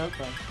 yeah,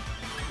 okay.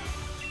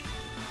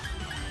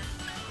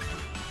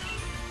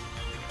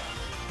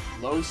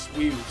 Low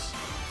sweeps.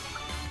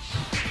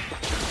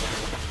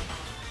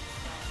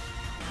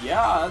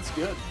 Yeah, that's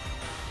good.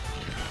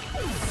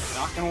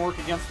 Not gonna work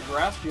against the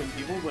grass gym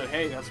people, but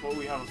hey, that's what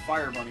we have a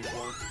fire bunny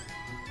for.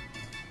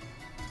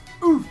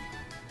 Ooh!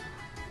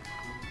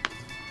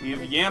 We have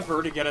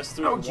Yamper to get us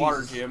through the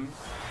water gym.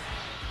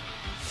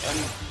 And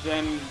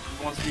then,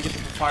 once we get to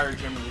the fire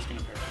gym, we're just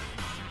gonna perish.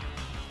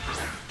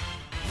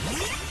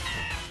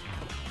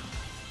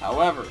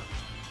 However,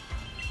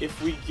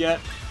 if we get,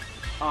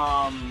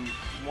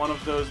 one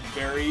of those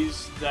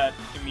berries that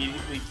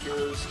immediately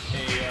cures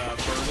a,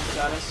 burn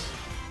status,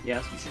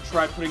 Yes. you should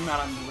try putting that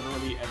on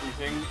literally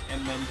everything,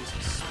 and then just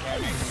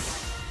spamming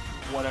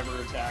whatever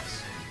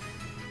attacks.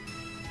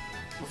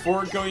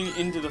 Before going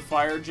into the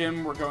fire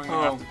gym, we're going to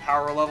have to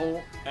power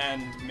level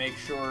and make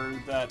sure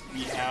that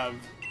we have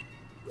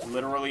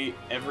literally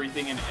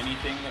everything and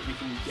anything that we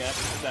can get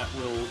that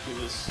will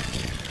give us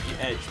the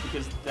edge.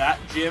 Because that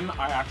gym,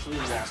 I actually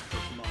lost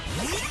Pokemon.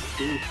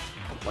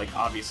 Like,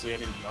 obviously I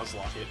didn't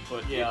Nuzlocke it,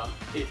 but Yeah,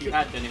 if you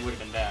had, then it would have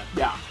been bad.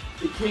 yeah,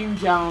 it came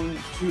down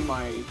to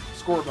my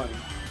score bunny.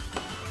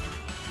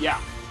 Yeah,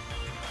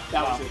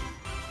 that was it.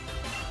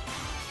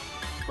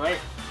 Right.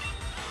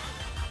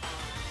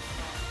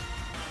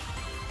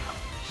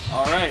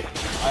 Alright,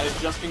 I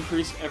have just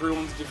increased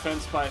everyone's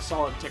defense by a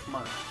solid tick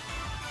mark.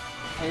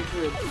 I need to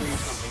retrieve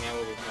something I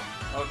will become.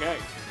 Okay.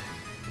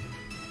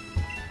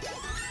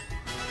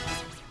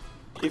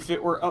 If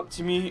it were up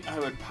to me, I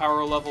would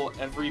power level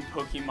every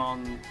one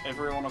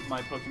of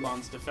my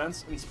Pokemon's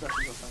defense and special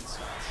defense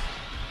stats.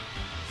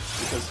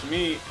 Because to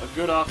me, a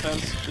good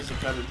offense is a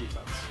better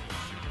defense.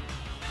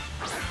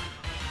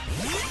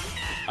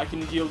 I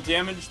can deal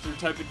damage through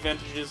type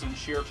advantages and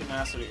sheer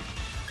tenacity.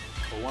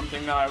 But one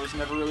thing that I was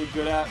never really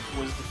good at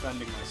was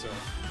defending myself.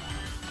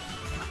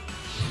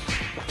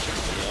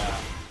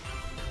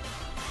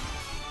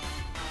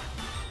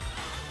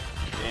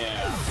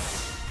 Yeah.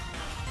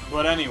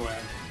 But anyway,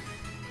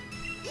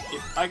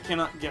 if I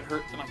cannot get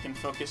hurt, then I can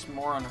focus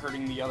more on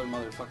hurting the other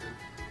motherfucker.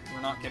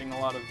 We're not getting a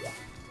lot of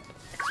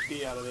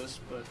XP out of this,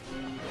 but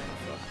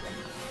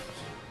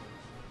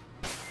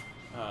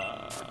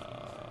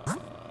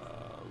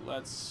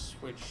let's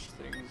switch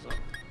things up.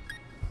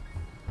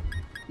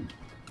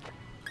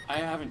 I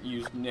haven't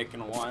used Nick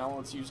in a while.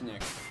 Let's use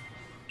Nick.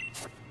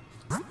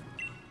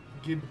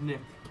 Give Nick.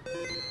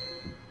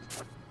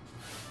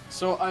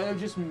 So I have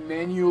just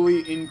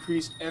manually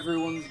increased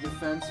everyone's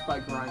defense by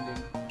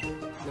grinding.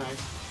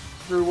 Nice.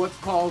 Through what's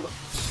called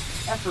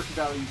effort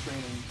value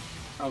training.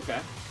 Okay.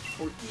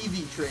 Or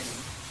EV training.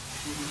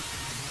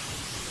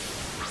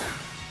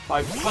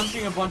 By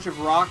punching a bunch of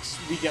rocks,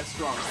 we get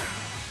stronger.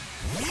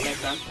 Makes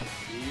sense.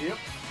 Yep.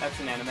 That's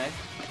an anime.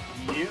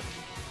 Yep.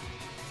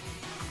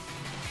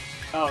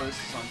 Oh, this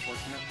is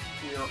unfortunate.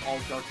 We are all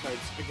dark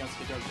types against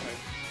a dark type.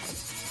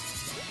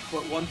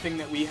 But one thing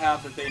that we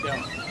have that they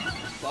don't.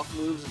 Buff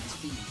moves and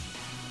speed.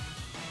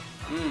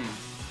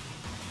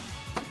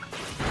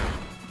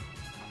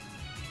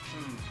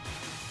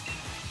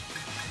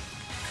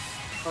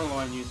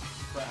 Sirloin uses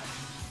scratch.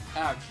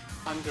 Ouch.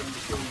 I'm going to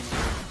kill you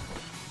now.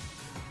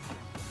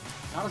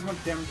 Not as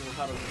much damage as I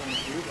thought it was going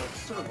to do, but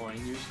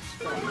Sirloin uses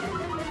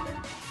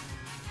scratch.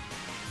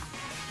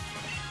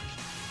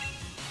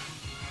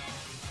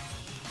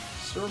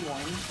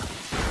 sirloin,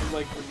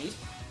 like the meat.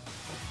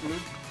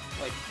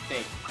 Like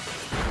steak.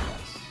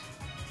 Yes.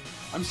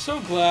 I'm so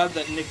glad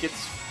that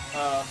Nicket's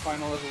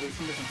final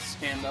evolution doesn't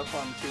stand up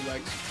on 2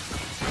 legs.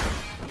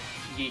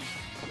 Geek.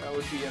 That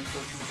would be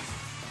unfortunate.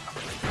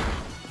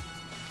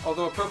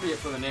 Although appropriate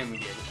for the name we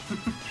gave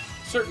it.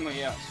 Certainly,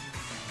 yes.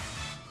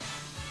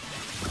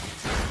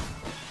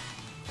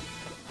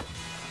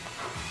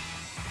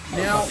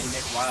 Now,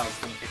 Nick Wild's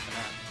gonna kick the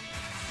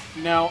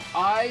ass. now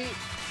I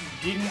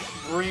didn't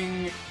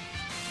bring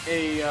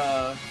a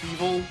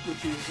Evil,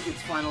 which is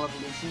its final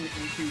evolution,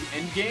 into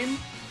Endgame.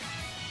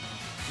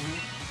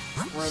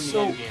 We're in the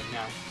So- end game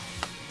now.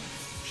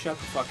 Shut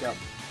the fuck up.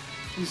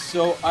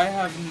 So I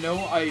have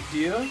no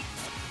idea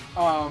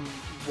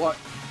what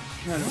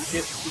kind of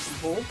hits we can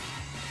pull.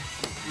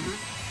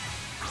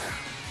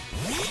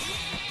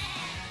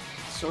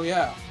 So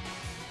yeah.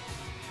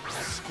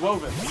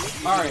 Skwoven.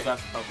 Alright,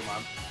 that's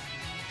Pokemon.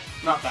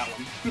 Not that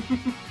one.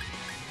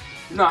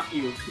 Not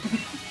you.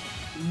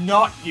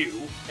 Not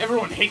you.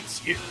 Everyone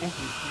hates you.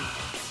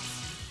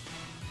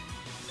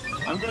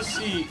 I'm gonna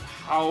see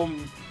how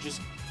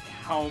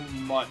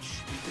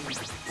much we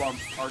can bump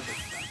our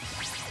defense.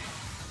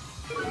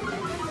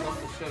 Bump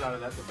the shit out of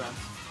that defense.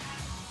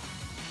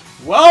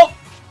 Well,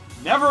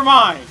 never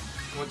mind.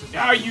 What just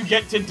Now happened? you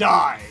get to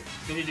die.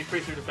 Did he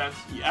decrease your defense?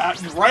 Yeah,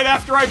 right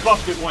after I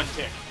buffed it 1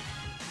 tick.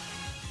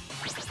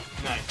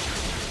 Nice.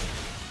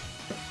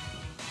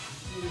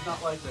 He does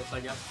not like this, I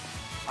guess.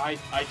 I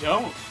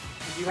don't.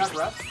 Did you have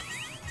rest?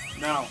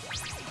 No.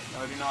 No,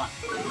 I do not.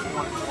 I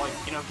want to, like,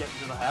 you know, get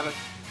into the habit.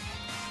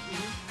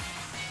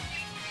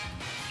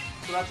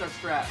 So that's our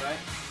strat, right?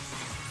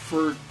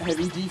 For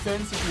heavy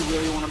defense, if you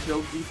really want to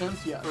build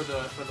defense, yeah. For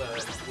the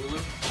Lulu?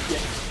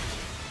 Yes.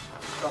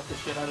 Drop the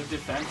shit out of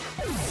defense.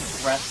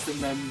 Rest and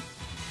then...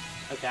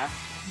 Attack.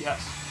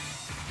 Yes.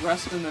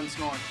 Rest and then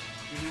snore.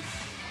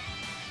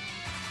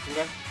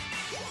 Okay.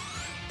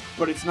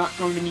 But it's not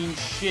going to mean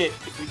shit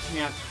if we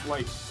can't,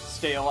 like,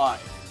 stay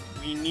alive.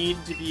 We need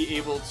to be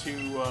able to,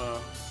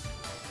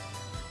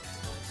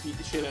 beat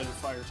the shit out of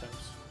fire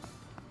types.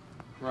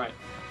 Right.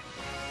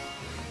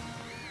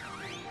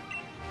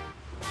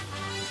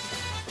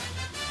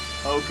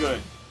 Oh,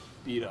 good.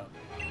 Beat up.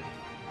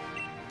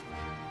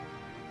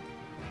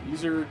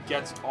 User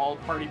gets all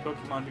party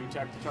Pokemon to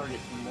attack the target.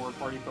 The more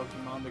party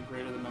Pokemon, the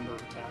greater the number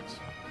of attacks.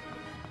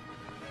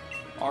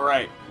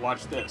 Alright,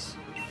 watch this.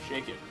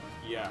 Shake it.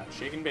 Yeah,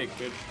 shake and bake,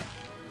 bitch.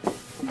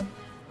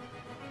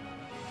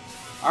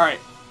 Alright,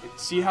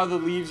 see how the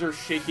leaves are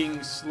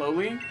shaking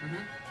slowly?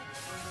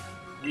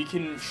 We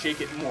can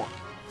shake it more.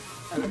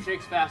 And it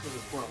shakes fast as a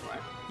squirrel,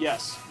 right?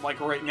 Yes, like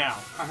right now.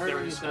 I heard There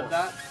when you is said squirrel.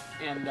 that,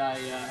 and I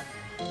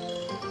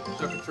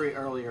took a tree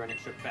earlier and it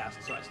shook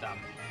fast, so I stopped.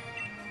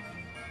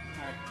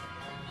 Alright.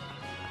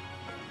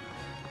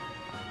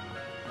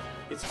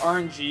 It's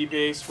RNG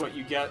based what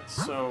you get,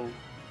 so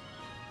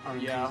Oh,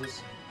 yeah.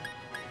 Jesus.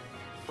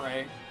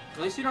 right.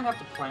 At least you don't have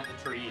to plant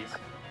the trees.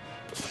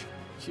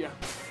 Yeah.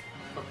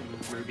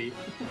 Fucking Ruby.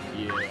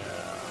 Yeah.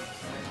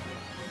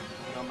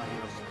 All my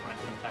heroes to plant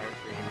the entire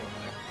tree.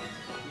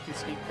 We can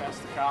sneak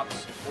past the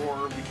cops,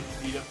 or we can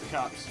beat up the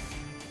cops.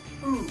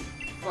 Ooh,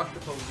 fuck the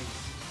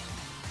police.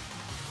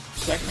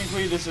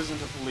 Technically, this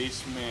isn't a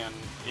policeman,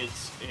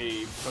 it's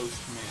a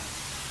postman.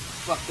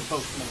 Fuck the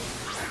postman.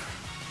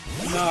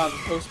 Nah, the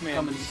postman.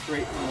 Coming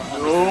straight from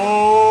the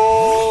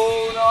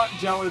No, not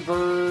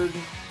Jellybird.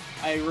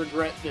 I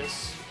regret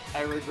this.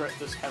 I regret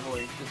this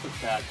heavily. This looks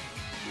bad.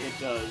 It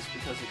does,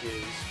 because it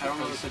is. I don't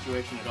know the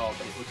situation at all,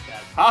 but it looks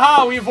bad.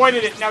 Haha, we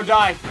avoided it, now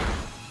die!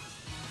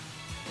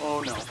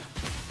 Oh no.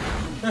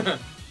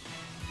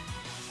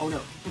 Oh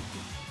no.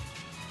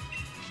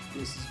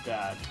 This is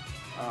bad.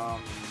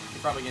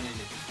 You're probably gonna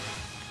need it.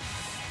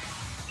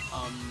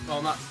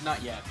 Well,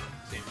 not yet, but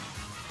soon.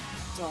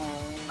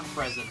 Don't. A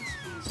present.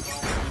 Please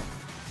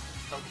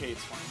don't. Okay,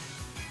 it's fine.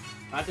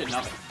 That did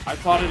nothing. I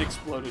thought it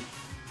exploded.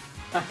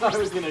 I thought it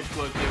was gonna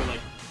explode too,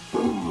 like,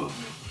 boom.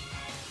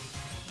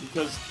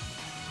 Because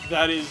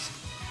that is,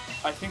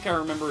 I think I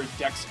remember a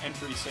Dex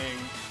entry saying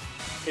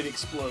it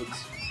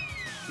explodes.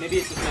 Maybe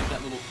it just meant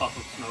that little puff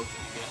of smoke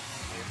that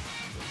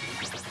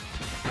you get.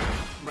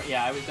 But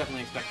yeah, I was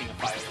definitely expecting a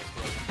fire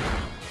explosion.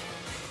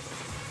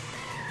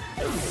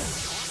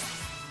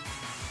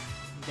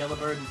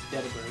 Yellowbird is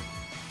Deadabird.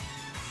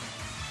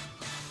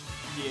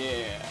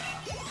 Yeah.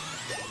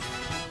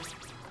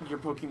 Your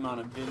Pokemon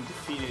have been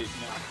defeated,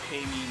 now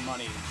pay me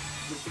money.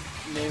 We should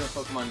name a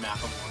Pokemon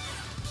Macklemore.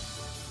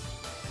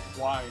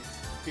 Why?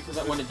 Because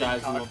that when it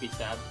dies, we won't be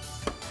sad.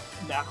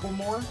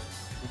 Macklemore?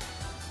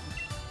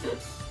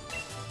 This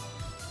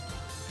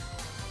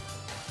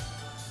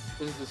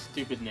is a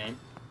stupid name.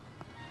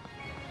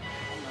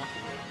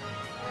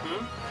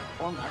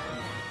 Or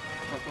mackerel.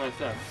 That's what I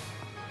said.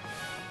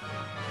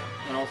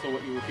 And also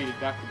what you repeated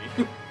back to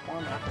me.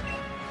 Or mackerel.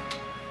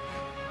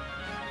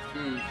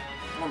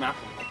 Or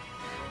mackerel.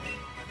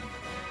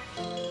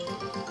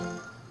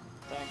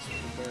 Thanks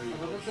for the berry. I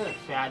thought this said a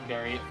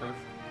Chadberry at first.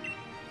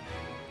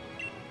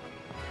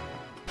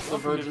 The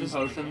Welcome to virgin this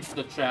potion,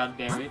 the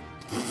Chadberry.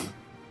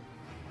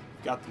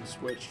 Got them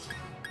switched.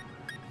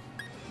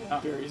 Yeah.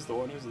 Berry's the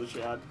one who's the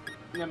Chad.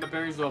 Yeah, but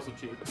berries are also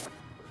cheap. Yeah,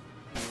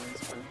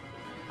 that's fair.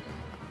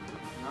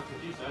 That's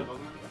what you said,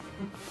 wasn't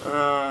it?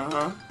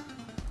 Uh-huh.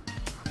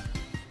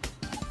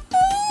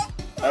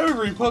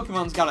 Every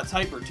Pokemon's got a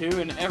type or two,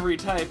 and every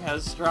type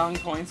has strong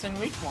points and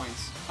weak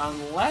points.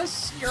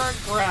 Unless you're a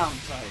ground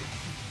type.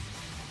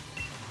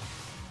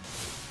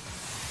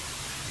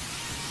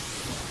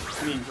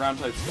 I mean, ground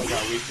types still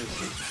got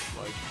weaknesses,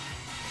 like...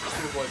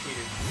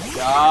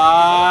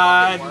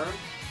 God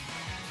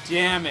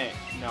damn it!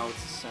 No,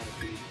 it's a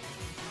centipede.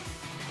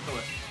 Kill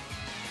it.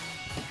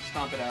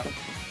 Stomp it out.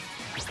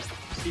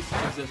 Cease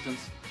its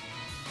existence.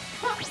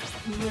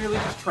 Literally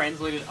just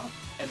translated up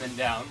and then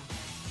down.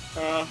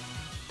 Ow.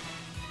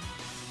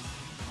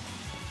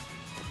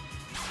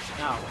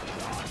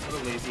 What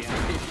a lazy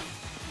animation.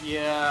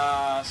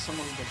 Yeah,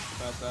 someone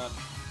bitched about that.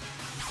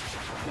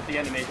 That the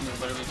animation is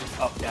literally just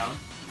up, down.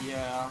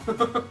 Yeah.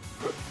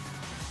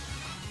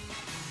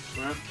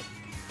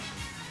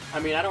 I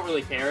mean, I don't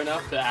really care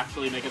enough to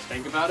actually make us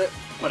think about it,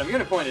 but I'm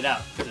gonna point it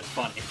out because it's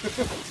funny.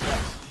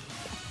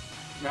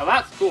 Now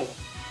that's cool.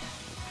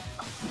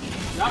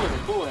 That was a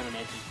cool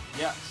animation.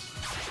 Yes.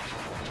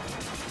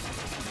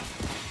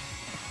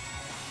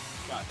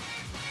 God.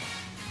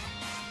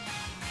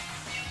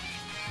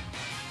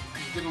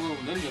 You did a little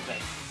ninja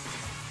thing.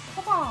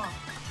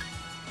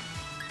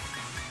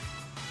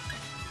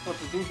 What's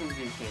the do from the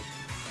game shape?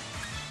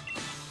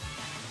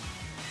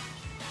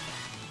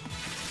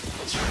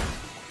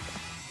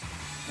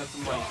 That's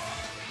some like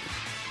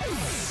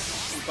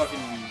some fucking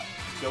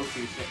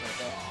Goku shit right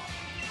there.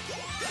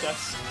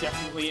 That's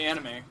definitely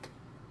anime.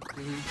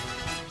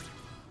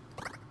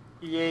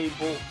 EA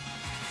Bolt.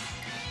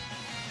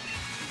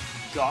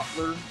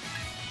 Gottler.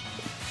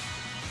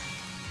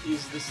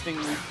 Is this thing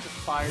weak to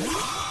fire?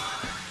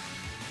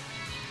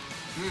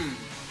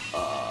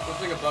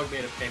 Looks like a bug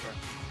made of paper.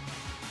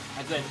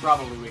 I'd say it's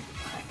probably weak to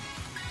fire.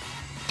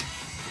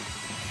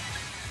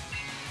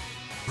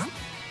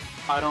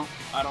 I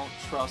don't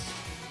trust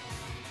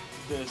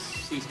this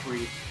Cease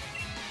breed.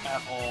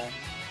 at all.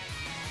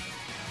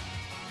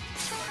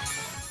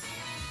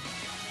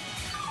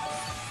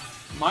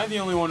 Am I the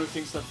only one who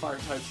thinks that fire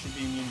types should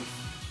be immune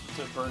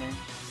to burning?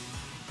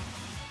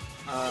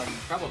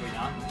 Probably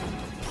not.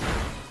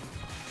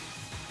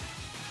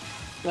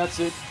 That's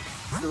it.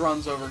 The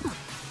run's over.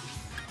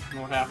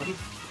 What happened?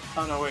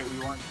 Oh no, wait, we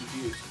weren't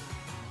confused.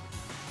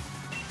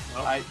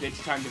 Well,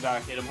 It's time to die.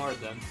 hit him hard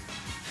then.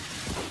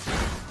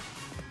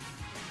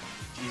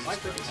 Jesus Why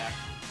quick Christ. attack?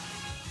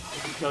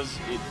 Because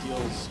it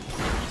deals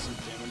decent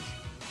damage.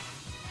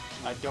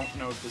 I don't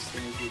know if this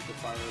thing is weak to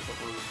fire, but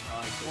we're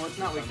Well, it's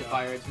not weak to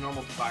fire, it's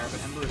normal to fire, but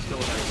Ember is still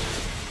a better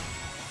unit.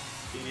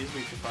 It is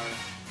weak to fire.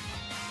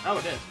 Oh,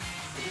 it is.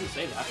 It didn't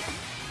say that.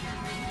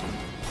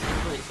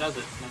 Usually it says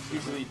it.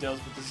 Usually it does,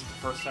 but this is the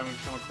first time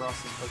we've come across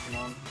this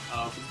Pokemon.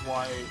 Which is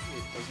why it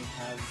doesn't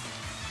have...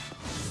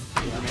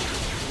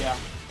 Yeah.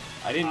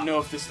 I didn't know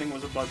if this thing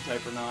was a bug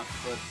type or not,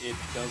 but it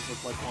does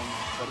look like one,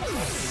 but it's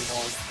also the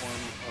evolved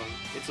form of...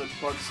 It's a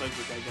bug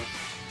psychic, I guess.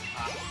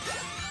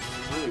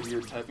 It's really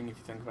weird typing if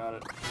you think about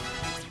it.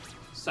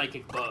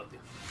 Psychic bug.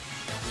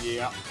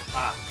 Yeah.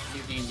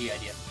 New D&D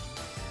idea.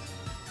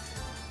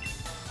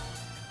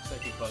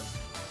 Psychic bug.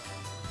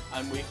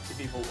 I'm weak to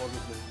people older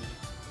than me.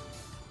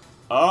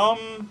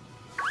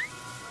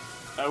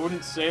 I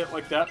wouldn't say it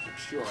like that, but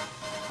sure.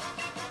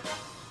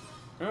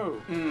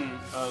 Oh.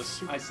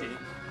 Super I see.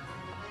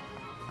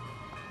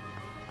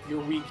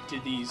 You're weak to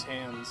these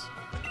hands.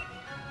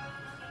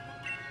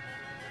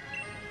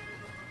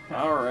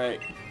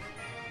 Alright.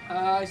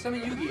 I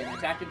summon Yugi and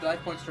attack with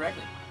life points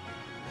directly.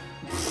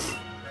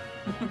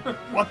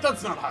 What?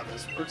 That's not how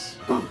this works.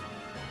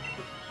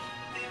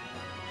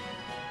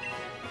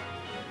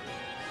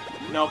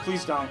 No,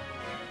 please don't.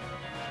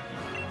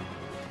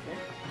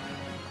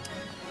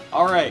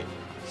 Alright,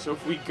 so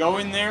if we go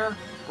in there,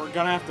 we're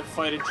gonna have to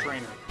fight a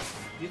trainer.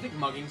 Do you think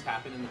muggings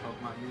happen in the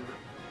Pokemon universe?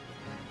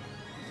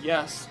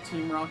 Yes,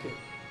 Team Rocket.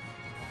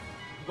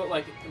 But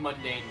like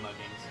mundane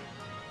muggings.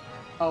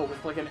 Oh,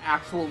 with like an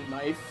actual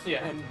knife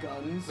Yeah. and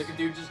guns? Like a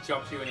dude just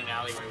jumps you in an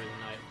alleyway with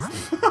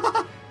a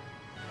knife.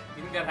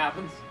 You think that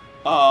happens?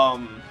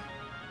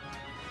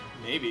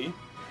 Maybe.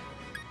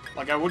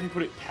 Like, I wouldn't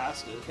put it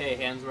past it. Okay,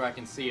 hands where I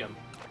can see them.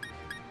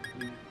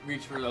 You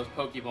reach for those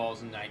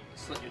Pokeballs and I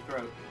slit your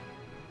throat.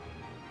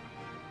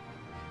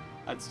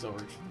 I'd still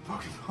reach for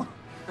the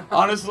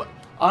Pokemon.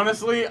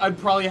 Honestly, I'd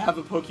probably have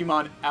a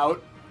Pokemon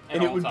out, and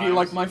At it all would be times.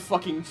 like my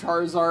fucking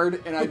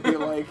Charizard, and I'd be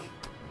like,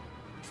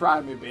 try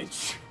me,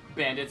 bitch.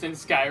 bandits in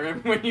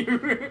Skyrim when you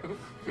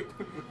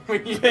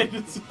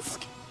Bandits in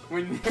Skyrim.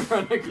 when you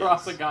run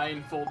across a guy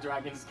in full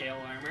dragon scale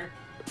armor.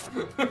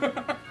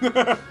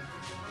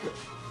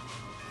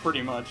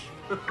 Pretty much.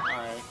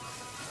 Alright.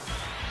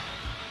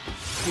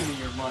 Give me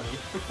your money.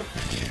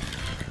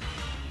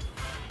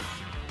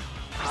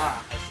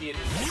 Ah, I see it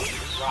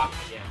is rock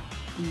again.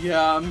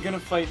 Yeah, I'm gonna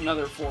fight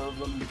another 4 of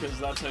them because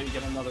that's how you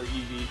get another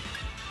EV.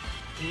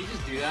 Can you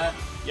just do that?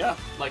 Yeah.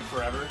 Like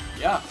forever?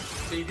 Yeah.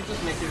 So you can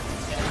just make your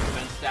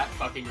defense stat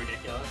fucking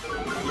ridiculous.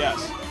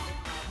 Yes.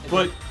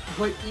 But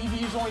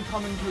EVs only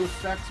come into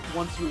effect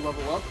once you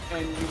level up,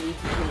 and you need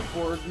to kill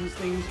 4 of these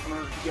things in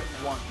order to get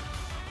 1.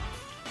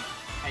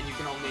 And you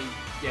can only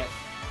get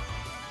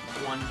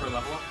 1 per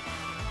level up?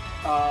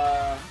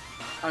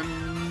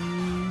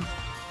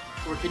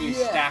 Or can you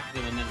stack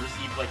them and then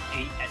receive like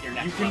 8 at your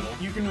next level?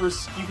 You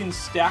can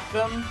stack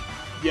them.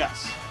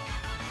 Yes.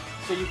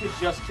 So you could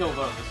just kill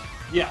those.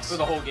 Yes. For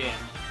the whole game.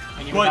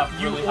 And you would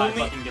have really high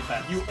fucking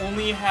defense. You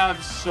only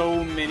have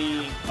so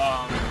many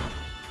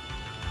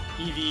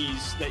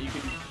EVs that you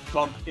can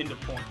bump into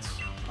points.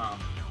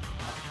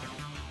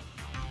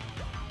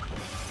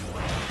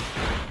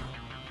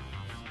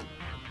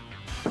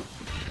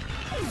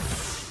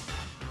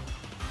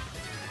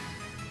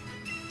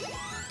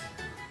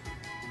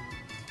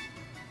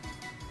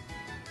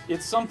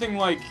 It's something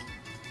like,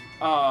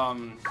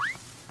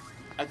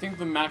 I think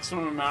the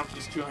maximum amount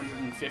is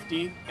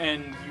 250,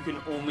 and you can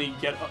only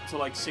get up to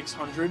like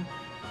 600.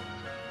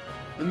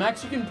 The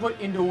max you can put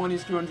into one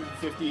is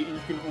 250, and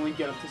you can only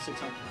get up to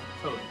 600.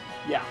 Totally.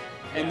 Yeah,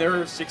 and there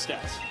are 6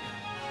 stats.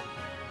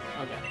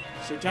 Okay.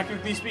 So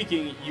technically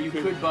speaking, you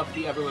could buff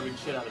the ever-living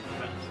shit out of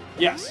defense.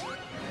 Yes.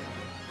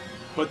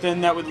 But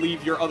then that would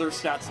leave your other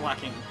stats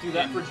lacking. Do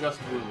that for just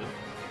Wooloo.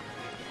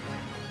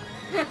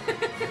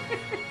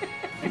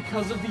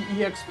 Because of the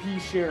EXP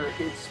share,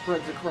 it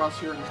spreads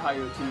across your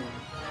entire team.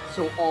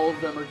 So all of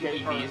them are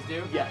getting... EVs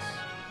do? Yes.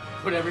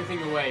 Put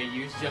everything away,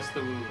 use just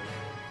the Wooloo.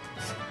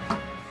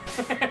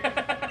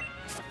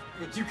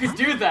 You could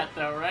do that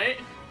though, right?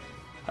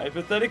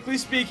 Hypothetically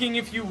speaking,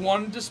 if you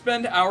wanted to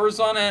spend hours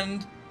on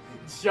end...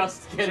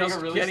 Just getting a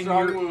really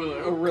strong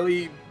Wooloo. A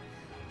really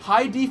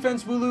high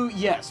defense Wooloo,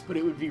 yes, but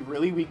it would be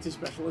really weak to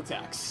special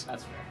attacks.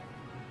 That's fair.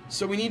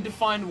 So we need to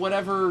find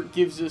whatever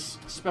gives us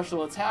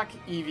special attack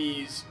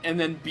EVs, and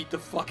then beat the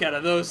fuck out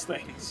of those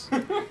things.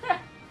 And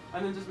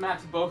then just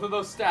max both of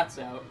those stats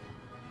out.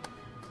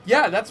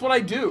 Yeah, that's what I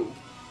do.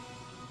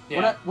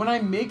 Yeah. When I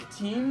make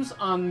teams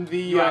on the...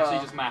 You actually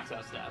just max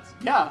out stats.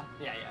 Yeah.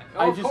 Yeah, yeah.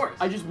 Oh, of course.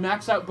 I just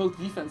max out both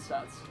defense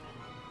stats.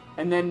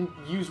 And then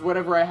use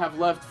whatever I have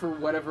left for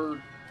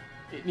whatever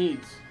it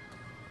needs.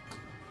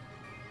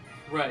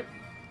 Right.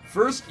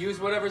 First... Use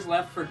whatever's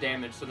left for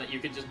damage so that you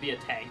can just be a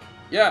tank.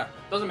 Yeah.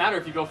 Doesn't matter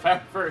if you go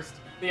first.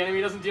 The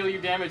enemy doesn't deal you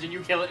damage and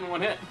you kill it in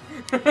 1 hit.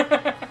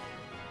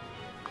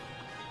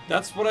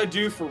 That's what I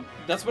do for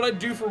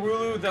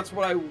Wooloo. That's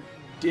what I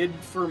did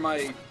for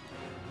my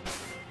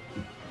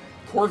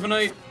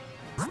Corviknight.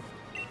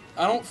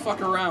 I don't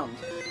fuck around.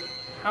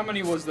 How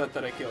many was that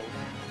I killed?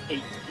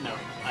 8. No,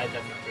 that's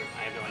not true.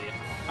 I have no idea.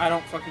 I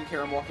don't fucking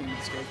care. I'm walking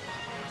with scope.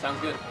 Sounds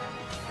good.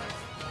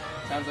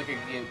 Sounds like a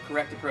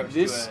correct approach.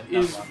 This to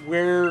is Nuzlocke.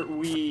 where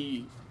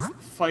we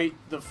fight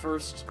the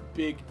first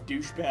big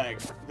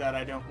douchebag that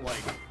I don't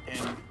like,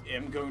 and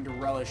am going to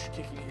relish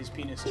kicking his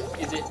penis out.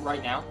 Is it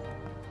right now?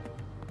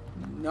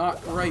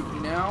 Not right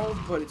now,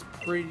 but it's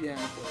pretty damn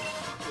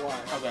close. Why?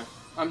 Okay.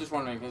 I'm just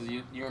wondering because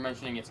you were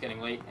mentioning it's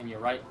getting late, and you're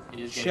right. It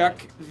is getting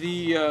Check late.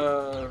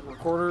 the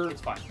recorder.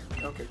 It's fine.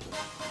 Okay,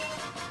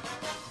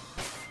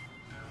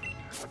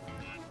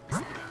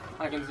 cool.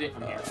 I can see it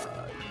from here.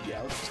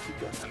 Yeah, let's just keep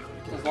going.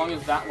 As long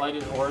as that light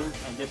is orange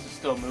and this is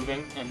still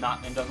moving and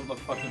doesn't look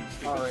fucking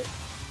stupid. Alright.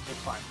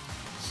 It's fine.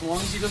 So long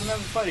as he doesn't have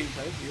a fighting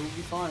type, he'll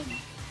be fine.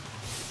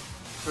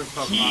 First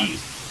Pokemon.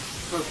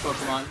 First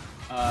Pokemon.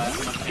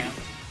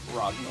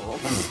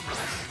 Ragnarock.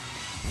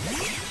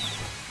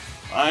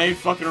 I ain't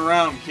fucking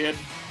around, kid.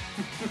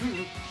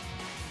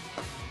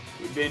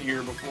 We've been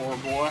here before,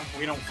 boy.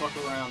 We don't fuck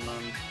around,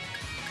 man.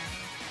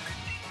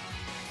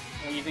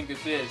 What do you think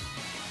this is?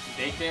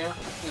 Daycare?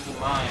 This is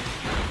mine.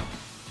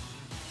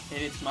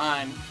 And it's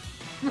mine.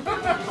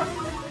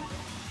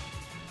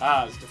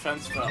 Ah, his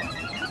defense fell.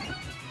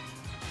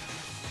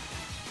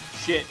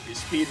 Shit, his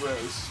speed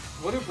rose.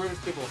 What do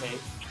British people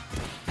hate?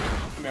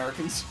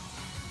 Americans.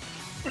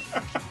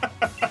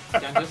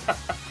 Dentists?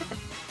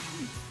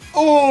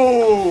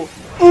 Oh!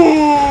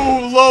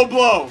 Ooh! Low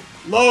blow!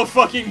 Low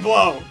fucking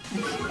blow!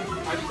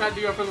 I just had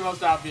to go for the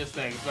most obvious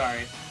thing,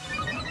 sorry.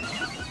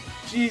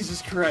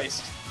 Jesus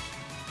Christ.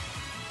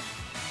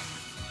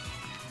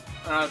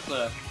 That's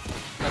a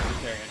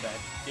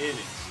stereotype. It is.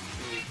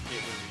 It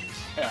really is.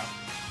 Yeah.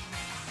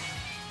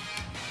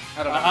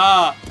 I don't know.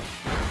 Aha!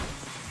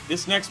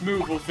 This next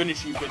move will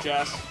finish you, bitch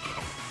ass.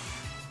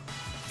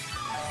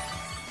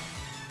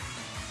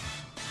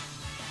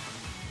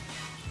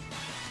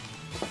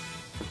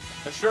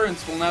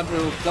 Assurance will now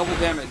deal double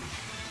damage.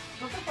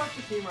 What the fuck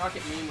does Team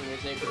Rocket mean when they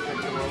say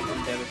protect the world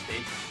from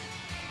devastation?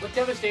 But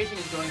devastation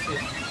is going to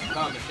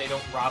come if they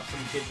don't rob some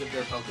kids of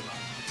their Pokemon.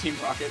 Team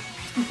Rocket.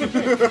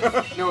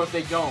 No, if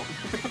they don't.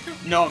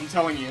 No, I'm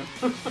telling you.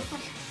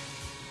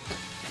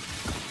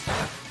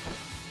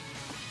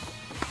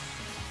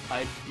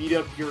 I beat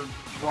up your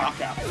rock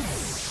apple.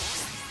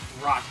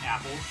 Rock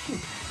apple.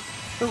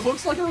 It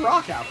looks like a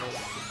rock apple.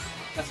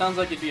 That sounds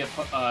like it'd be a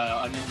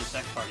ninja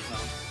sex party song.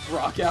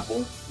 Rock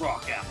apple?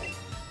 Rock apple.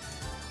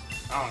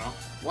 I don't know.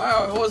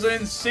 Wow, I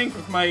wasn't in sync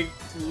with my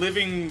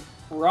living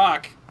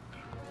rock.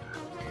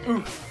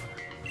 Oof.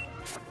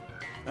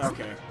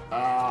 Okay.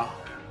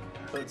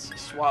 Let's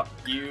swap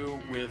you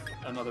with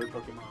another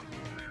Pokemon.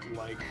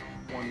 Like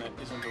one that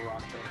isn't a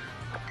rock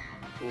type.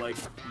 Like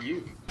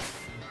you.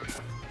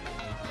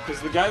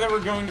 Because the guy that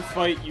we're going to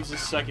fight uses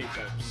psychic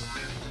types.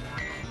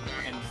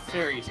 And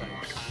fairy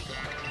types.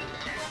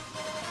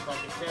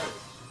 Psychic fairy.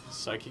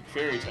 Psychic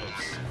fairy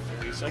types.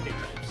 Fairy psychic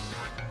types.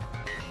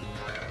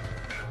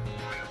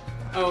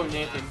 Oh,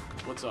 Nathan.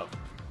 What's up?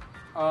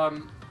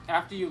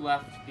 After you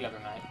left the other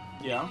night,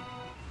 Yeah?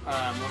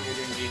 when we were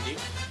doing D&D,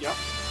 Yep.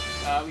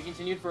 we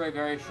continued for a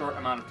very short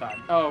amount of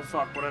time. Oh,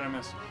 fuck. What did I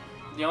miss?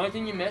 The only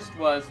thing you missed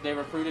was they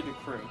recruited a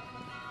crew.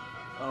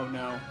 Oh,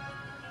 no.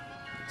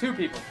 2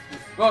 people.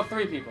 Well,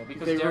 3 people,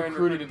 because They Darren recruited-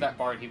 recruited that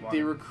bard he wanted.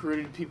 They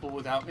recruited people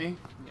without me?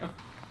 Yeah.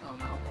 Oh,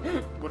 no.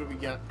 What did we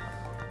get?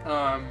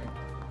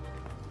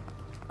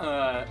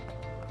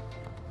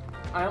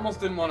 I almost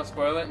didn't want to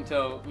spoil it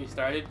until we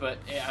started, but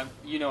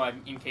you know I'm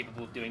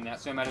incapable of doing that,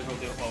 so I might as well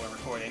do it while we're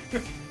recording.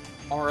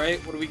 Alright,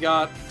 what do we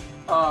got?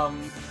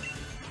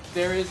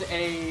 There is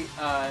a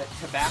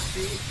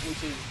tabaxi,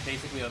 which is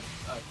basically a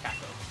cat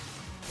folk.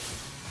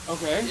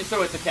 Okay.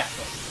 So it's a cat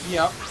folk.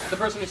 Yep. The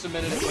person who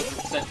submitted it was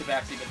said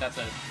tabaxi, but that's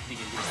a D&D.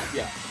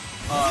 Yeah.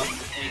 A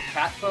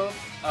cat folk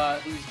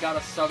who's got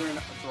a southern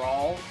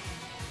drawl,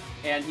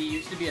 and he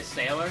used to be a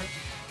sailor.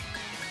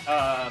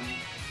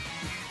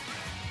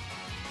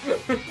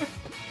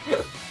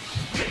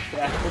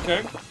 Yeah.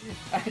 Okay.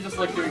 I just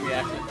like doing the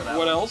accent for that.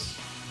 What else?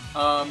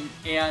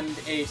 And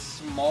a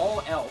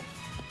small elf,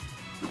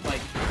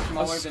 like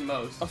smaller than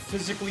most. A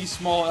physically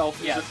small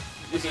elf. Yes,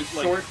 Is a it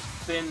like, short,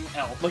 thin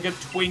elf. like a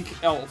twink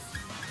elf?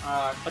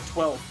 A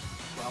 12.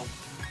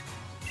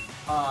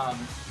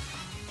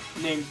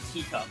 Named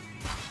Teacup.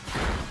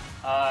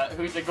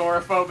 Who's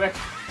agoraphobic.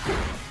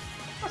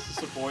 Is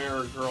this a boy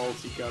or a girl,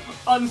 Teacup?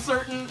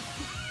 Uncertain.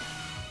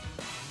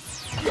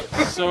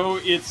 So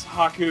it's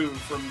Haku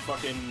from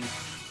fucking...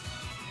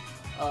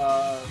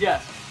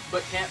 Yes,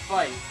 but can't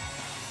fight,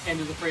 and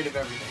is afraid of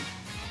everything.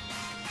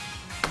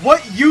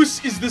 What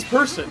use is this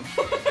person?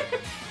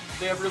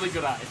 They have really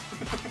good eyes.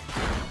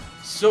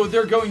 So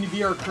they're going to be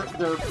their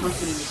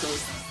person in the show.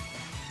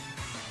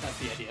 That's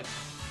the idea.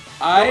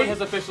 No I one has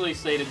officially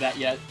stated that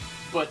yet,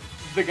 but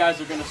the guys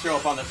are going to show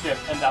up on the ship,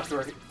 and that's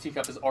where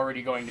Teacup is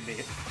already going to be.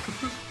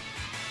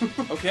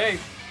 Okay.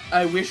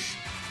 I wish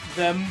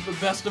them the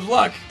best of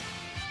luck.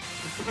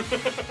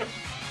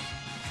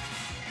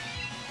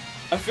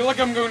 I feel like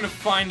I'm going to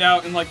find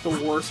out in like the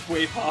worst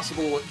way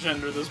possible what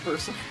gender this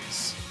person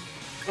is.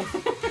 You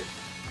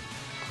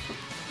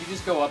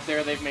just go up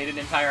there, they've made an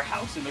entire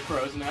house in the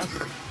crow's nest.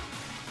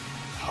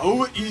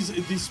 How is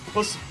this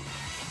possible?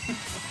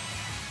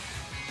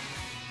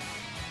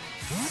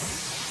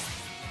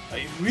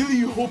 I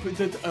really hope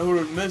that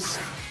our mess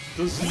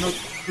does not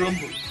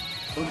crumble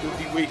under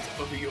the weight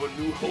of your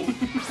new home.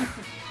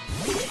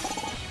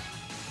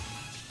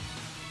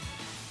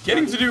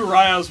 Getting to do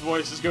Raya's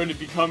voice is going to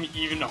become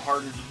even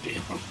harder to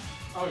do.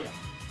 Oh yeah.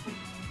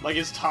 Like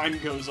as time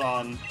goes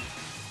on.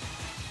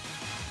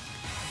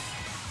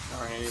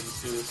 Alright,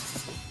 let's do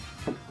this.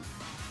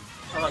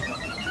 I like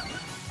that.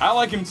 I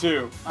like him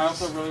too. I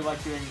also really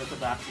like doing the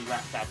Tabaxi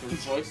Rat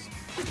Catcher's voice.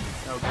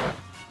 Okay.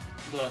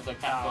 The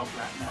cat folk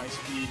rat My catcher.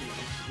 speed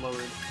is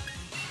lowered.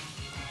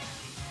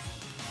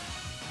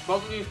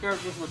 Both of these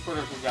characters were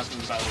Twitter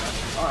suggestions, by the way.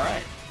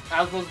 Alright.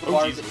 As was the Oh,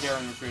 bard that Jesus.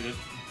 Darren recruited,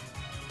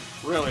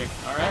 Really?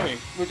 Alright.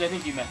 which I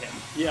think you met him.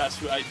 Yes,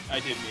 I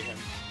did meet him.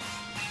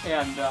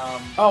 And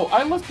Oh,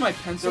 I left my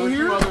there pencil were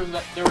here?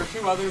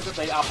 two others that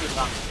they opted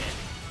not to take.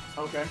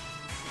 Okay.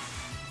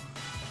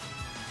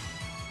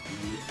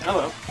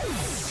 Hello.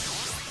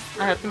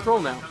 I have control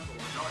now.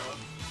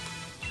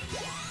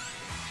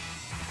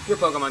 Your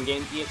Pokemon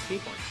gains EXP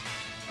points.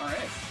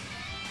 Alright.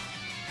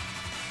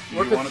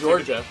 Work with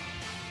Georgia.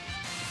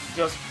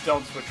 Just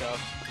don't switch up.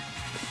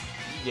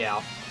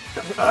 Yeah.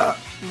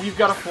 We've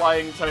got a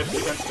flying type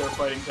against their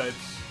fighting types.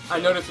 I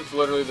noticed it's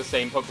literally the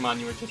same Pokemon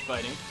you were just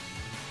fighting.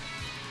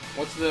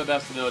 What's the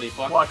best ability,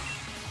 Pluck? Pluck.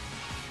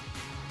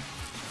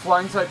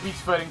 Flying type beats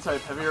fighting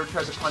type. Have you ever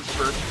tried to punch a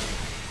bird?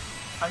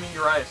 I mean,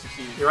 Uriah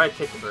succeeded. Uriah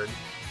kicked the bird.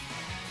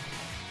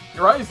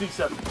 Uriah is the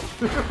exception.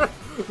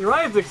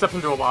 Uriah is the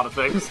exception to a lot of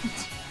things.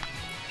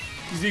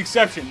 He's the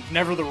exception,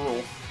 never the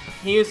rule.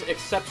 He is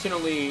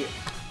exceptionally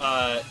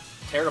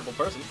terrible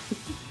person.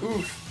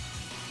 Oof.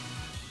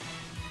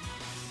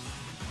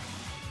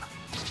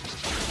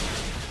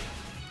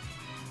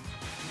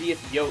 The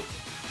yoke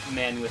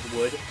man with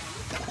wood.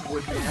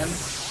 Woodman.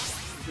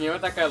 You know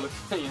what that guy looks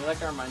like? You know what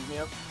that guy reminds me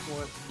of?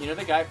 What? You know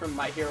the guy from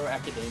My Hero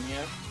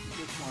Academia?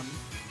 Which one?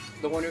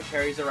 The one who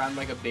carries around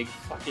like a big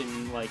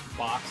fucking like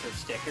box or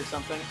stick or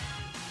something?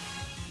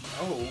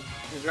 Oh.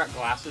 He's got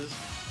glasses.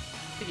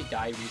 I think he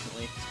died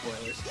recently.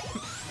 Spoilers.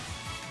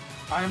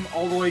 I'm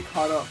all the way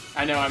caught up.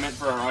 I know, I meant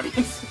for our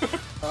audience.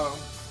 Oh.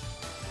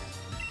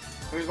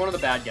 He was one of the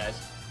bad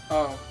guys.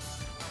 Oh.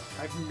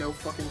 I have no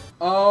fucking...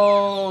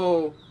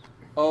 Oh!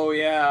 Oh,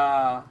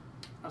 yeah.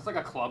 That's like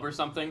a club or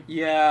something.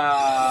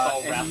 Yeah. It's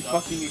all And he wrapped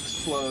up. fucking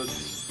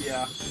explodes.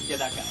 Yeah. Yeah,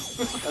 that guy.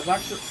 That's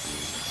actually...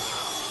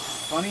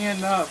 Funny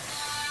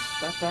enough,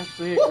 that's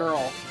actually a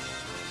girl.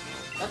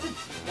 That's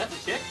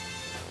a chick?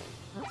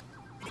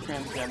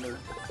 Transgender.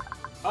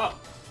 Oh.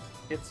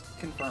 It's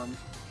confirmed,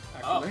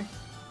 actually.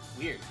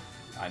 Weird.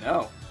 I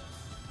know.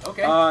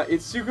 Okay.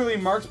 It secretly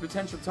marks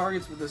potential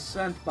targets with a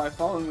scent. By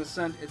following the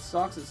scent, it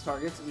stalks its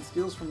targets and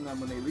steals from them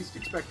when they least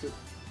expect it.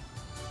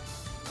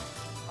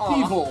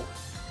 Aw. Evil!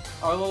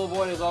 Our little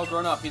boy is all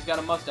grown up. He's got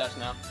a mustache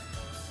now.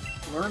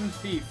 Learn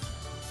thief.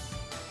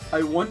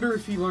 I wonder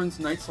if he learns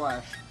Night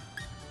Slash.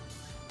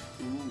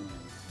 Ooh.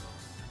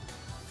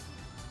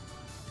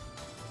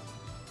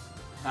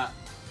 Ha.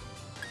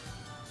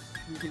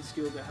 You can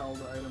steal the held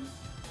item.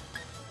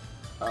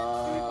 Do we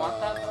want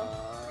that,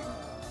 though?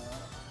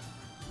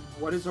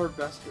 What is our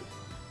best?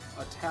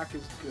 Attack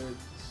is good.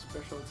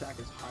 Special attack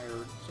is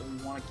higher, so we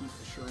want to keep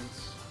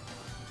assurance.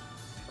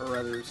 Or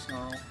rather,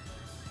 snarl.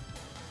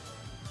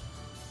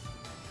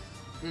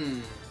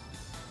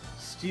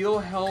 Steal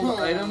held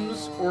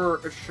items or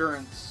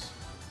assurance?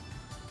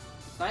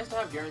 It's nice to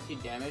have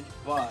guaranteed damage,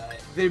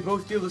 but... They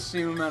both deal the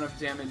same amount of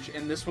damage,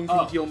 and this one can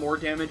Oh. deal more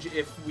damage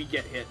if we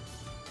get hit.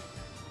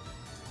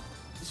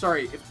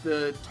 Sorry, if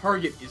the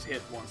target is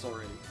hit once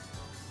already.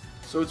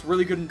 So it's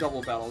really good in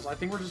double battles. I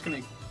think we're just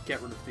gonna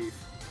get rid of Thief.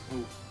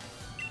 Ooh.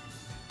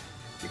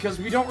 Because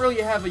we don't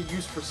really have a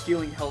use for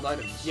stealing held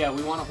items. Yeah,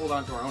 we want to hold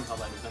on to our own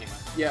held items anyway.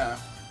 Yeah.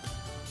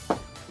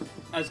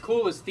 As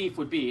cool as Thief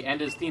would be, and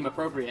as theme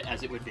appropriate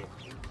as it would be.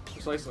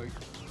 Precisely.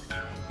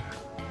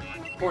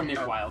 Poor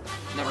Nick Wilde.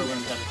 Never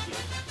learned how to steal.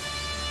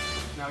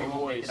 Now he Oh won't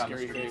boy, make it on the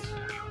scary streets.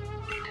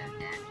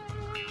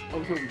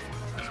 Oh,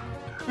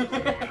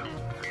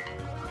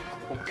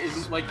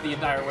 Is like the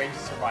entire way he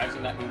survives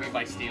in that movie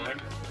by stealing.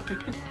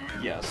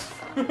 yes.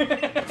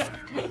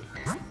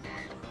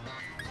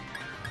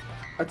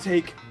 I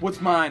take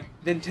what's mine,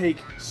 then take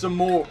some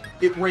more.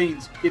 It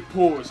rains, it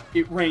pours,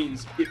 it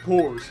rains, it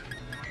pours.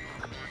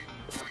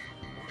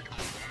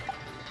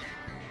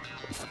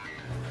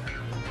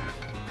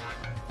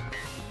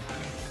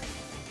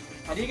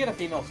 How do you get a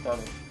female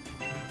starter?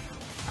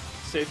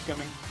 Safe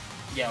coming.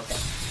 Yeah, okay.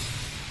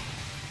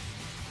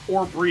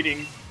 Or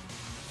breeding.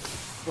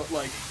 But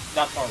like,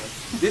 That's harder.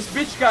 this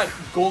bitch got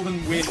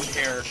golden wind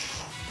hair.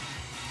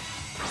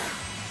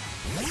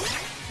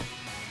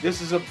 This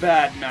is a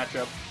bad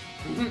matchup.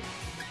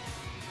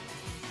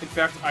 In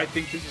fact, I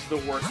think this is the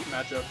worst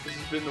matchup. This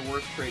has been the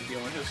worst trade deal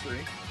in history.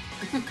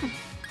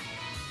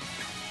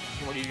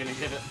 What are you gonna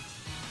give it?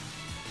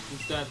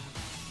 Instead.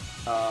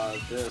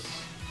 This.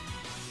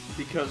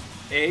 Because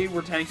A,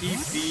 we're tanky,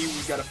 B,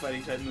 we've got a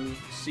fighting type move,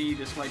 C,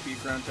 this might be a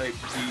ground type,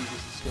 D, this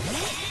is skill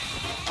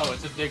type. Oh,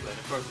 it's a Diglett.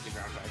 Of course it's a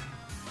ground type.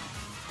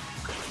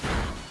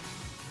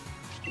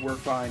 We're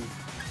fine.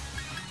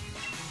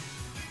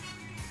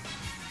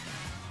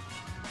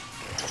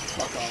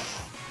 Fuck off.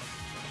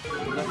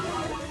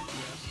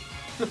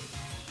 Yes.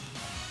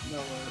 No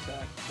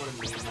attack. What a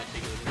mean that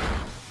Diglett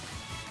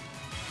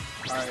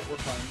Alright, we're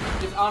fine.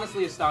 is. It's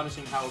honestly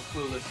astonishing how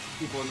clueless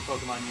people in the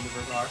Pokemon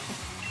universe are.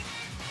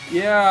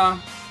 Yeah.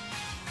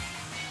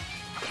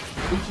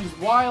 Which is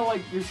why,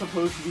 like, you're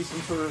supposed to be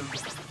some sort of...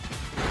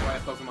 Why a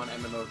Pokemon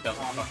MMO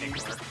doesn't fucking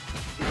work.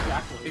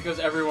 Exactly. Because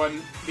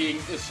everyone being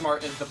as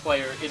smart as the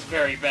player is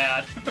very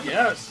bad.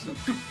 Yes.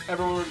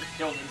 Everyone would be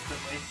killed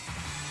instantly.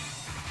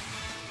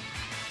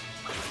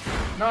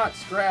 Not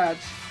scratch.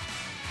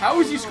 How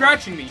is he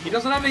scratching me? He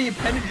doesn't have any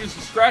appendages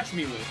to scratch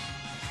me with.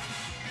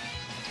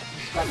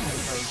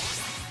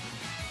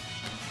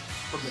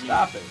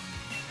 Stop it.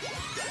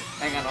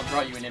 Hang on, I'll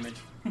draw you an image.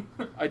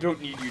 I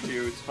don't need you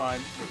to, it's fine.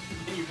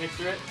 Can you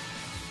picture it?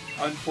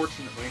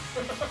 Unfortunately.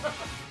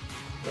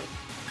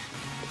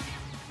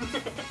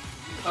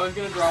 I was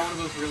gonna draw one of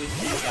those really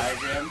cheap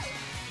diagrams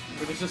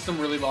where there's just some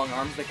really long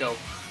arms that go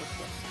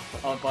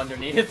up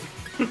underneath.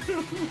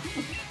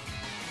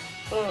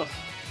 Ugh.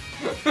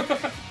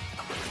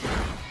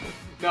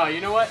 No,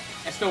 you know what?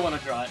 I still want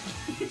to draw it.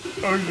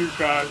 Oh, you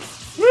guys.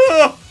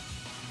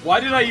 Why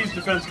did I use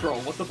defense curl?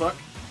 What the fuck?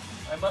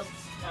 I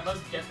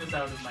must get this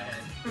out of my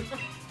head.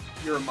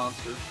 You're a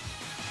monster.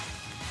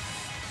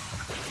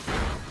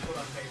 Put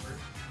on paper.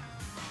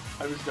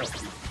 I was dumb.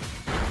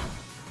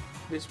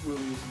 This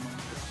Willy is a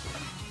monster.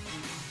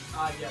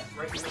 Yeah,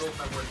 right in the middle of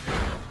my word.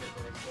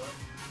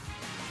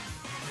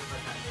 Here's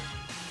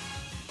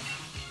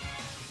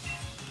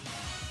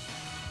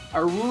my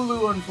Our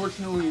Wooloo,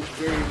 unfortunately, is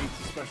very weak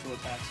to special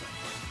attacks.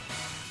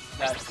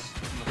 That's...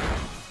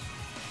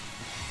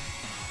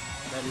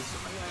 That is...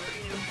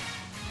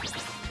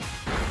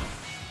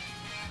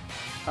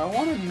 I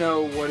want to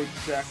know what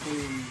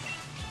exactly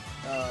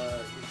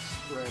its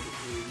spread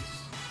is.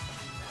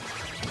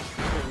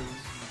 Because,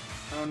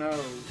 oh no, it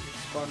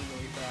spun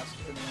really fast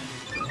and then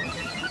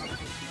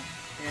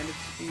and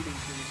its speed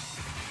increased.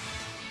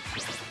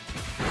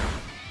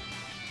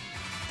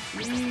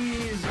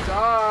 Please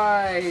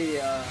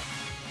die!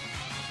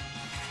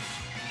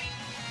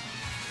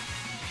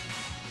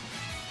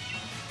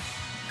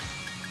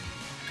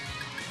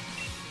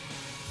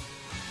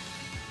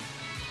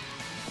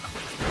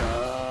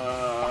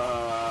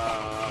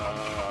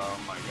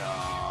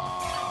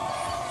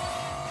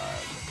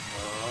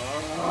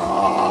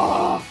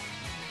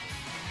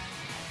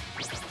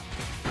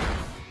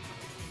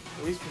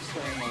 At least we're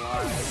staying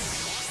alive.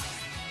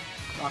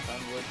 Knock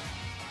on wood.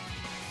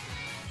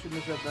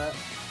 Shouldn't have said that.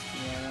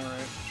 Yeah,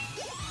 alright.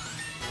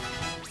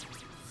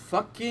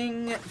 Fucking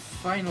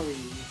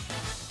finally.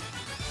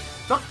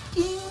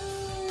 Fucking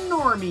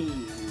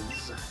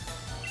normies.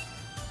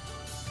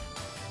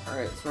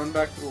 Alright, let's run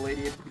back to the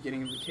lady at the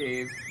beginning of the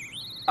cave.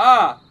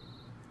 Ah!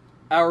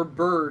 Our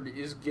bird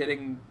is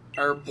getting...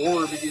 Our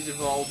borb is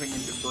evolving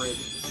into bread.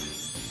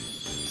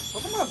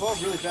 Pokemon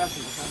evolve really fast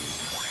in this time.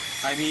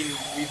 I mean,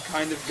 we've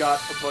kind of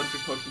got a bunch of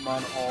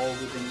Pokemon all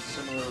within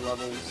similar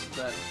levels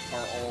that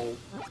are all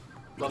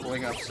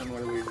leveling up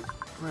similarly.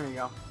 There you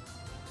go.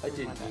 I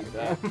didn't need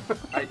that.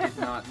 I did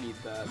not need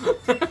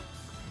that.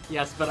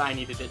 Yes, but I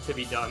needed it to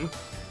be done.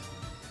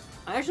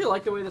 I actually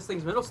like the way this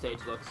thing's middle stage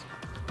looks.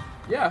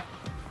 Yeah.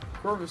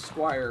 Corvus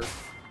Squire.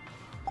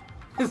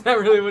 Is that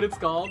really what it's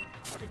called?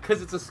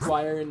 Because it's a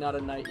squire and not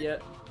a knight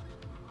yet?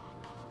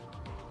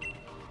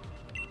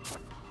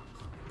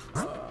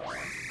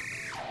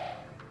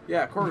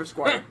 Yeah, Corvus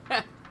Squire.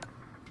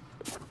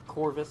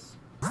 Corvus.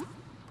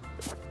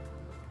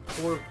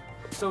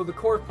 So the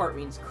Corv part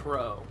means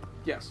crow.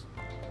 Yes.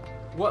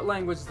 What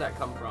language does that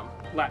come from?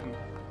 Latin.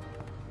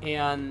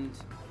 And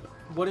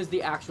what is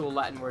the actual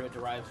Latin word it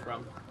derives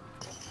from?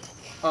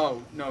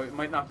 Oh, no, it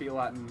might not be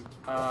Latin.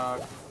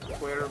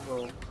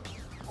 Cuervo.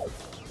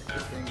 I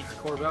think.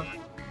 Corvo?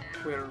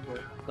 Cuervo.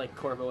 Like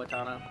Corvo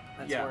Atana.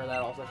 That's Yeah. where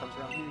that also comes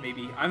from.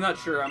 Maybe. I'm not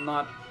sure. I'm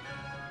not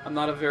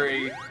a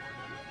very...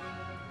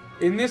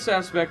 In this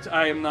aspect,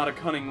 I am not a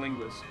cunning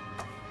linguist.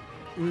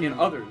 In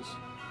others,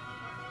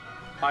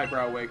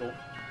 eyebrow wiggle.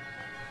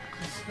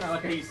 I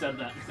like how you said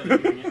that instead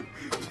of doing it.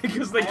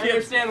 Because they I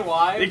understand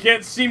why. They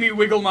can't see me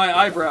wiggle my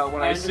eyebrow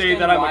when I say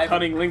that I'm why, a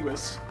cunning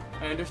linguist.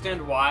 I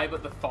understand why,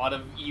 but the thought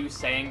of you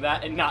saying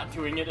that and not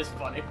doing it is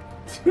funny.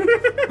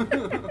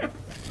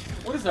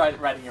 What is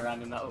riding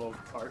around in that little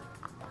cart?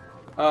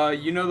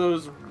 You know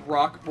those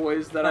rock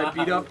boys that I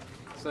beat up?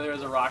 So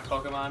there's a rock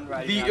Pokemon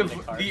riding around in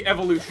a cart. The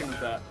evolution of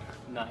that.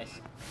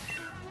 Nice.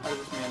 Man,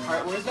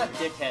 Alright, where's that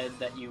dickhead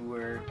that you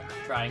were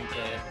trying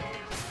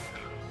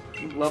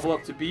to... level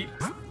up to beat?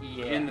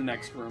 Yeah. In the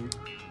next room.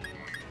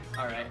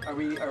 Alright, are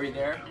we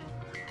there?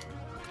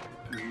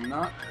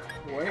 Not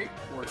quite.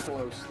 We're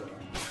close, though.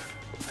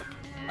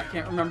 I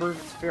can't remember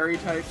if it's fairy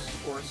types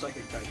or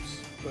psychic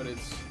types, but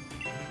it's...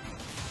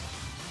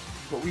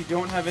 But we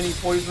don't have any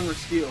poison or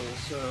steel,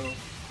 so...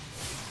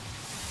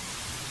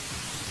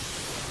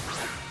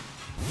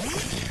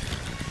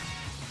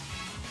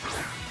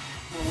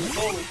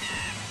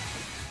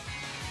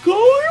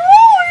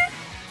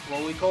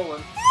 Roly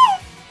colon.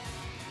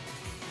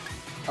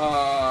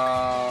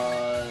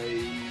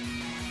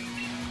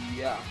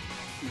 Yeah.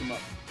 Beat him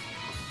up.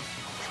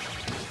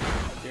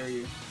 How dare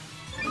you.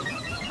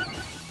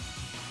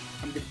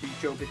 I'm gonna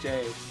beat your bitch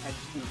ass. I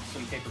just need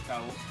some paper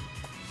towels.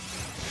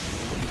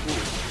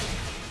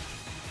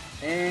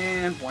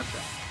 And one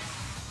shot.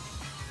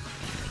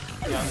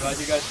 Yeah, I'm glad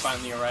you guys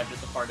finally arrived at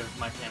the part of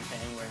my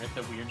campaign where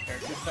the weird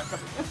characters start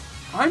coming in.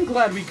 I'm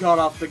glad we got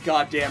off the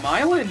goddamn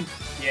island.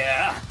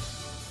 Yeah.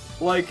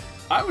 Like,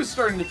 I was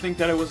starting to think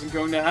that it wasn't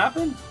going to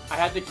happen. I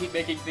had to keep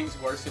making things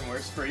worse and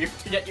worse for you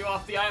to get you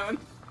off the island.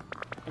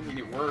 I mean,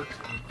 it worked.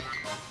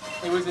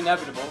 It was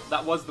inevitable.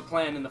 That was the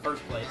plan in the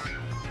first place.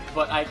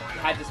 But I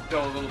had to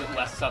go a little bit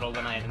less subtle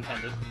than I had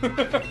intended.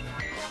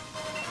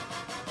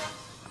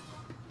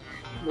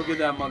 Look at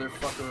that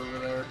motherfucker over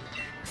there.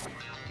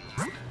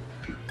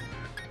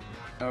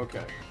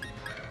 Okay.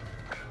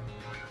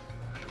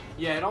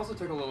 Yeah, it also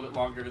took a little bit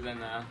longer than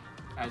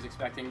I was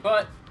expecting.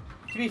 But,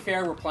 to be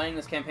fair, we're playing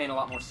this campaign a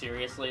lot more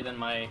seriously than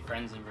my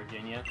friends in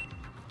Virginia.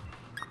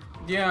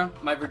 Yeah.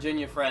 My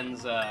Virginia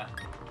friends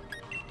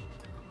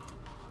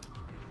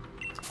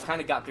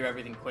kind of got through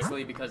everything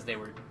quickly because they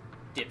were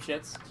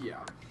dipshits. Yeah.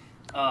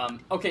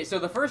 Okay, so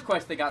the first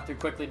quest they got through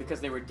quickly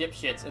because they were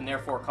dipshits and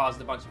therefore caused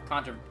a bunch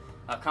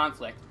of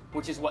conflict,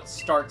 which is what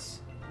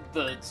starts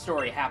the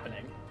story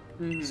happening.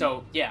 Mm-hmm.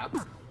 So, yeah.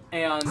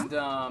 And,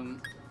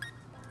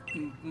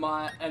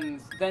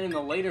 and then in the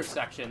later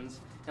sections,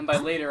 and by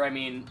later I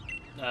mean,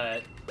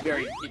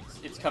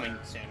 it's coming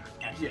soon,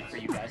 actually, yes. for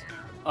you guys.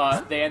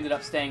 They ended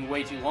up staying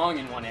way too long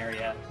in one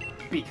area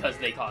because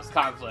they caused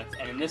conflict,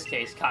 and in this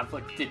case,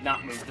 conflict did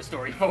not move the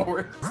story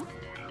forward.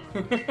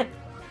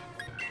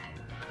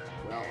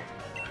 Well,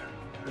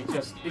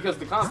 Because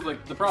the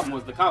problem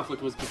was the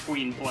conflict was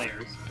between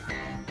players.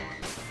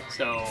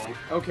 So,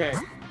 Okay.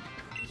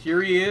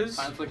 Here he is.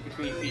 conflict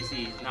between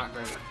PCs, not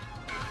great.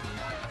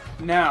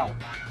 Now,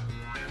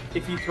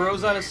 if he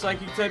throws out a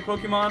Psychic-type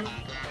Pokemon,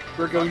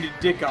 we're going to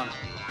dick on him.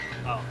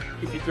 Oh.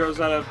 If he throws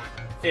out a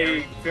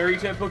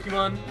Fairy-type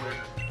Pokemon,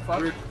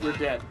 we're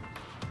dead.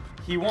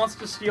 He wants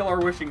to steal our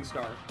Wishing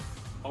Star.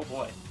 Oh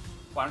boy.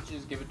 Why don't you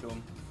just give it to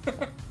him? Because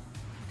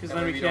That then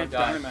way we we can't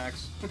don't die.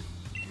 Dynamax.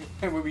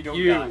 And where we don't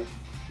die.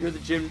 You're the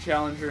gym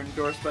challenger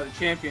endorsed by the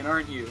champion,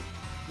 aren't you?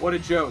 What a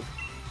joke.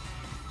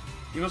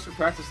 You must have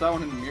practiced that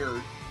one in the mirror.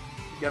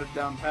 You got it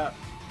down pat.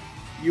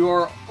 You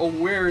are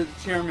aware the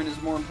chairman is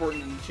more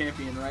important than the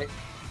champion, right?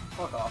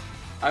 Fuck off.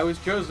 I was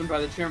chosen by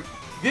the chairman.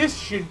 This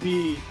should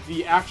be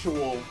the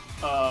actual,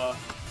 Enemy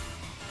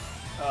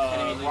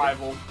leader?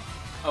 rival.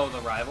 Oh, the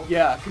rival?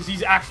 Yeah, because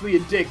he's actually a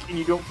dick, and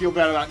you don't feel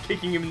bad about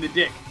kicking him in the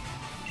dick.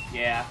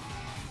 Yeah.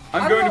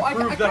 I'm I going don't to know,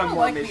 prove I that I'm kinda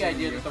more like the amazing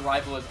idea than that the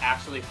rival is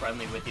actually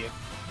friendly with you.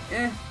 you.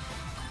 Eh.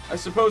 I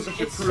suppose I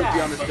should It's prove sad,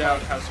 beyond a but doubt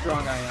like- how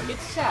strong I am.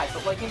 It's sad,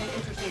 but like in an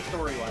interesting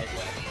story-wise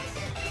way.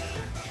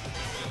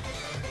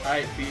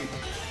 Alright, Pete.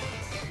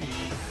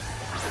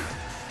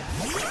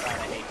 God, I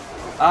hate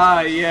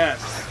Ah, yes.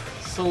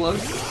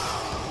 Solosis.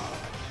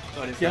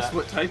 What is Guess that?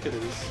 what type it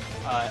is?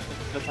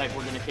 The type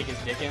we're gonna kick his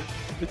dick in?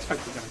 The type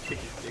we're gonna kick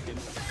his dick in.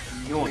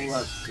 Yoinks.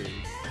 Let's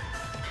see.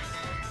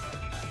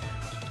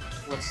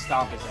 Let's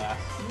stomp his ass.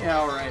 Yeah,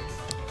 alright.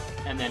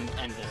 And then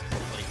end this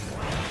quickly.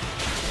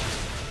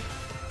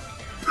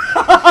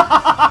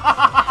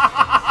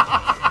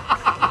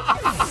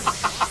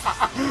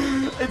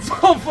 It's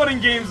all fun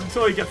and games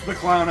until he gets the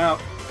clown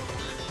out.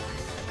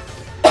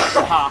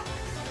 Ha!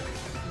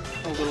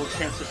 A little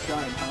chance to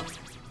shine, huh?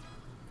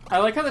 I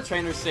like how the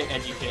trainers say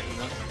edgy kit in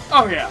this.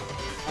 Oh, yeah.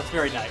 That's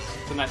very nice.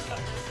 It's a nice touch.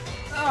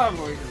 Oh,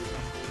 boy, here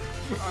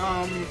we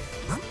go.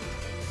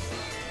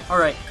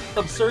 Alright,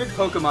 absurd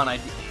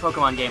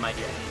Pokemon game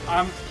idea.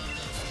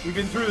 We've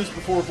been through this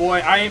before, boy.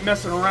 I ain't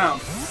messing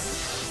around.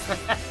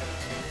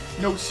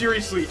 No,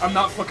 seriously, I'm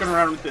not fucking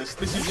around with this.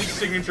 This is his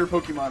signature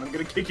Pokemon. I'm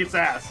gonna kick its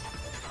ass.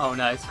 Oh,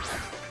 nice.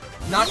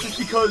 Not just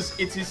because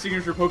it's his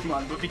signature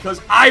Pokemon, but because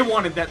I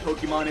wanted that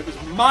Pokemon. It was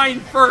mine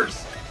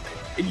first,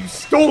 and you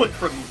stole it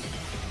from me.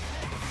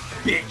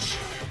 Bitch.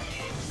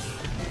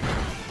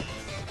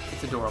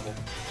 It's adorable.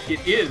 It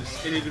is,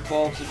 and it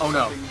evolves into Oh,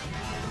 no. something...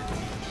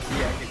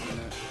 Yeah, give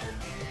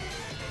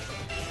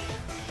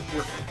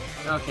me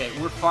that. Okay,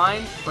 we're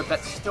fine, but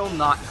that's still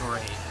not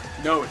great.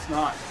 No, it's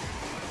not.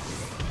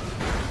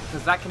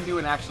 Because that can do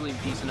an actually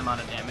decent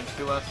amount of damage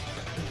to us.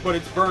 But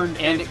it's burned,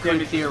 And it its could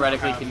damage does not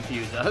theoretically have-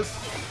 confuse us.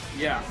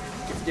 Yeah,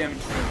 its damage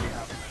doesn't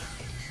have.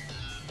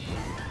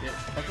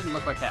 That didn't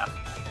look like half.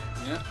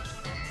 Yeah.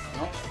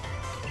 No.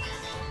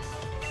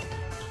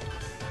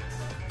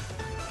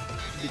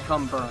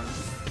 Become burned.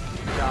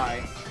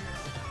 Die.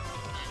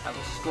 I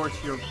will scorch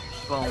your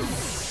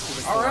bones to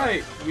the core.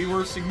 Alright, we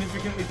were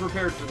significantly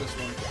prepared for this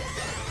one.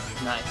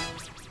 Nice.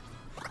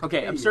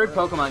 Okay, absurd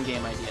Pokemon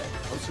game idea.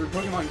 Absurd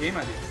Pokemon game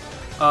idea.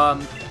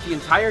 The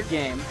entire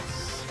game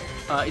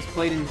is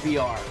played in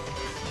VR.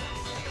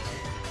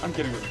 I'm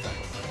getting rid of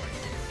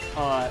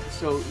that.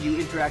 So you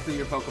interact with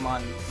your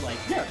Pokemon like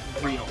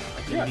real,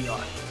 like in Yeah.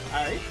 VR.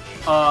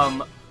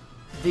 Alright.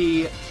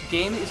 The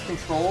game is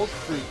controlled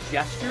through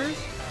gestures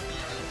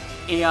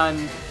and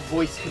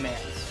voice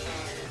commands.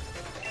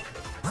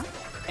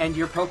 And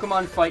your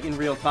Pokemon fight in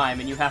real time,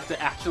 and you have to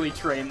actually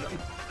train them.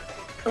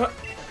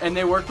 And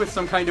they work with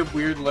some kind of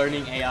weird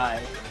learning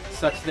AI,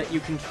 such that you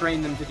can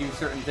train them to do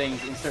certain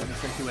things in certain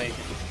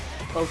situations.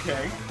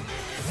 Okay.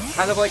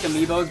 Kind of like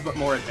Amiibos, but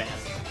more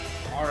advanced.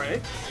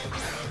 Alright.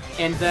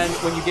 And then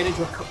when you get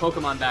into a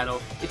Pokemon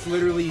battle, it's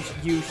literally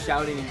you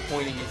shouting and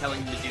pointing and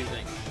telling them to do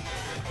things.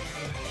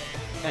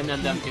 And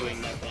then them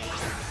doing that thing.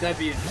 That'd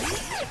be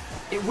interesting.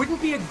 It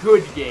wouldn't be a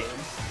good game,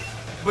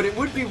 but it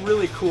would be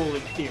really cool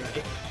in theory.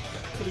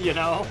 You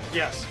know?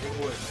 Yes, it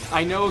would.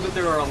 I know that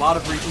there are a lot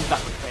of reasons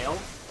that would fail.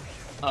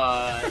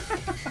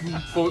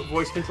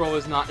 Voice control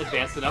is not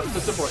advanced enough to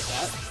support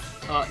that.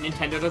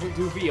 Nintendo doesn't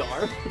do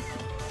VR.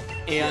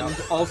 And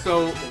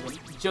also,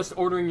 just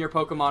ordering your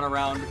Pokemon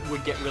around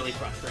would get really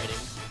frustrating.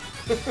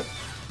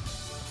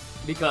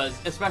 Because,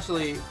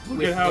 especially Look at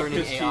with how learning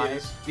pissed he AI,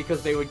 is.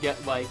 because they would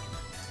get, like...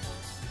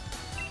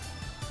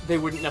 They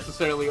wouldn't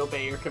necessarily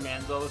obey your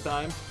commands all the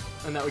time,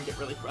 and that would get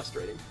really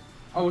frustrating.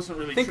 I wasn't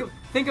really Think sure.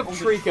 of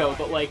Trico,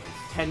 but like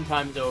 10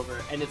 times over,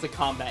 and it's a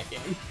combat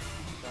game.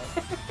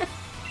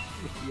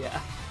 Yeah.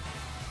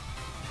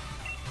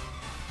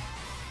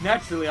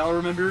 Naturally, I'll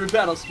remember your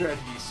battle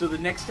strategy, so the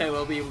next time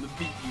I'll be able to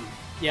beat you.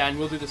 Yeah, and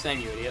we'll do the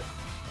same, you idiot.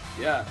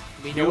 Yeah.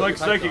 We You know what like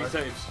your types psychic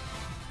are. types.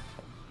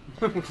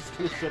 We're just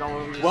gonna shit all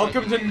over your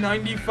Welcome psychic. to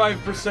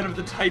 95% of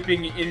the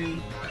typing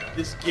in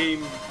this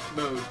game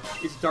mode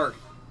is dark.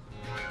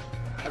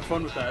 Have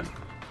fun with that.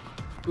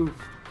 Oof.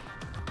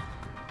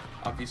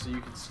 Obviously,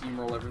 you can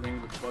steamroll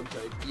everything with bug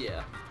type.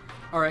 Yeah.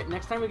 Alright,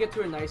 next time we get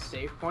to a nice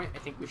save point, I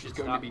think we Which should is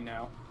going stop. to be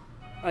now.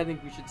 I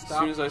think we should As stop.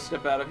 soon as I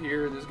step out of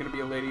here, there's going to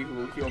be a lady who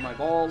will heal my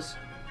balls.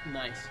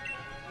 Nice.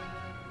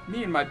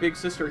 Me and my big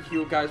sister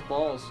heal guys'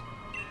 balls.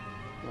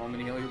 You want me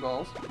to heal your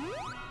balls?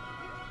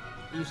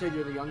 you said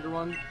you're the younger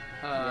one.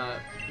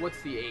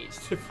 What's the age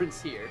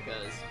difference here?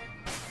 Because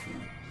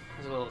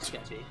it's a little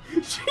sketchy.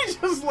 She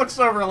just looks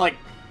over like,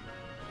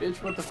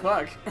 bitch, what the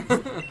fuck?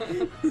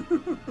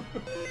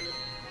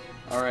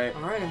 Alright.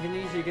 Alright, I'm gonna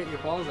need you to get your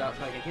balls out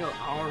so I can heal.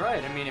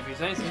 Alright, I mean, if you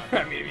say so.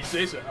 I mean, if you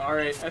say so.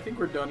 Alright, I think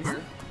we're done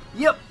here.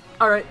 Yep.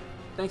 Alright,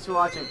 thanks for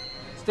watching.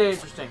 Stay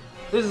interesting.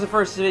 This is the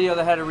first video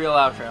that had a real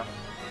outro.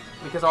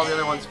 Because all the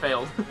other ones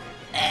failed.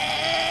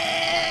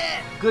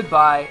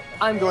 Goodbye.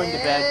 I'm going to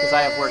bed because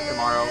I have work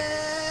tomorrow.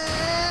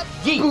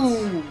 Yeet!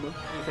 Boom!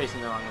 You're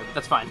facing the wrong way, but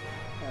that's fine.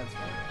 That's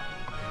fine.